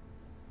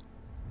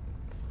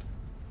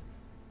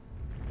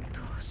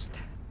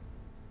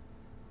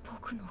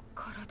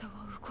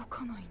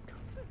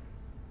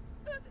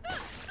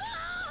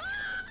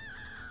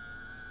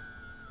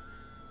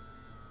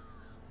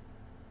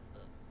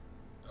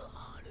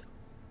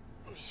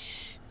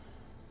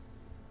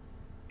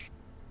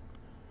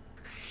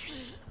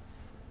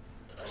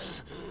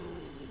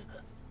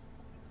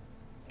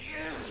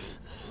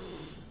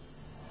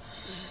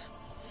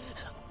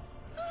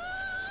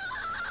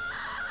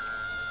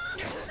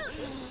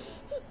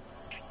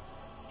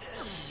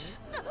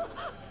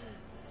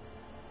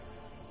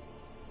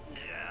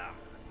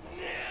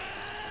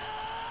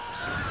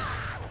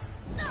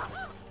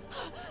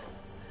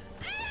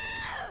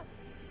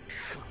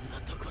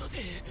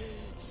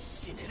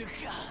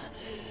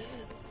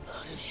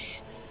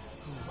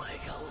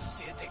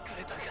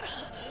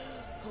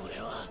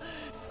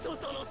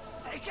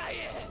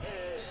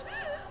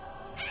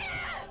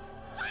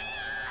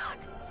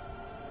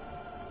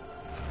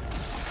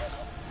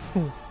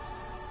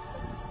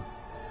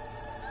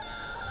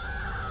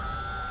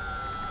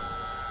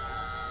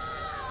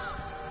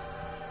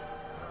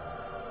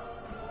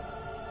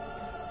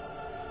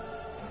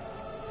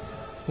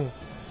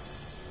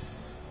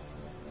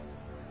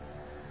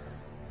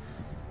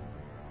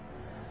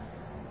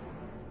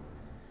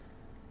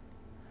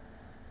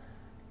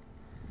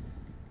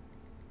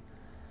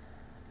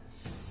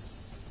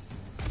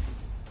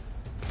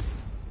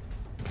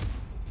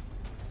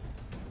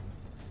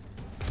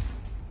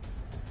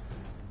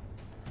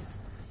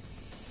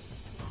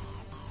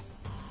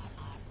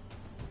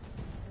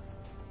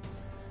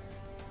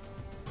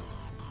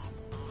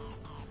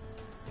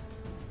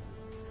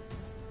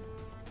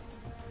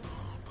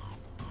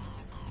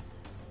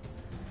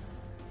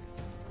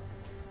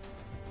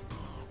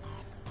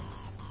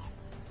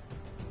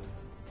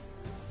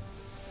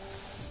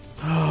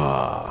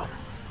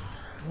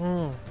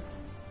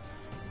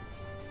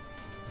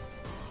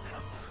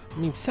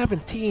 I mean,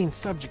 17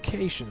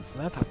 subjugations,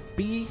 and that's a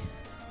B?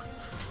 I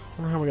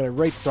don't know how we're gonna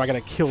rate. Do I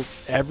gotta kill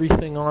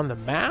everything on the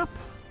map?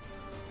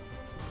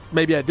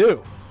 Maybe I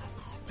do.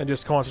 And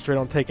just concentrate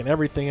on taking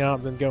everything out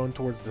and then going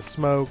towards the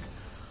smoke.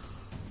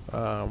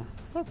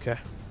 Okay.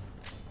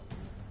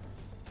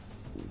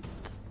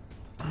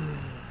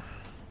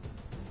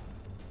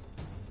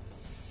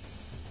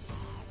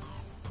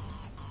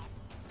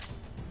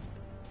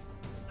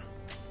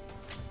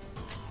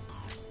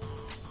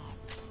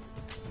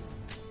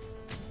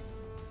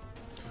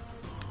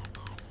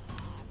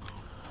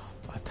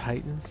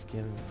 Titan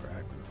skin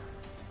fragment.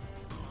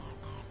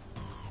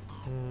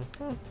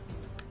 Mm-hmm.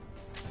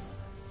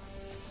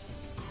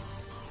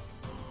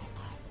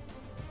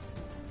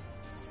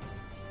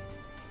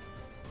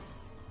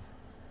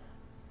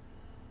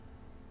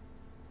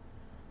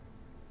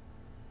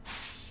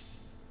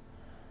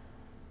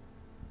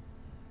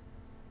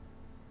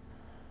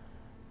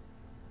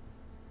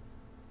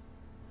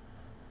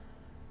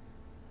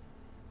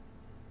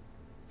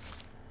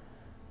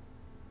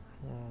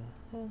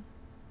 Mm-hmm.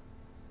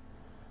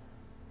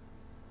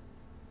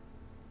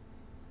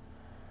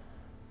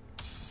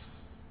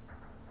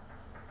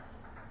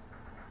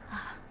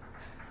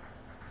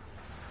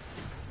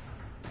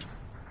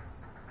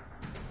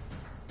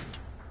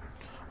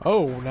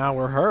 Oh, now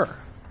we're her.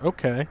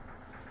 Okay.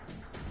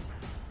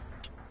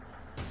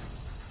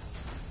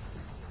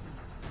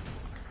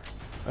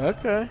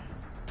 Okay.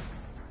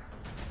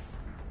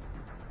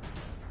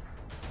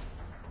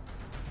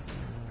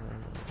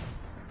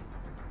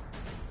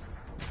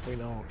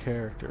 Between all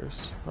characters.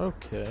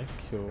 Okay,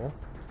 cool.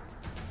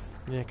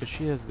 Yeah, because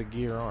she has the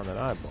gear on that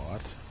I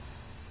bought.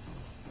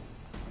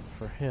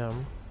 For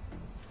him.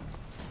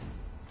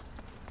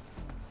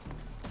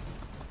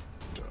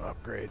 Go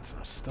upgrade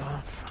some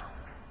stuff.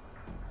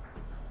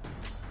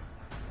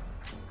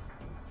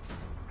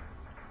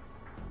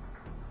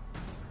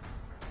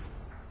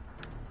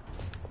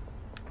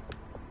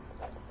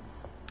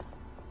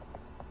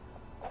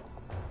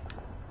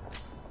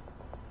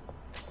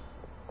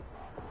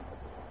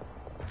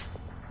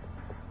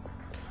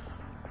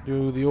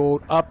 Do the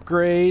old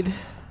upgrade.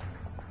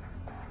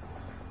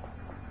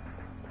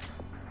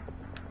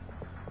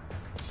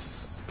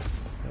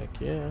 Heck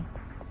yeah.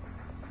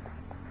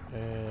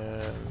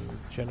 And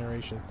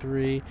Generation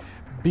 3.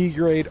 B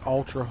grade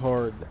ultra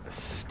hard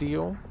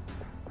steel.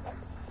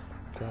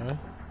 Okay.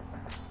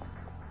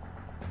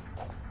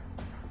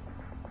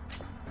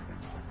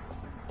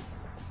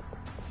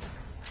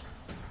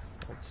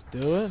 Let's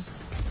do it.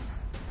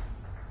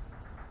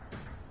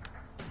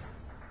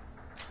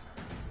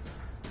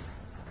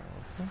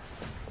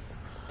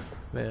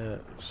 There's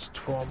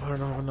 1,200. I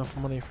don't have enough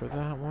money for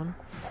that one.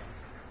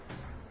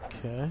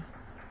 Okay.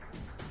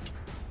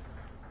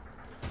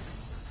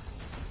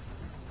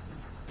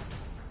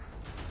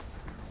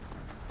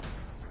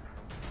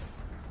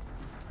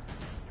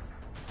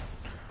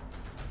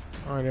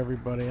 Alright,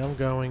 everybody, I'm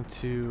going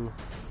to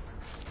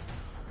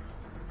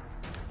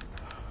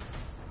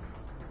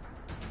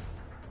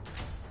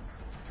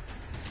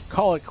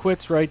call it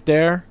quits right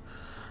there.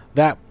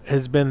 That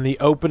has been the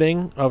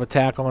opening of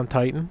Attack on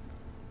Titan.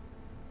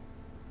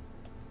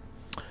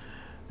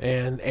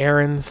 And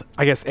Eren's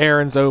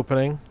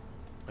opening.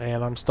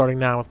 And I'm starting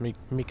now with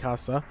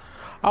Mikasa.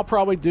 I'll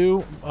probably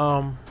do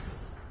some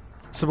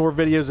more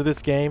videos of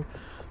this game.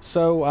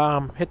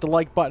 So hit the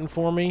like button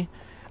for me.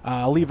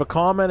 Leave a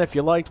comment if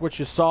you liked what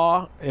you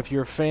saw, if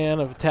you're a fan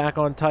of Attack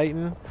on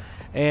Titan.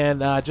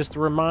 And just a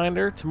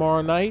reminder,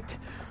 tomorrow night,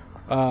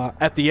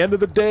 at the end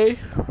of the day,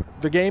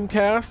 the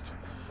Gamecast,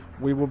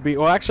 we will be...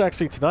 Well,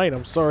 actually tonight.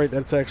 I'm sorry,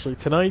 that's actually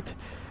tonight.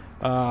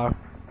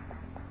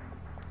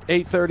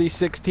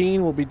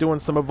 8:30-16, we'll be doing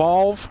some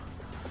Evolve.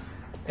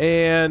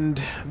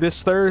 And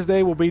this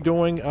Thursday, we'll be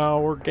doing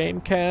our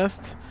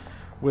Gamecast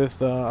with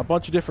a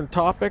bunch of different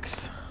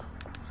topics.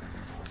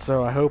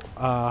 So I hope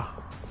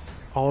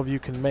all of you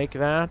can make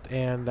that.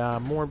 And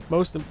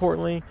most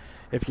importantly,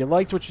 if you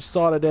liked what you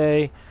saw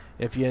today,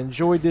 if you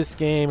enjoyed this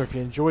game, if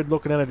you enjoyed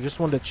looking at it, or just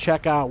wanted to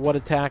check out what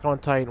Attack on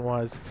Titan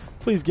was,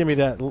 please give me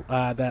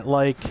that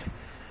like.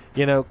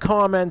 You know,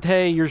 comment,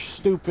 hey, you're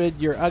stupid,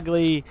 you're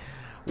ugly,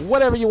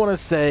 whatever you want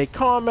to say.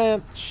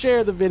 Comment,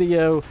 share the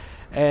video,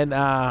 and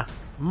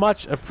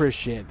much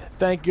appreciated.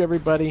 Thank you,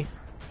 everybody.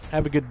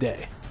 Have a good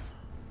day.